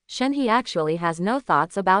beautiful, Shenhe actually has no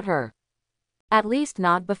thoughts about her. At least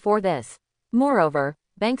not before this. Moreover,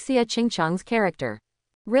 Banksia Chingchong's character.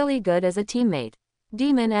 Really good as a teammate.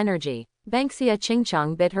 Demon energy. Banksia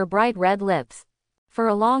Chingchong bit her bright red lips. For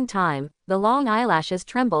a long time, the long eyelashes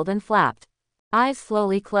trembled and flapped. Eyes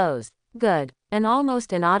slowly closed. Good. An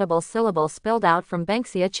almost inaudible syllable spilled out from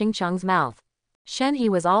Banksia Chingchong's mouth. Shenhe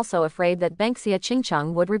was also afraid that Banksia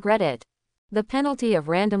Chingchong would regret it. The penalty of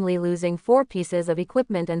randomly losing 4 pieces of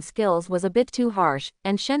equipment and skills was a bit too harsh,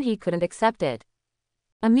 and Shenhe couldn't accept it.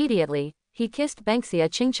 Immediately, he kissed Banksia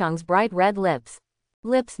Chingchong's bright red lips.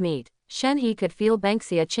 Lips meet. Shenhe could feel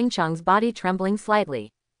Banksia Chingchong's body trembling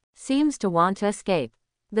slightly. Seems to want to escape.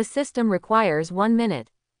 The system requires 1 minute.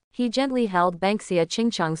 He gently held Banksia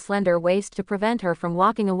Chingchong's slender waist to prevent her from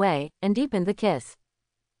walking away, and deepened the kiss.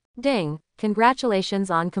 Ding! Congratulations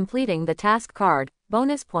on completing the task card,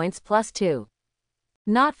 bonus points +2.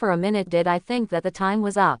 Not for a minute did I think that the time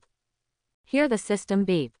was up. Hear the system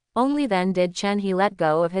beep. Only then did Shenhe let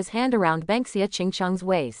go of his hand around Banksia Chingchong's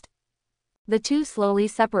waist. The two slowly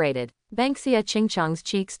separated. Banksia Chingchong's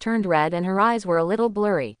cheeks turned red and her eyes were a little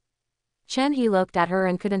blurry. Shenhe looked at her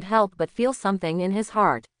and couldn't help but feel something in his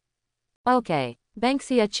heart. Okay.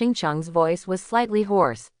 Banksia Chingchong's voice was slightly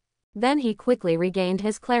hoarse. Then he quickly regained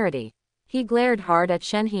his clarity. He glared hard at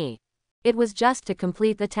Shenhe. It was just to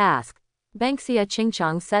complete the task. Banksia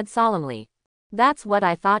Chingchong said solemnly. That's what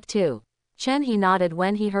I thought too. Shenhe nodded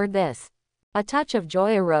when he heard this. A touch of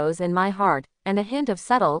joy arose in my heart, and a hint of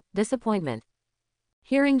subtle disappointment.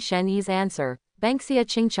 Hearing Shenhe's answer, Banksia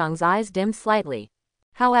Chingchong's eyes dimmed slightly.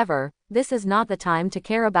 However, this is not the time to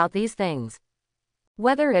care about these things.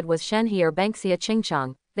 Whether it was Shenhe or Banksia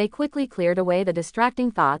Chingchong, they quickly cleared away the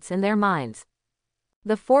distracting thoughts in their minds.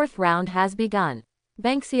 The 4th round has begun.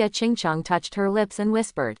 Banksia Chingchong touched her lips and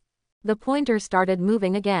whispered. The pointer started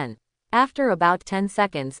moving again. After about 10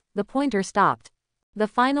 seconds, the pointer stopped. The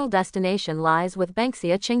final destination lies with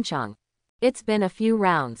Banksia Chingchong. It's been a few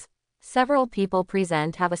rounds. Several people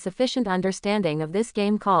present have a sufficient understanding of this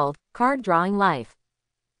game called card drawing life.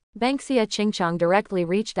 Banksia Chingchong directly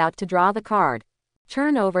reached out to draw the card.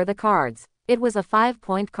 Turn over the cards. It was a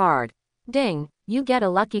 5-point card. Ding, you get a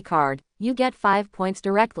lucky card, you get 5 points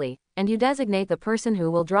directly, and you designate the person who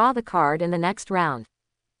will draw the card in the next round.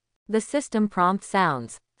 The system prompt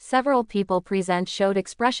sounds. Several people present showed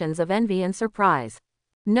expressions of envy and surprise.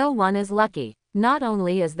 No one is lucky. Not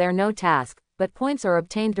only is there no task, but points are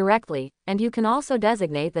obtained directly, and you can also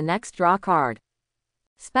designate the next draw card.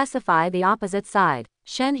 Specify the opposite side,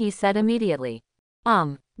 Shenhe said immediately.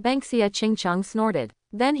 Banksia Chingchong snorted.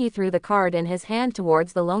 Then he threw the card in his hand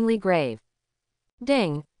towards the lonely grave.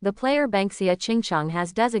 Ding! The player Banksia Chingchong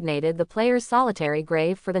has designated the player's solitary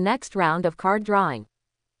grave for the next round of card drawing.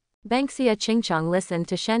 Banksia Chingchong listened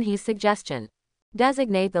to Shenhe's suggestion.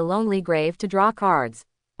 Designate the lonely grave to draw cards.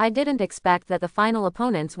 I didn't expect that the final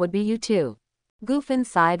opponents would be you two. Gufan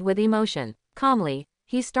sighed with emotion. Calmly,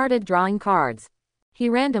 he started drawing cards. He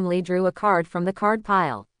randomly drew a card from the card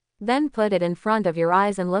pile. Then put it in front of your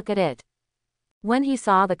eyes and look at it. When he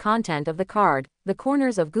saw the content of the card, the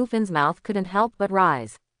corners of Gufan's mouth couldn't help but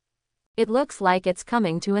rise. It looks like it's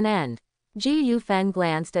coming to an end. Ji Yufen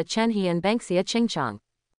glanced at Shenhe and Banksia Chingchong.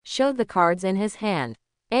 Showed the cards in his hand.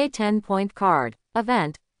 A 10-point card.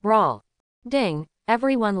 Event, Brawl. Ding,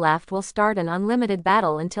 everyone left will start an unlimited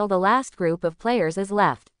battle until the last group of players is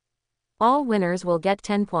left. All winners will get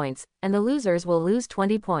 10 points, and the losers will lose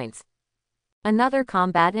 20 points. Another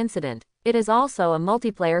combat incident. It is also a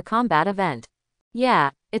multiplayer combat event.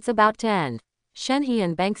 Yeah, it's about to end. Shenhe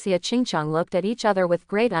and Banksia Chingchong looked at each other with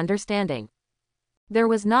great understanding. There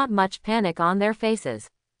was not much panic on their faces.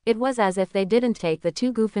 It was as if they didn't take the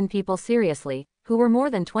two Gufin people seriously, who were more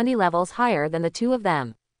than 20 levels higher than the two of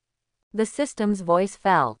them. The system's voice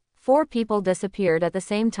fell. 4 people disappeared at the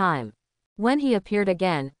same time. When he appeared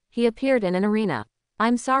again, he appeared in an arena.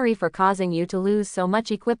 I'm sorry for causing you to lose so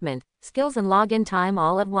much equipment, skills and login time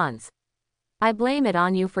all at once. I blame it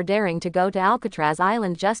on you for daring to go to Alcatraz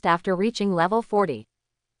Island just after reaching level 40.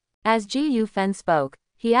 As Ji Yufen spoke,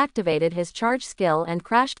 he activated his charge skill and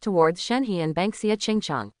crashed towards Shenhe and Banksia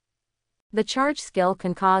Qingcheng. The charge skill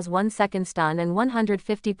can cause 1-second stun and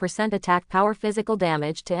 150% attack power physical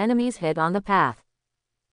damage to enemies hit on the path.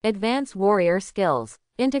 Advance warrior skills.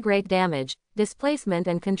 Integrate damage, displacement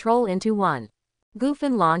and control into one.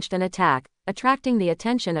 Gufin launched an attack, attracting the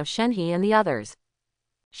attention of Shenhe and the others.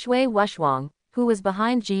 Shui Wushwang, who was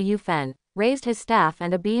behind Ji Yufen, raised his staff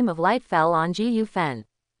and a beam of light fell on Ji Yufen.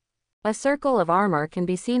 A circle of armor can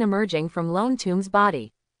be seen emerging from Lone Tomb's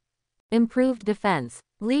body. Improved defense.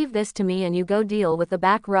 Leave this to me and you go deal with the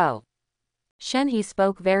back row. Shenhe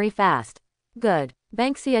spoke very fast. Good.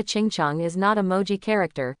 Banksia Qingcheng is not a Moji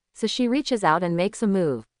character, so she reaches out and makes a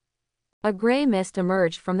move. A gray mist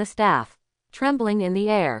emerged from the staff. Trembling in the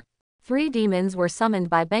air. 3 demons were summoned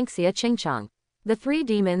by Banksia Qingcheng. The 3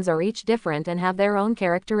 demons are each different and have their own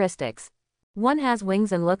characteristics. One has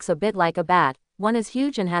wings and looks a bit like a bat, one is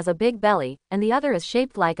huge and has a big belly, and the other is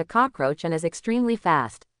shaped like a cockroach and is extremely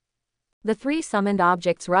fast. The 3 summoned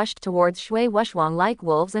objects rushed towards Shui Wushwang like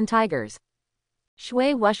wolves and tigers.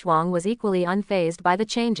 Shui Wushwang was equally unfazed by the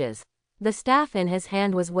changes. The staff in his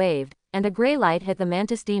hand was waved, and a gray light hit the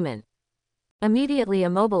mantis demon. Immediately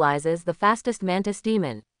immobilizes the fastest mantis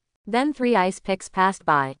demon. Then 3 ice picks passed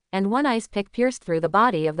by, and 1 ice pick pierced through the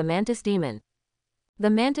body of the mantis demon.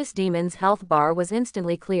 The mantis demon's health bar was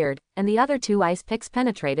instantly cleared, and the other 2 ice picks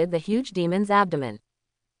penetrated the huge demon's abdomen.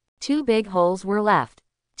 2 big holes were left.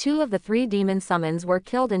 2 of the 3 demon summons were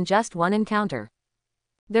killed in just one encounter.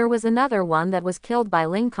 There was another one that was killed by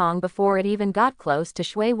Ling Kong before it even got close to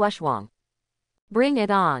Shui Wushwang. Bring it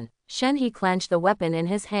on. Shenhe clenched the weapon in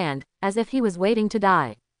his hand, as if he was waiting to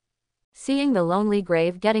die. Seeing the lonely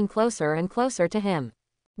grave getting closer and closer to him.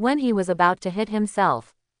 When he was about to hit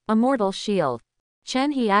himself. Immortal Shield.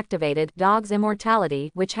 Shenhe activated Dog's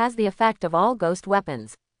Immortality, which has the effect of all ghost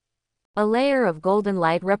weapons. A layer of golden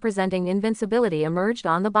light representing invincibility emerged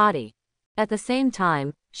on the body. At the same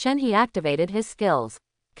time, Shenhe activated his skills.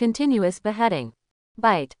 Continuous beheading.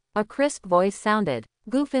 Bite. A crisp voice sounded.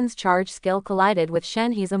 Gufin's charge skill collided with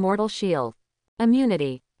Shenhe's immortal shield.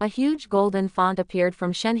 Immunity. A huge golden font appeared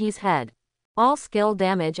from Shenhe's head. All skill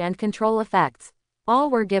damage and control effects. All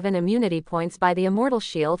were given immunity points by the immortal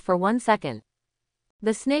shield for 1 second.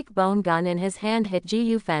 The snake bone gun in his hand hit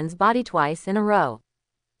Ji Yufen's body twice in a row.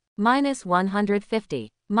 -150.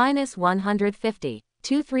 -150.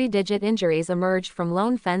 2 3-digit injuries emerged from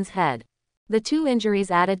Lone Fen's head. The 2 injuries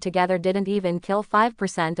added together didn't even kill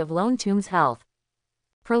 5% of Lone Tomb's health.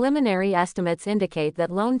 Preliminary estimates indicate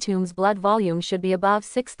that Lone Tomb's blood volume should be above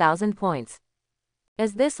 6,000 points.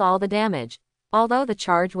 Is this all the damage? Although the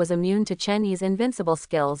charge was immune to Chenyi's invincible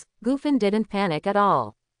skills, Gufin didn't panic at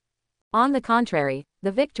all. On the contrary,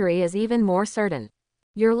 the victory is even more certain.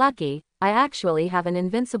 You're lucky, I actually have an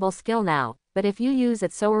invincible skill now, but if you use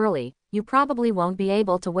it so early, you probably won't be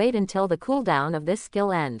able to wait until the cooldown of this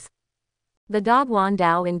skill ends. The Dogwan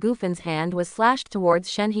Dao in Gufin's hand was slashed towards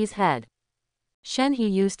Shenhe's head.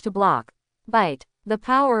 Shenhe used to block. Bite. The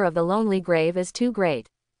power of the lonely grave is too great.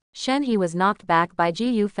 Shenhe was knocked back by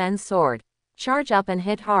Ji Yufen's sword. Charge up and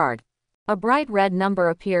hit hard. A bright red number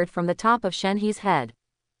appeared from the top of Shenhe's head.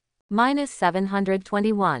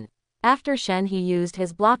 -721. After Shenhe used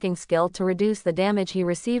his blocking skill to reduce the damage he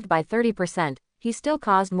received by 30%, he still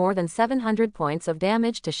caused more than 700 points of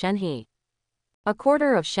damage to Shenhe. A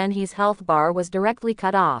quarter of Shenhe's health bar was directly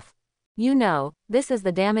cut off. You know, this is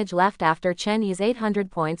the damage left after Shenhe's 800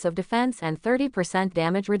 points of defense and 30%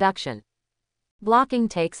 damage reduction. Blocking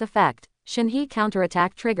takes effect. Shenhe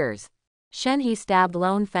counterattack triggers. Shenhe stabbed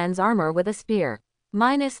Lone Fen's armor with a spear.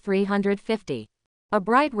 -350. A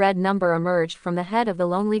bright red number emerged from the head of the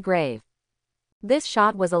lonely grave. This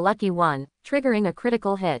shot was a lucky one, triggering a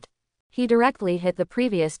critical hit. He directly hit the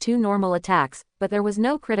previous 2 normal attacks, but there was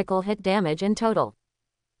no critical hit damage in total.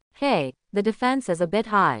 Hey, the defense is a bit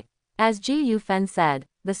high. As Ji Yufen said,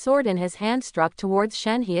 the sword in his hand struck towards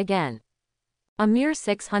Shenhe again. A mere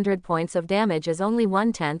 600 points of damage is only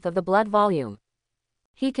 1/10 of the blood volume.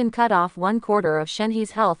 He can cut off 1/4 of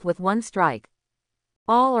Shenhe's health with 1 strike.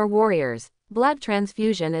 All are warriors. Blood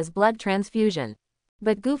transfusion is blood transfusion.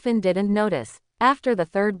 But Gufin didn't notice. After the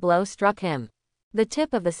 3rd blow struck him, the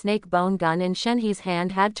tip of the snake bone gun in Shenhe's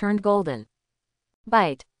hand had turned golden.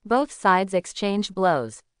 Bite. Both sides exchanged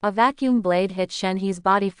blows. A vacuum blade hit Shenhe's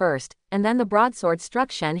body first, and then the broadsword struck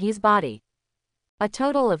Shenhe's body. A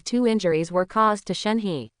total of 2 injuries were caused to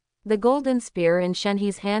Shenhe. The golden spear in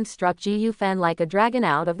Shenhe's hand struck Ji Yufen like a dragon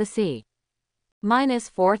out of the sea.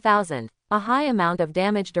 -4,000. A high amount of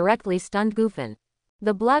damage directly stunned Gufen.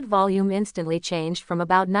 The blood volume instantly changed from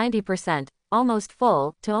about 90%, almost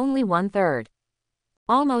full, to only 1/3.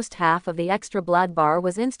 Almost half of the extra blood bar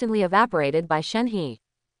was instantly evaporated by Shenhe.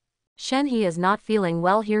 Shenhe is not feeling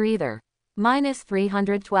well here either.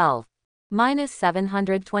 -312.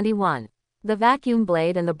 -721. The vacuum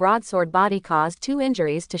blade and the broadsword body caused 2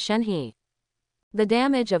 injuries to Shenhe. The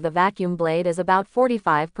damage of the vacuum blade is about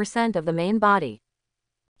 45% of the main body.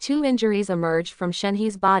 2 injuries emerged from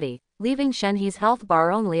Shenhe's body, leaving Shenhe's health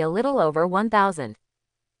bar only a little over 1,000.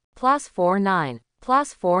 +49.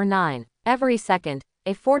 +49. Every second,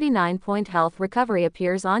 a 49-point health recovery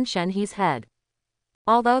appears on Shenhe's head.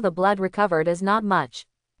 Although the blood recovered is not much,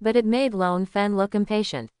 but it made Lone Fen look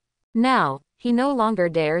impatient. Now, he no longer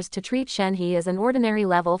dares to treat Shenhe as an ordinary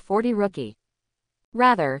level 40 rookie.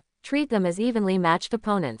 Rather, treat them as evenly matched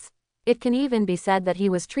opponents. It can even be said that he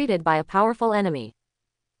was treated by a powerful enemy.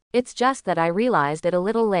 It's just that I realized it a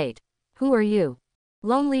little late. Who are you?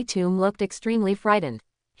 Lonely Tomb looked extremely frightened.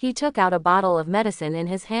 He took out a bottle of medicine in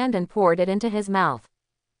his hand and poured it into his mouth.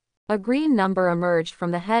 A green number emerged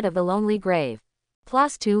from the head of the lonely grave.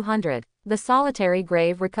 +200. The solitary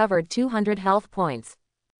grave recovered 200 health points.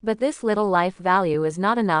 But this little life value is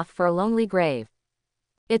not enough for a lonely grave.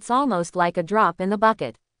 It's almost like a drop in the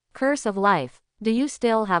bucket. Curse of life. Do you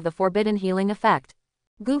still have the forbidden healing effect?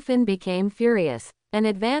 Gufen became furious. An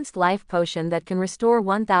advanced life potion that can restore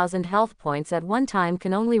 1,000 health points at one time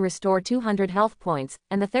can only restore 200 health points,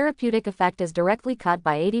 and the therapeutic effect is directly cut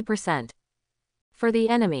by 80%. For the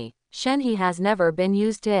enemy, Shenhe has never been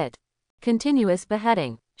used to it. Continuous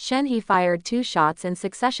beheading. Shenhe fired 2 shots in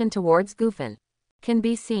succession towards Gufen. Can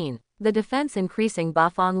be seen. The defense increasing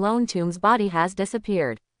buff on Lone Tomb's body has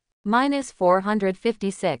disappeared.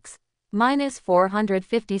 -456.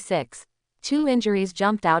 -456. 2 injuries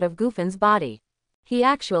jumped out of Gufen's body. He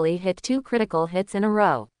actually hit 2 critical hits in a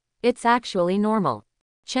row. It's actually normal.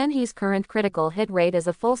 Shenhe's current critical hit rate is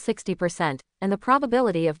a full 60%, and the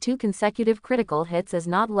probability of 2 consecutive critical hits is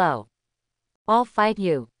not low. I'll fight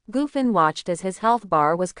you. Gufen watched as his health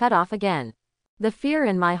bar was cut off again. The fear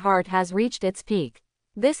in my heart has reached its peak.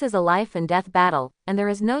 This is a life and death battle, and there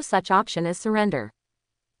is no such option as surrender.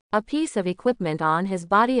 A piece of equipment on his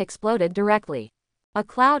body exploded directly. A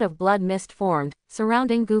cloud of blood mist formed,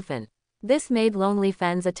 surrounding Gufen. This made Lonely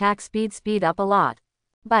Fen's attack speed up a lot.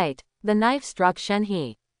 Bite. The knife struck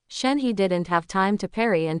Shenhe. Shenhe didn't have time to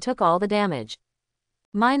parry and took all the damage.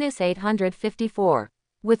 -854.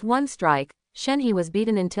 With one strike, Shenhe was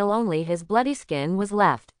beaten until only his bloody skin was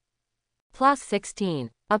left.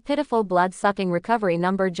 +16. A pitiful blood-sucking recovery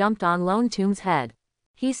number jumped on Lone Tomb's head.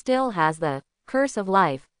 He still has the curse of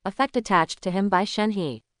life effect attached to him by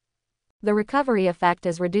Shenhe. The recovery effect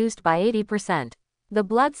is reduced by 80%. The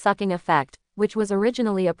blood-sucking effect, which was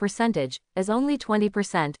originally a percentage, is only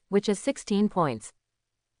 20%, which is 16 points.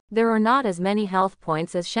 There are not as many health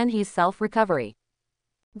points as Shenhe's self-recovery.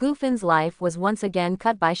 Gufen's life was once again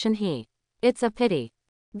cut by Shenhe. It's a pity.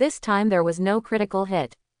 This time there was no critical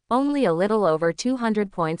hit. Only a little over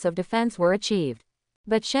 200 points of defense were achieved.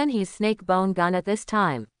 But Shenhe's snake bone gun at this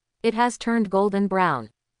time. It has turned golden brown.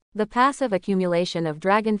 The passive accumulation of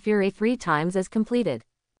Dragon Fury 3 times is completed.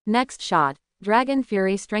 Next shot, Dragon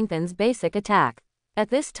Fury strengthens basic attack. At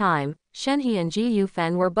this time, Shenhe and Ji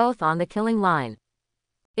Yufen were both on the killing line.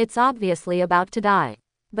 It's obviously about to die.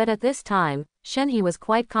 But at this time, Shenhe was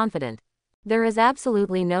quite confident. There is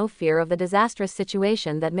absolutely no fear of the disastrous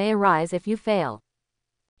situation that may arise if you fail.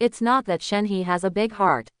 It's not that Shenhe has a big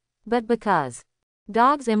heart, but because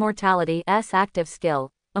Dog's Immortality's active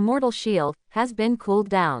skill, Immortal Shield, has been cooled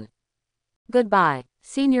down. Goodbye,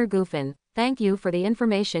 Senior Gufen, thank you for the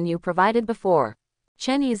information you provided before.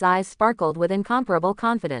 Shenhe's eyes sparkled with incomparable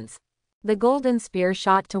confidence. The golden spear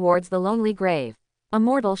shot towards the lonely grave.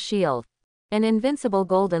 Immortal Shield. An invincible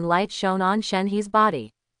golden light shone on Shenhe's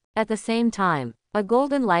body. At the same time, a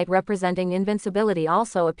golden light representing invincibility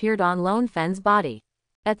also appeared on Lone Fen's body.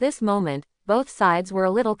 At this moment, both sides were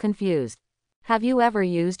a little confused. Have you ever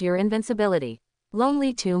used your invincibility?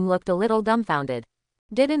 Lonely Tomb looked a little dumbfounded.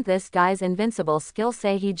 Didn't this guy's invincible skill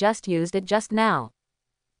say he just used it just now?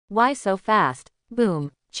 Why so fast?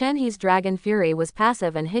 Boom. Shenhe's Dragon Fury was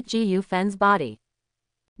passive and hit Ji Yufen's body.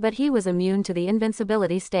 But he was immune to the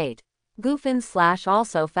invincibility state. Gufen's slash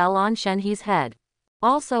also fell on Shenhe's head.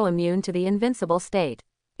 Also immune to the invincible state.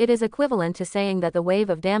 It is equivalent to saying that the wave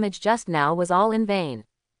of damage just now was all in vain.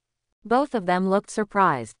 Both of them looked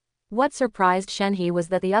surprised. What surprised Shenhe was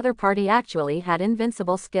that the other party actually had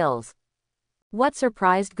invincible skills. What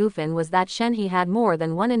surprised Gufan was that Shenhe had more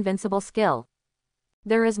than one invincible skill.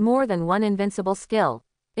 There is more than one invincible skill.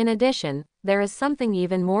 In addition, there is something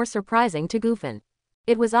even more surprising to Gufan.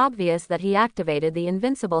 It was obvious that he activated the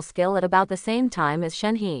invincible skill at about the same time as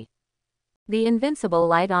Shenhe. The invincible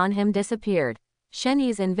light on him disappeared.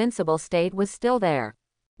 Shenhe's invincible state was still there.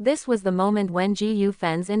 This was the moment when Ji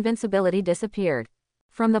Yufen's invincibility disappeared.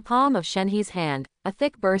 From the palm of Shenhe's hand, a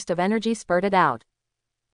thick burst of energy spurted out.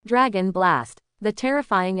 Dragon Blast. The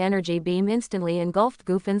terrifying energy beam instantly engulfed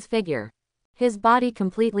Gufan's figure. His body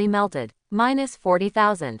completely melted. Minus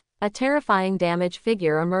 40,000. A terrifying damage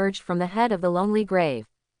figure emerged from the head of the lonely grave.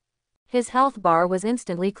 His health bar was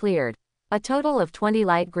instantly cleared. A total of 20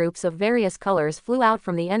 light groups of various colors flew out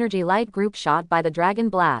from the energy light group shot by the Dragon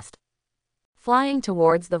Blast. Flying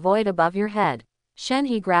towards the void above your head.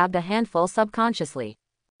 Shenhe grabbed a handful subconsciously.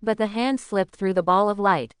 But the hand slipped through the ball of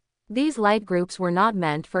light. These light groups were not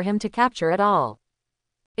meant for him to capture at all.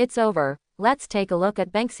 It's over, let's take a look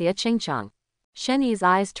at Banksia Qingcheng. Shenhe's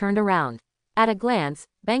eyes turned around. At a glance,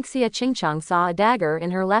 Banksia Qingcheng saw a dagger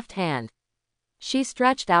in her left hand. She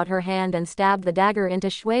stretched out her hand and stabbed the dagger into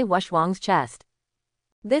Shui Wushwang's chest.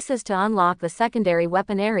 This is to unlock the secondary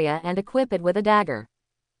weapon area and equip it with a dagger.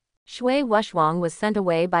 Shui Wushwang was sent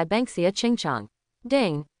away by Banksia Qingcheng.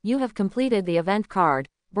 Ding, you have completed the event card,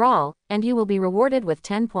 Brawl, and you will be rewarded with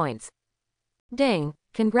 10 points. Ding,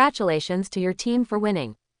 congratulations to your team for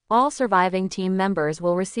winning. All surviving team members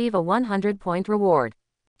will receive a 100-point reward.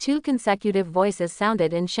 2 consecutive voices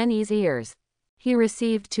sounded in Shenhe's ears. He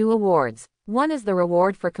received 2 awards. One is the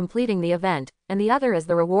reward for completing the event, and the other is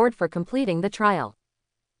the reward for completing the trial.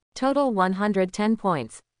 Total 110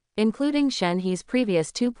 points. Including Shenhe's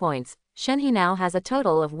previous 2 points, Shenhe now has a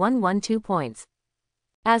total of 112 points.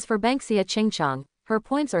 As for Banksia Qingcheng, her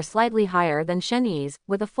points are slightly higher than Shenhe's,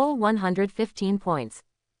 with a full 115 points.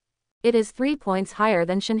 It is 3 points higher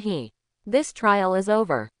than Shenhe. This trial is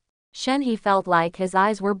over. Shenhe felt like his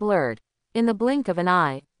eyes were blurred. In the blink of an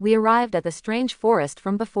eye, we arrived at the strange forest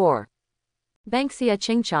from before. Banksia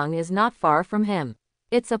Qingcheng is not far from him.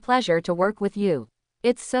 It's a pleasure to work with you.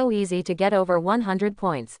 It's so easy to get over 100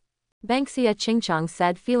 points. Banksia Qingcheng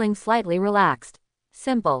said, feeling slightly relaxed.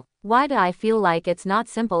 Simple. Why do I feel like it's not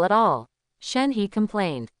simple at all? Shenhe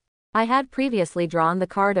complained. I had previously drawn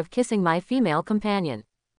the card of kissing my female companion.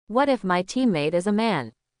 What if my teammate is a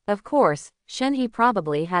man? Of course, Shenhe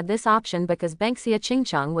probably had this option because Banksia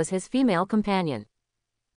Qingcheng was his female companion.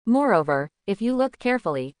 Moreover, if you look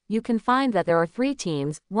carefully, you can find that there are 3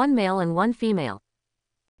 teams, 1 male and 1 female.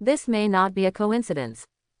 This may not be a coincidence.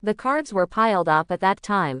 The cards were piled up at that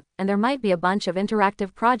time, and there might be a bunch of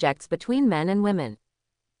interactive projects between men and women.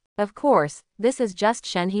 Of course, this is just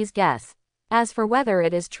Shenhe's guess. As for whether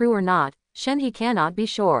it is true or not, Shenhe cannot be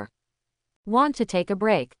sure. Want to take a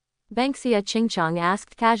break? Banksia Qingcheng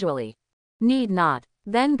asked casually. Need not.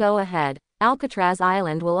 Then go ahead. Alcatraz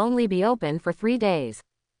Island will only be open for 3 days.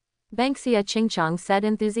 Banksia Qingcheng said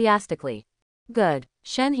enthusiastically. Good.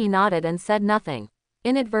 Shenhe nodded and said nothing.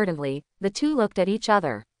 Inadvertently, the two looked at each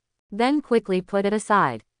other. Then quickly put it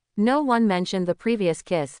aside. No one mentioned the previous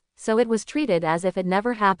kiss, so it was treated as if it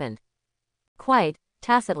never happened. Quite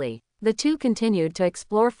tacitly, the two continued to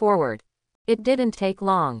explore forward. It didn't take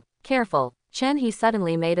long. Careful. Shenhe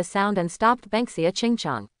suddenly made a sound and stopped Banksia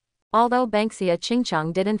Qingcheng. Although Banksia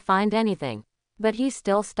Qingcheng didn't find anything. But he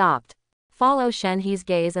still stopped. Follow Shenhe's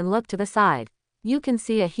gaze and look to the side. You can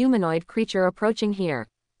see a humanoid creature approaching here.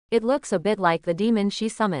 It looks a bit like the demon she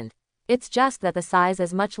summoned. It's just that the size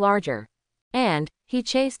is much larger. And he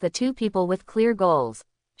chased the 2 people with clear goals.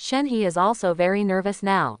 Shenhe is also very nervous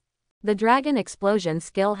now. The dragon explosion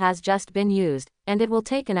skill has just been used, and it will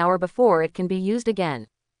take an hour before it can be used again.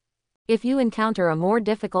 If you encounter a more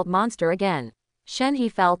difficult monster again,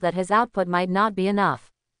 Shenhe felt that his output might not be enough.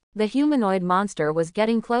 The humanoid monster was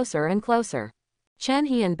getting closer and closer.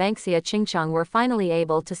 Shenhe and Banksia Qingcheng were finally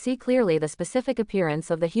able to see clearly the specific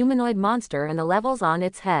appearance of the humanoid monster and the levels on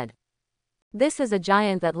its head. This is a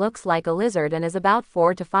giant that looks like a lizard and is about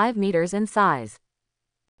 4 to 5 meters in size.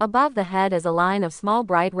 Above the head is a line of small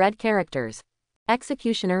bright red characters.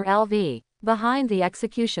 Executioner LV. Behind the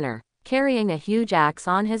executioner, carrying a huge axe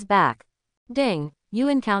on his back. Ding, you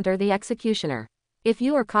encounter the executioner. If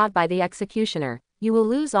you are caught by the executioner, you will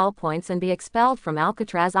lose all points and be expelled from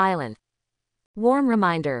Alcatraz Island. Warm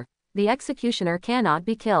reminder, the executioner cannot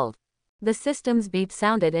be killed. The system's beep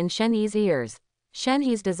sounded in Shenhe's ears.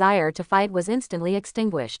 Shenhe's desire to fight was instantly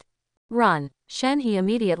extinguished. Run, Shenhe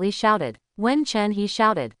immediately shouted. Wen Chen, he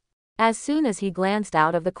shouted. As soon as he glanced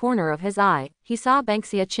out of the corner of his eye, he saw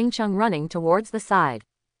Banksia Chingcheng running towards the side.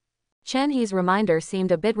 Chen He's reminder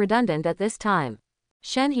seemed a bit redundant at this time.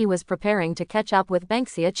 Shen He was preparing to catch up with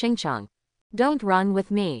Banksia Chingcheng. Don't run with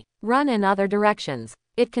me. Run in other directions.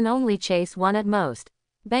 It can only chase one at most,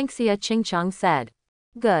 Banksia Chingcheng said.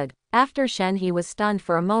 Good. After Shen He was stunned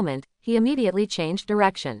for a moment, he immediately changed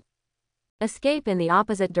direction. Escape in the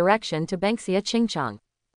opposite direction to Banksia Chingcheng.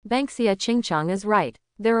 Banksia Chingcheng is right.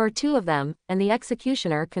 There are two of them, and the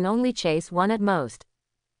executioner can only chase one at most.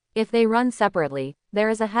 If they run separately, there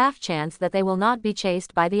is a half chance that they will not be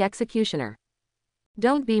chased by the executioner.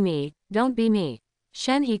 Don't be me, don't be me.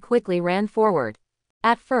 Shen He quickly ran forward.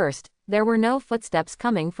 At first, there were no footsteps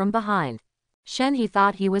coming from behind. Shen He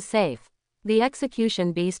thought he was safe. The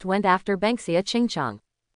execution beast went after Banksia Chingcheng.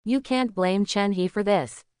 You can't blame Chen He for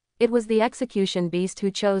this. It was the execution beast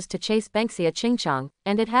who chose to chase Banksia Chingcheng,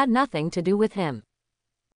 and it had nothing to do with him.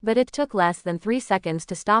 But it took less than 3 seconds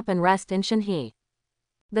to stop and rest in Shen He.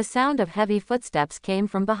 The sound of heavy footsteps came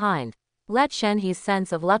from behind. Let Shen He's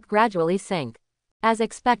sense of luck gradually sink. As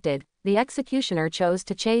expected, the executioner chose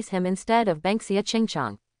to chase him instead of Banksia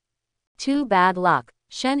Chingcheng. Too bad luck.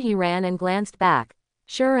 Shen He ran and glanced back.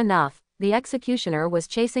 Sure enough, the executioner was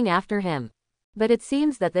chasing after him. But it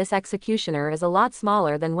seems that this executioner is a lot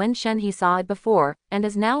smaller than when Shen He saw it before, and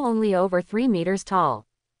is now only over 3 meters tall.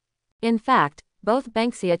 In fact, both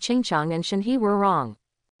Banksia Chingcheng and Shen He were wrong.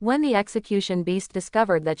 When the execution beast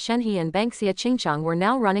discovered that Shen He and Banksia Chingcheng were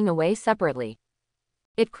now running away separately,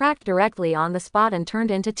 it cracked directly on the spot and turned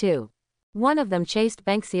into two. One of them chased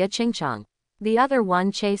Banksia Chingcheng. The other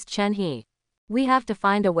one chased Shen He. We have to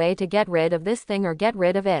find a way to get rid of this thing or get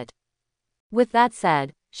rid of it. With that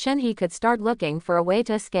said, Shen He could start looking for a way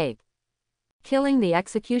to escape. Killing the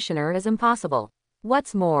executioner is impossible.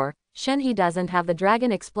 What's more, Shen He doesn't have the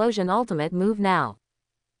Dragon Explosion ultimate move now.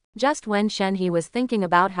 Just when Shen He was thinking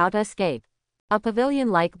about how to escape, a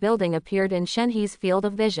pavilion-like building appeared in Shen He's field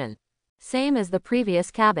of vision. Same as the previous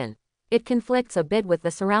cabin. It conflicts a bit with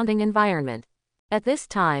the surrounding environment. At this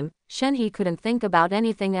time, Shen He couldn't think about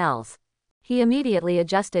anything else. He immediately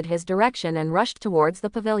adjusted his direction and rushed towards the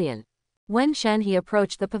pavilion. When Shen He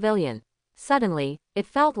approached the pavilion, suddenly, it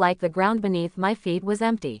felt like the ground beneath my feet was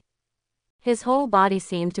empty. His whole body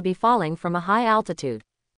seemed to be falling from a high altitude.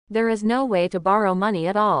 There is no way to borrow money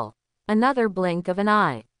at all. Another blink of an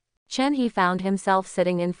eye. Shen He found himself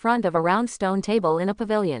sitting in front of a round stone table in a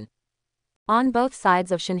pavilion. On both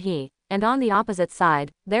sides of Shen He, and on the opposite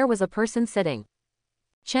side, there was a person sitting.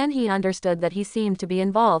 Shen He understood that he seemed to be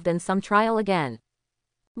involved in some trial again.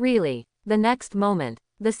 Really? The next moment,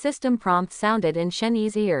 the system prompt sounded in Shen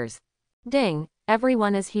He's ears. Ding,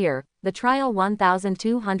 everyone is here, the trial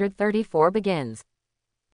 1234 begins.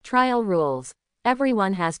 Trial rules.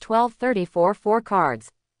 Everyone has 1234 4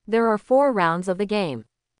 cards. There are 4 rounds of the game.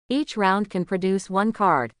 Each round can produce 1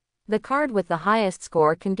 card. The card with the highest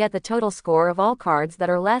score can get the total score of all cards that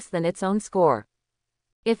are less than its own score.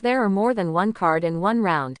 If there are more than 1 card in one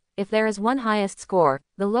round, if there is one highest score,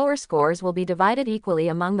 the lower scores will be divided equally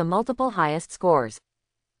among the multiple highest scores.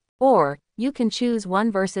 Or, you can choose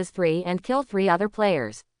 1 versus 3 and kill 3 other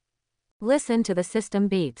players. Listen to the system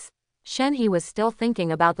beeps. Shen He was still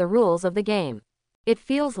thinking about the rules of the game. It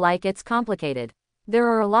feels like it's complicated. There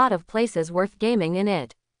are a lot of places worth gaming in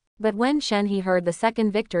it. But when Shen He heard the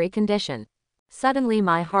second victory condition, suddenly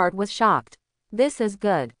my heart was shocked. This is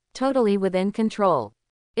good, totally within control.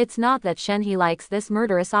 It's not that Shen He likes this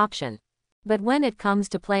murderous option. But when it comes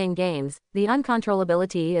to playing games, the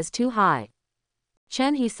uncontrollability is too high.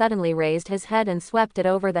 Shen He suddenly raised his head and swept it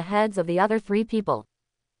over the heads of the other 3 people.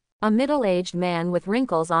 A middle-aged man with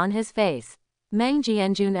wrinkles on his face. Meng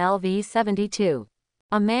Jianjun LV 72.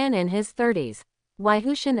 A man in his 30s. Wei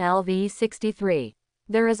Hushan LV 63.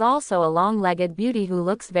 There is also a long-legged beauty who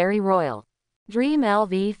looks very royal. Dream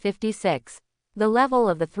LV 56. The level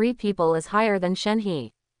of the 3 people is higher than Shen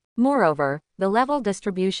He. Moreover, the level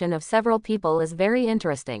distribution of several people is very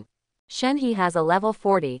interesting. Shen He has a level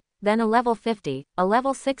 40, then a level 50, a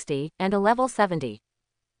level 60, and a level 70.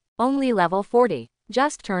 Only level 40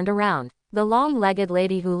 just turned around. The long-legged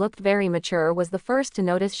lady who looked very mature was the first to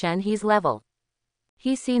notice Shen He's level.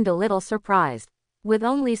 He seemed a little surprised. With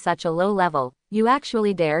only such a low level, you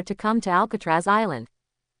actually dare to come to Alcatraz Island.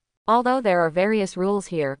 Although there are various rules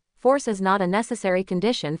here, force is not a necessary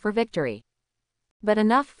condition for victory. But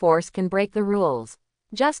enough force can break the rules.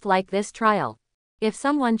 Just like this trial. If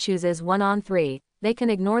someone chooses 1 on 3, they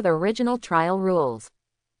can ignore the original trial rules.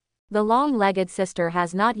 The long-legged sister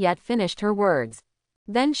has not yet finished her words.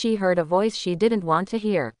 Then she heard a voice she didn't want to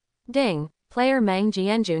hear. Ding, player Meng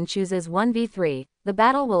Jianjun chooses 1v3, the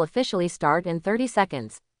battle will officially start in 30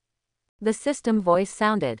 seconds. The system voice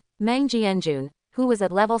sounded. Meng Jianjun, who was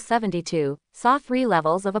at level 72, saw 3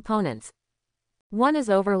 levels of opponents. One is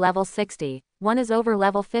over level 60, one is over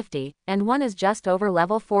level 50, and one is just over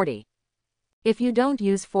level 40. If you don't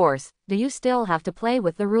use force, do you still have to play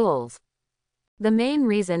with the rules? The main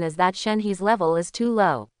reason is that Shenhe's level is too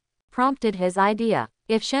low. Prompted his idea.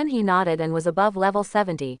 If Shenhe nodded and was above level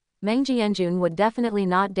 70, Meng Jianjun would definitely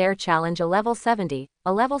not dare challenge a level 70,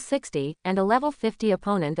 a level 60, and a level 50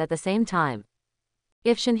 opponent at the same time.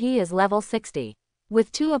 If Shenhe is level 60,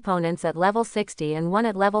 with 2 opponents at level 60 and 1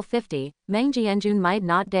 at level 50, Meng Jianjun might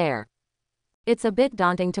not dare. It's a bit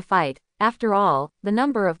daunting to fight, after all, the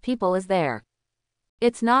number of people is there.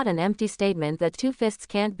 It's not an empty statement that 2 fists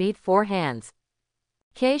can't beat 4 hands.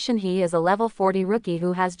 Shenhe is a level 40 rookie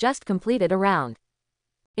who has just completed a round.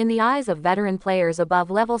 In the eyes of veteran players above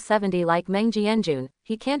level 70 like Meng Jianjun,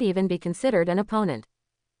 he can't even be considered an opponent.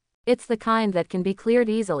 It's the kind that can be cleared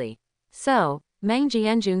easily. So, Meng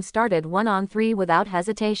Jianjun started 1-on-3 without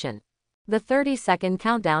hesitation. The 30-second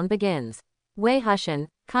countdown begins. Wei Hushan,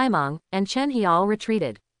 Kaimong, and Shenhe all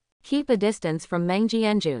retreated. Keep a distance from Meng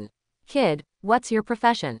Jianjun. Kid, what's your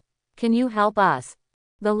profession? Can you help us?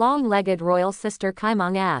 The long-legged royal sister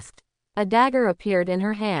Kaimong asked. A dagger appeared in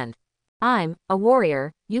her hand. I'm a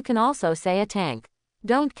warrior, you can also say a tank.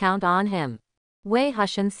 Don't count on him. Wei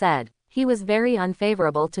Hushan said. He was very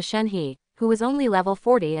unfavorable to Shenhe, who was only level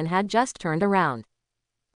 40 and had just turned around.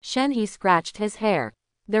 Shenhe scratched his hair.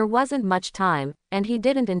 There wasn't much time, and he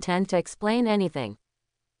didn't intend to explain anything.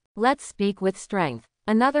 Let's speak with strength.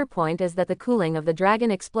 Another point is that the cooling of the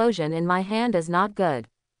dragon explosion in my hand is not good.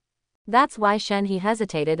 That's why Shenhe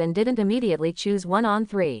hesitated and didn't immediately choose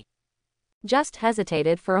 1-on-3. Just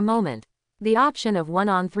hesitated for a moment. The option of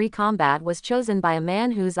 1-on-3 combat was chosen by a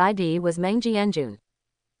man whose ID was Meng Jianjun.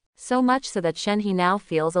 So much so that Shenhe now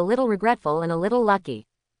feels a little regretful and a little lucky.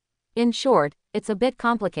 In short, it's a bit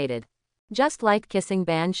complicated. Just like kissing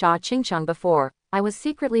Ban Sha Qingcheng before, I was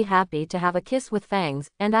secretly happy to have a kiss with fangs,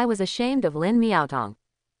 and I was ashamed of Lin Miaotong.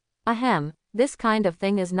 Ahem, this kind of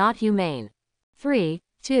thing is not humane. 3,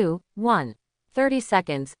 2, 1. 30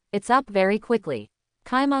 seconds, it's up very quickly.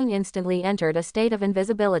 Kaimong instantly entered a state of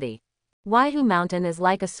invisibility. Waihu Mountain is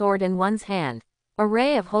like a sword in one's hand. A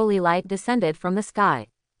ray of holy light descended from the sky.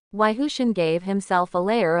 Waihushan gave himself a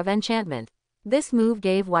layer of enchantment. This move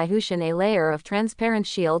gave Waihushan a layer of transparent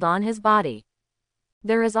shield on his body.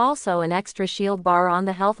 There is also an extra shield bar on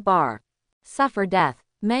the health bar. Suffer death.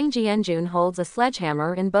 Meng Jianjun holds a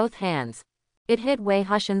sledgehammer in both hands. It hit Wei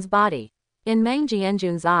Hushan's body. In Meng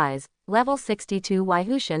Jianjun's eyes, level 62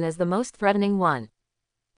 Waihushan is the most threatening one.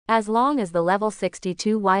 As long as the level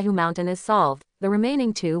 62 Waihu Mountain is solved, the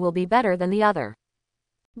remaining 2 will be better than the other.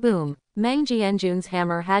 Boom! Meng Jianjun's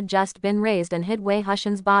hammer had just been raised and hit Wei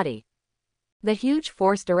Hushan's body. The huge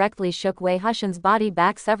force directly shook Wei Hushan's body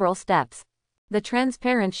back several steps. The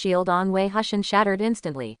transparent shield on Wei Hushan shattered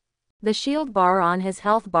instantly. The shield bar on his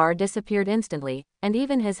health bar disappeared instantly, and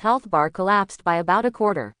even his health bar collapsed by about a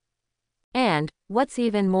quarter. And, what's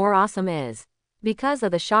even more awesome is, because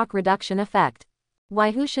of the shock reduction effect,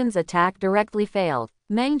 Waihushan's attack directly failed.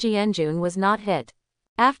 Meng Jianjun was not hit.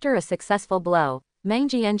 After a successful blow, Meng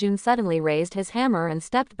Jianjun suddenly raised his hammer and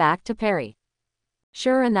stepped back to parry.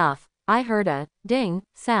 Sure enough, I heard a ding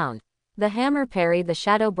sound. The hammer parried the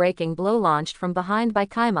shadow-breaking blow launched from behind by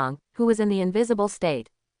Kaimong, who was in the invisible state.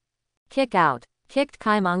 Kick out. Kicked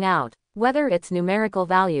Kaimong out. Whether it's numerical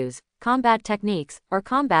values, combat techniques, or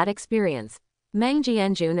combat experience, Meng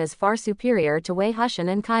Jianjun is far superior to Wei Hushan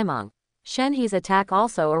and Kaimong. Shenhe's attack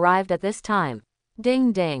also arrived at this time.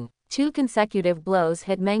 Ding ding. 2 consecutive blows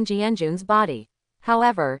hit Meng Jianjun's body.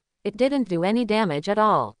 However, it didn't do any damage at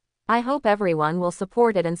all. I hope everyone will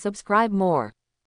support it and subscribe more.